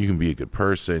 you can be a good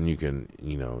person, you can,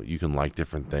 you can like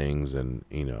different things, and,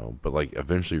 but like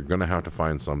eventually you're going to have to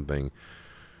find something,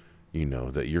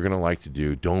 that you're going to like to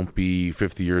do. Don't be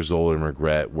 50 years old and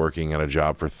regret working at a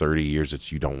job for 30 years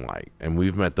that you don't like. And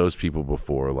we've met those people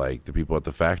before, like the people at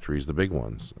the factories, the big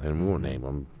ones, and we won't name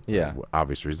them, for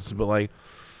obvious reasons, but like,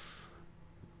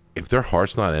 if their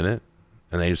heart's not in it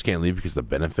and they just can't leave because the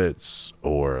benefits,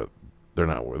 or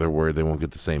they're worried they won't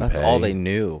get the same pay. That's all they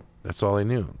knew. That's all they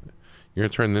knew. You're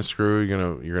gonna turn this screw.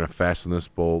 You're gonna fasten this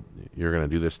bolt. You're gonna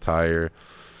do this tire.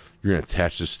 You're gonna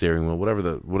attach this steering wheel. Whatever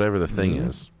the thing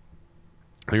is,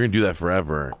 you're gonna do that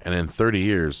forever. And in 30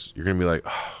 years, you're gonna be like,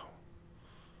 oh,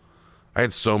 I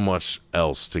had so much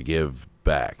else to give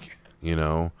back.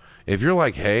 If you're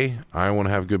like, hey, I want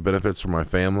to have good benefits for my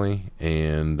family,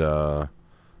 and I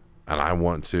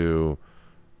want to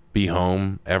be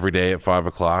home every day at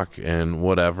 5:00 and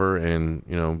whatever, and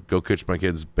go coach my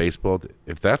kids baseball.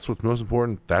 If that's what's most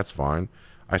important, that's fine.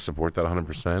 I support that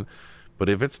 100%. But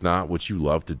if it's not what you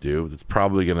love to do, it's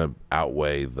probably going to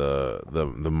outweigh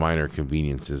the minor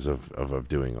conveniences of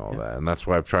doing all that. And that's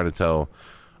why I've tried to tell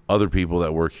other people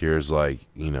that work here is like,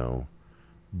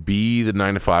 be the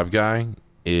 9-to-5 guy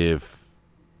if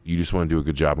you just want to do a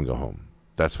good job and go home.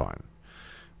 That's fine.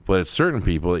 But it's certain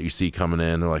people that you see coming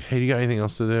in, they're like, hey, do you got anything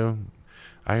else to do?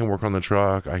 I can work on the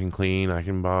truck, I can clean, I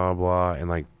can blah, blah. And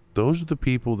like, those are the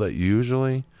people that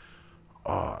usually,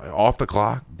 off the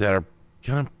clock, that are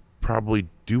going to probably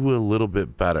do a little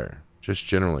bit better, just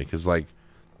generally. Because like,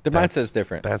 the mindset's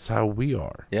different. That's how we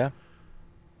are. Yeah.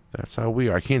 That's how we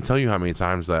are. I can't tell you how many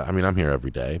times I'm here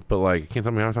every day, but like, I can't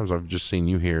tell you how many times I've just seen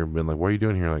you here and been like, what are you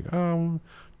doing here? Like, oh,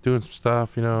 doing some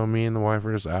stuff, me and the wife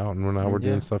are just out, and we're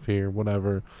doing stuff here,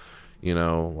 whatever,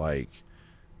 like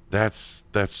that's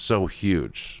so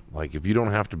huge. Like, if you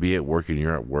don't have to be at work and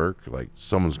you're at work, like,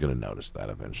 someone's gonna notice that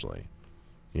eventually,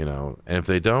 and if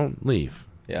they don't, leave.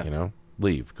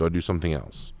 Leave, go do something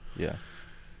else. If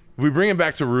we bring it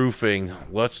back to roofing,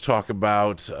 let's talk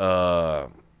about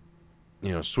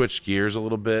switch gears a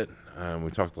little bit.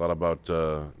 We talked a lot about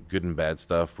good and bad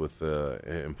stuff with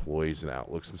employees and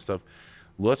outlooks and stuff.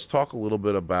 Let's talk a little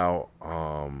bit about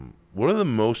what are the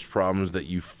most problems that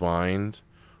you find,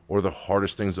 or the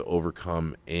hardest things to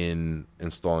overcome in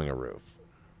installing a roof?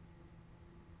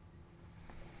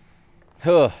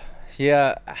 Oh,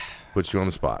 yeah. Puts you on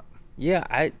the spot.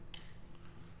 Yeah,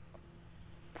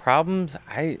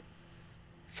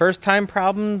 first time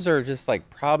problems, or just like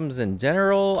problems in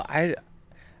general. I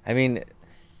mean,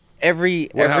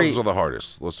 what houses are the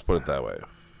hardest? Let's put it that way.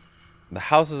 The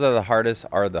houses that are the hardest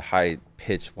are the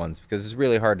high-pitched oones, because it's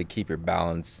really hard to keep your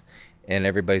balance, and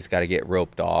everybody's got to get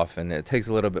roped off, and it takes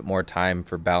a little bit more time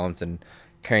for balance and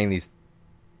carrying these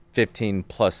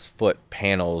 15-plus foot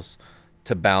panels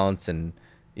to balance and,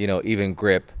 even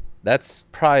grip. That's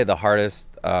probably the hardest.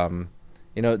 The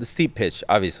steep pitch,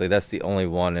 obviously, that's the only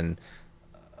one, and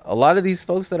a lot of these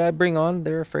folks that I bring on,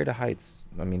 they're afraid of heights.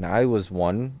 I mean, I was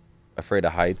one afraid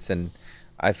of heights, and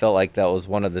I felt like that was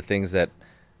one of the things that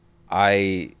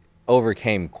I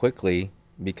overcame quickly,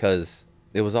 because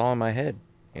it was all in my head.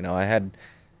 I had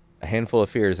a handful of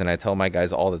fears, and I tell my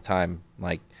guys all the time,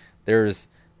 like, there's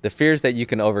the fears that you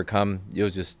can overcome. You'll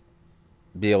just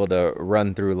be able to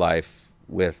run through life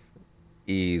with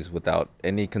ease without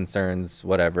any concerns,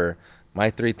 whatever. My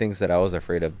 3 things that I was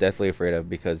afraid of, deathly afraid of,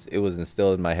 because it was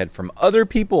instilled in my head from other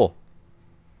people: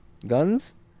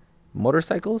 guns,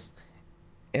 motorcycles,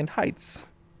 and heights.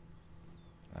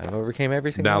 I've overcame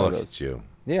every single one of those. Now look at you.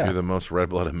 Yeah. You're the most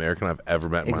red-blooded American I've ever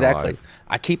met in my Exactly. life.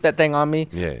 I keep that thing on me.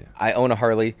 Yeah. I own a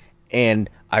Harley, and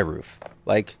I roof.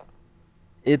 Like,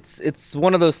 it's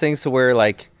one of those things to where,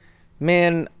 like,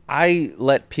 man, I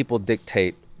let people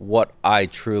dictate what I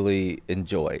truly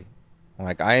enjoy.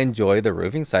 Like, I enjoy the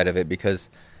roofing side of it because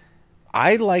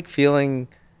I like feeling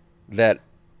that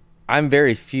I'm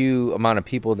very few amount of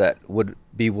people that would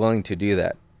be willing to do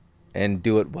that and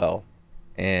do it well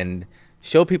and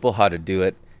show people how to do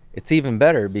it. It's even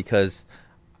better because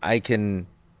I can,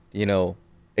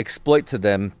 exploit to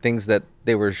them things that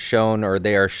they were shown, or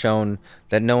they are shown,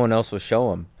 that no one else will show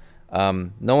them.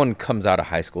 No one comes out of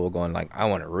high school going like, I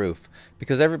want a roof,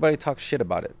 because everybody talks shit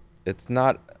about it. It's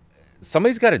not,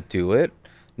 somebody's got to do it.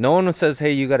 No one says,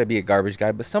 hey, you got to be a garbage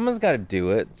guy, but someone's got to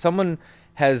do it. Someone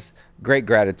has great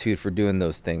gratitude for doing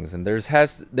those things. And there's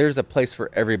a place for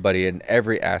everybody in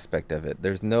every aspect of it.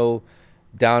 There's no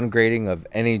downgrading of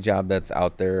any job that's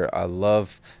out there. I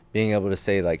love being able to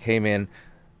say like, hey man,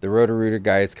 the Roto-Rooter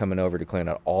guy is coming over to clean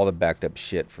out all the backed up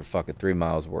shit for fucking 3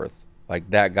 miles worth. Like,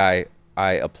 that guy,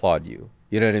 I applaud you.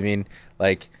 You know what I mean?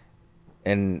 Like,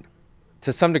 and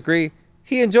to some degree,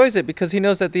 he enjoys it because he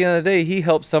knows at the end of the day he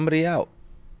helps somebody out,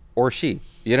 or she.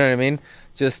 You know what I mean?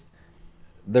 Just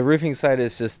the roofing side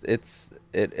is just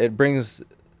it brings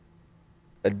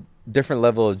a different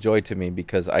level of joy to me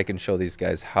because I can show these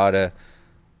guys how to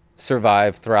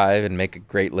survive, thrive, and make a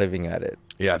great living at it.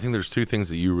 Yeah, I think there's two things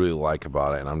that you really like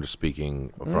about it, and I'm just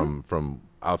speaking from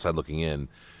outside looking in.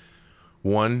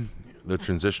 One, the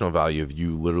transitional value of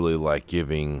you literally like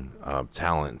giving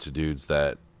talent to dudes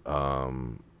that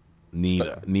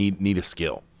need a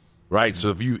skill, right?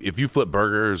 So if you flip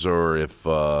burgers, or if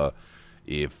you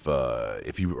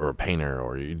are a painter,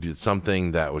 or you did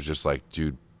something that was just like,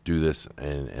 dude, do this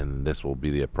and this will be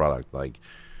the product. Like,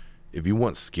 if you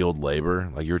want skilled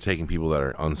labor, like you're taking people that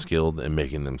are unskilled and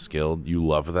making them skilled, you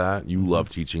love that. You love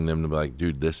teaching them to be like,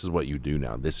 dude, this is what you do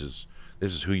now. This is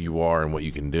who you are and what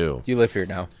you can do. You live here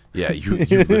now. Yeah, you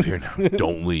live here now.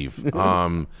 Don't leave.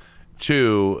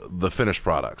 Two, the finished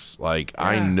products. Like,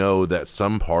 I know that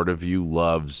some part of you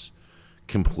loves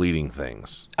completing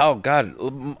things. Oh God,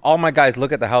 all my guys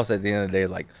look at the house at the end of the day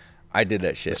like, I did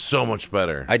that shit. So much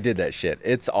better. I did that shit.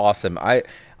 It's awesome.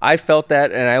 I felt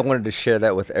that, and I wanted to share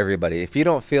that with everybody. If you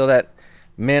don't feel that,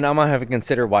 man, I'm gonna have to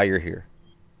consider why you're here.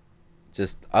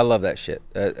 Just, I love that shit.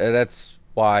 That's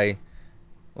why,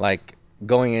 like,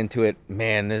 going into it,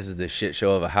 man, this is the shit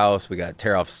show of a house. We got to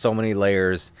tear off so many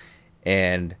layers,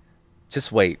 and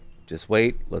just wait.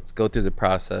 Let's go through the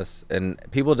process. And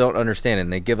people don't understand,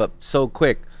 and they give up so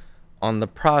quick on the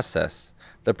process.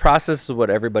 The process is what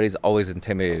everybody's always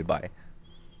intimidated by.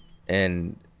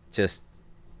 And just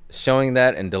showing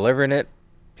that and delivering it,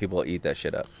 people eat that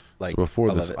shit up. Like, so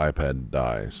before this iPad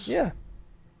dies,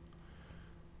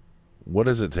 what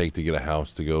does it take to get a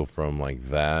house to go from like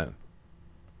that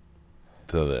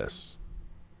to this?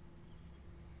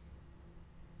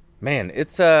 Man,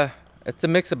 it's a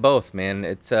mix of both, man.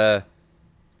 It's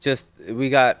just, we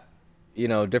got,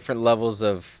 different levels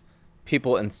of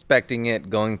people inspecting it,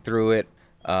 going through it.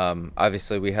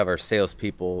 Obviously we have our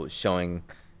salespeople showing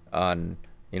on,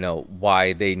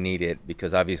 why they need it,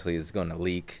 because obviously it's going to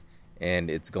leak and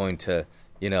it's going to,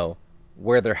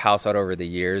 wear their house out over the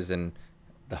years. And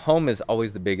the home is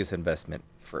always the biggest investment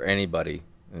for anybody.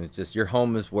 And it's just, your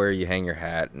home is where you hang your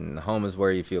hat, and the home is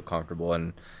where you feel comfortable,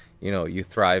 and, you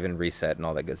thrive and reset and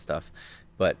all that good stuff.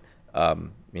 But,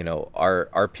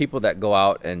 our people that go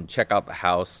out and check out the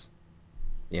house,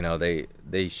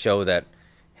 they show that,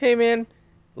 hey man,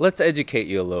 let's educate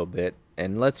you a little bit,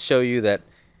 and let's show you that,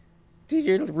 dude,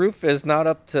 your roof is not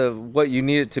up to what you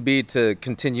need it to be to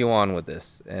continue on with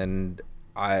this. And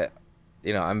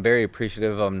I'm very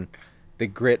appreciative on the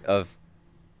grit of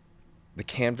the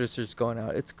canvassers going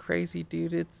out. It's crazy,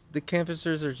 dude. The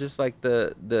canvassers are just like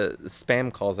the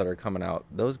spam calls that are coming out.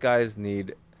 Those guys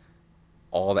need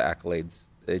all the accolades.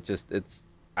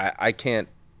 I can't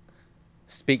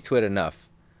speak to it enough.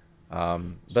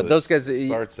 But those guys, it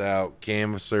starts out,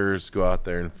 canvassers go out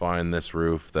there and find this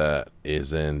roof that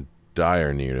is in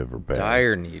dire need of repair.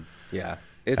 Dire need, yeah.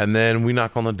 And then we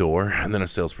knock on the door, and then a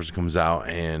salesperson comes out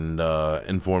and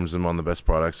informs them on the best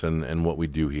products and what we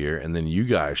do here. And then you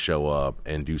guys show up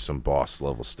and do some boss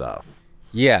level stuff.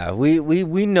 Yeah,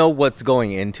 we know what's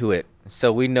going into it.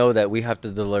 So we know that we have to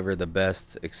deliver the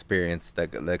best experience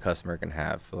that the customer can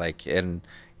have. Like, and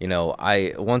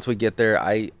once we get there,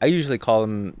 I usually call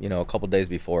them, a couple days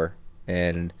before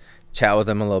and chat with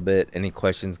them a little bit. Any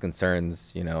questions,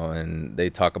 concerns, and they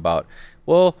talk about,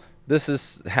 well, this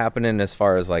is happening as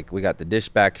far as like we got the dish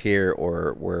back here,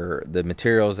 or where the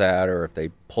material's at, or if they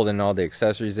pulled in all the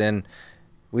accessories in.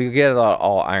 We get it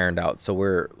all ironed out. So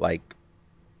we're like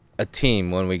a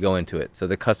team when we go into it. So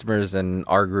the customers and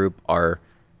our group are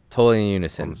totally in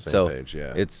unison. On the same page,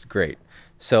 yeah. It's great.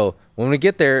 So when we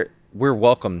get there, we're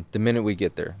welcome the minute we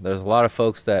get there. There's a lot of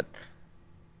folks that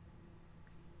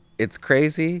it's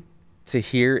crazy to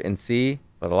hear and see,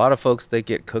 but a lot of folks, they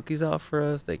get cookies out for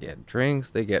us. They get drinks.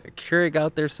 They get a Keurig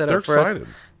out there set up for us.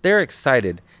 They're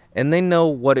excited, and they know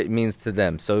what it means to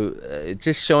them. So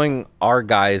just showing our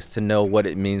guys to know what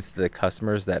it means to the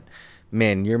customers that,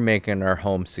 man, you're making our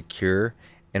home secure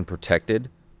and protected.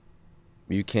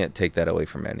 You can't take that away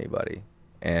from anybody.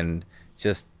 And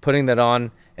just putting that on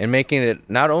and making it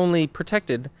not only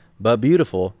protected, but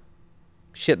beautiful.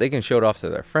 Shit, they can show it off to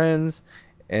their friends,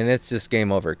 and it's just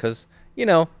game over. Because,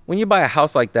 when you buy a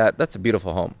house like that, that's a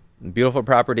beautiful home, beautiful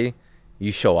property.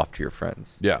 You show off to your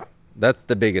friends. Yeah. That's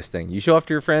the biggest thing. You show off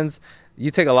to your friends. You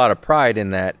take a lot of pride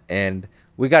in that, and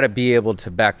we got to be able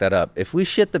to back that up. If we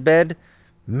shit the bed,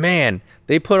 man,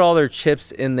 they put all their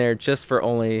chips in there just for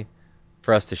only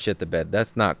for us to shit the bed.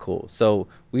 That's not cool. So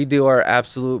we do our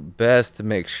absolute best to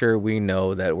make sure we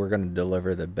know that we're going to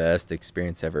deliver the best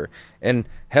experience ever. And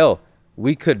hell,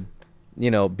 we could,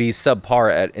 be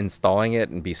subpar at installing it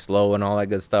and be slow and all that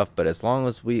good stuff. But as long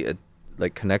as we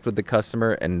like connect with the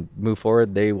customer and move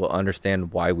forward, they will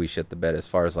understand why we shit the bed, as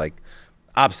far as like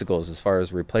obstacles, as far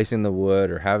as replacing the wood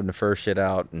or having to fur shit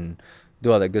out and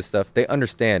do all that good stuff. They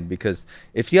understand, because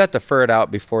if you have to fur it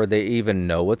out before they even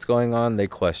know what's going on, they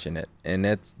question it. And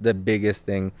that's the biggest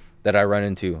thing that I run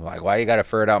into. Like, why you got to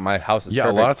fur it out? My house is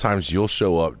perfect. A lot of times you'll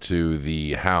show up to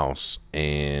the house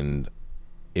and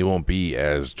it won't be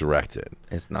as directed.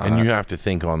 It's not. And you have to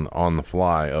think on the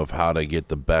fly of how to get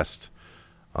the best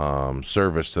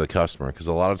service to the customer, because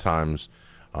a lot of times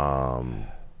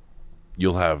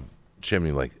you'll have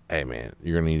chimney like, hey man,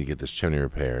 you're gonna need to get this chimney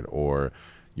repaired, or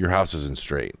your house isn't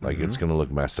straight, like it's gonna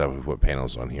look messed up if we put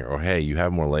panels on here, or hey, you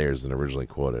have more layers than originally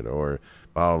quoted, or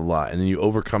blah blah blah. And then you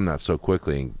overcome that so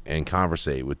quickly and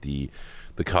conversate with the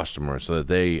customer so that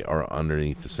they are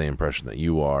underneath the same impression that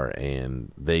you are,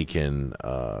 and they can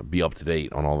be up to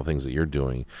date on all the things that you're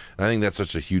doing. And I think that's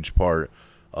such a huge part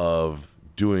of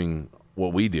doing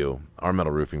what we do. Our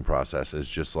metal roofing process is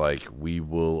just like, we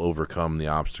will overcome the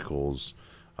obstacles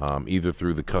either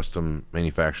through the custom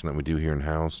manufacturing that we do here in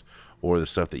house, or the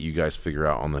stuff that you guys figure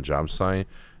out on the job site.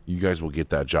 You guys will get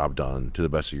that job done to the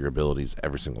best of your abilities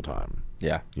every single time.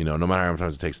 Yeah. No matter how many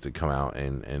times it takes to come out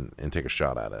and take a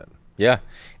shot at it. Yeah.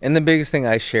 And the biggest thing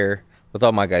I share with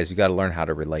all my guys, you got to learn how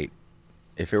to relate.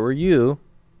 If it were you,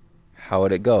 how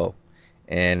would it go?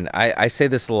 And I say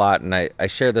this a lot, and I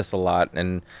share this a lot.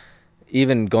 And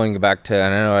even going back to,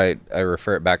 and I know I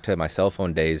refer it back to my cell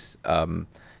phone days, a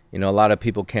lot of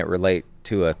people can't relate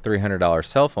to a $300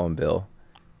 cell phone bill.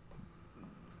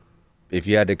 If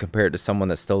you had to compare it to someone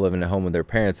that's still living at home with their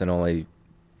parents and only,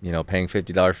 paying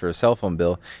 $50 for a cell phone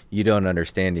bill, you don't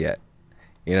understand yet.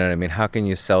 You know what I mean? How can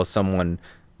you sell someone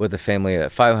with a family at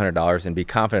 $500 and be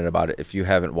confident about it if you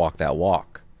haven't walked that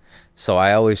walk? So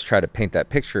I always try to paint that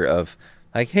picture of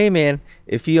like, hey man,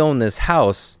 if you own this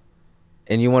house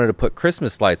and you wanted to put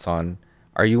Christmas lights on,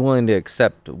 are you willing to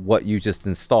accept what you just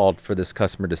installed for this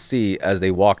customer to see as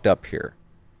they walked up here?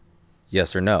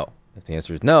 Yes or no? If the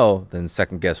answer is no, then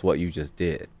second guess what you just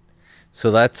did. So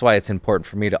that's why it's important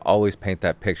for me to always paint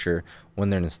that picture when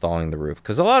they're installing the roof.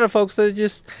 Because a lot of folks, they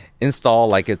just install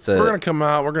like it's a... We're going to come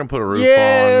out, we're going to put a roof on,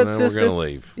 and then we're going to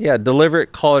leave. Yeah, deliver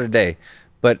it, call it a day.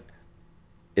 But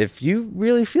if you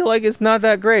really feel like it's not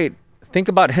that great, think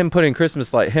about him or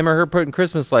her putting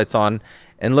Christmas lights on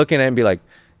and looking at it and be like,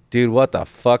 dude, what the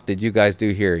fuck did you guys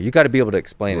do here? You got to be able to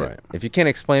explain it. If you can't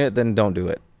explain it, then don't do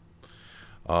it.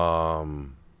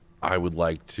 I would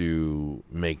like to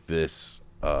make this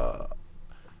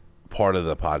part of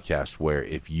the podcast where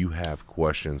if you have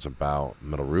questions about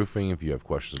metal roofing, if you have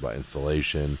questions about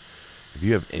installation, if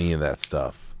you have any of that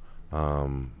stuff,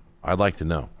 I'd like to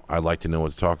know. I'd like to know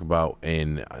what to talk about,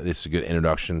 and this is a good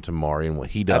introduction to Mari and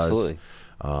what he does. Absolutely.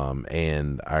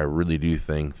 And I really do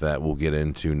think that we'll get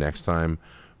into next time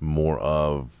more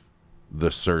of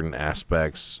the certain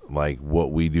aspects, like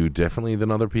what we do differently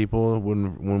than other people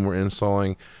when we're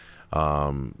installing.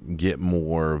 Get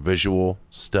more visual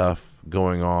stuff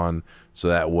going on, so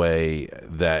that way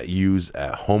that you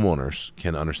homeowners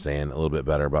can understand a little bit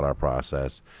better about our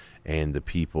process, and the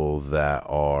people that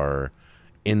are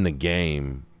in the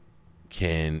game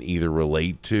can either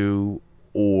relate to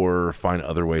or find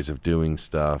other ways of doing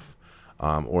stuff,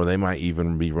 or they might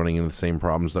even be running into the same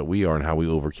problems that we are and how we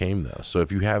overcame those. So if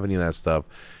you have any of that stuff,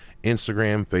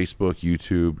 Instagram, Facebook,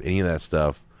 YouTube, any of that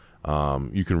stuff,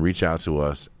 you can reach out to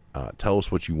us. Tell us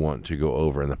what you want to go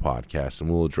over in the podcast, and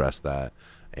we'll address that,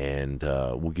 and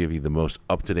we'll give you the most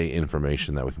up-to-date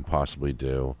information that we can possibly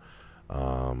do.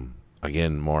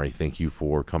 Again, Mari, thank you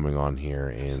for coming on here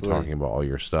and Absolutely. talking about all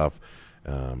your stuff.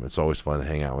 It's always fun to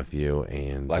hang out with you,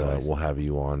 and we'll have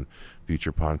you on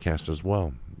future podcasts as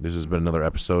well. This has been another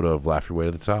episode of Laugh Your Way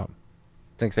to the Top.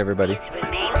 Thanks, everybody. It's been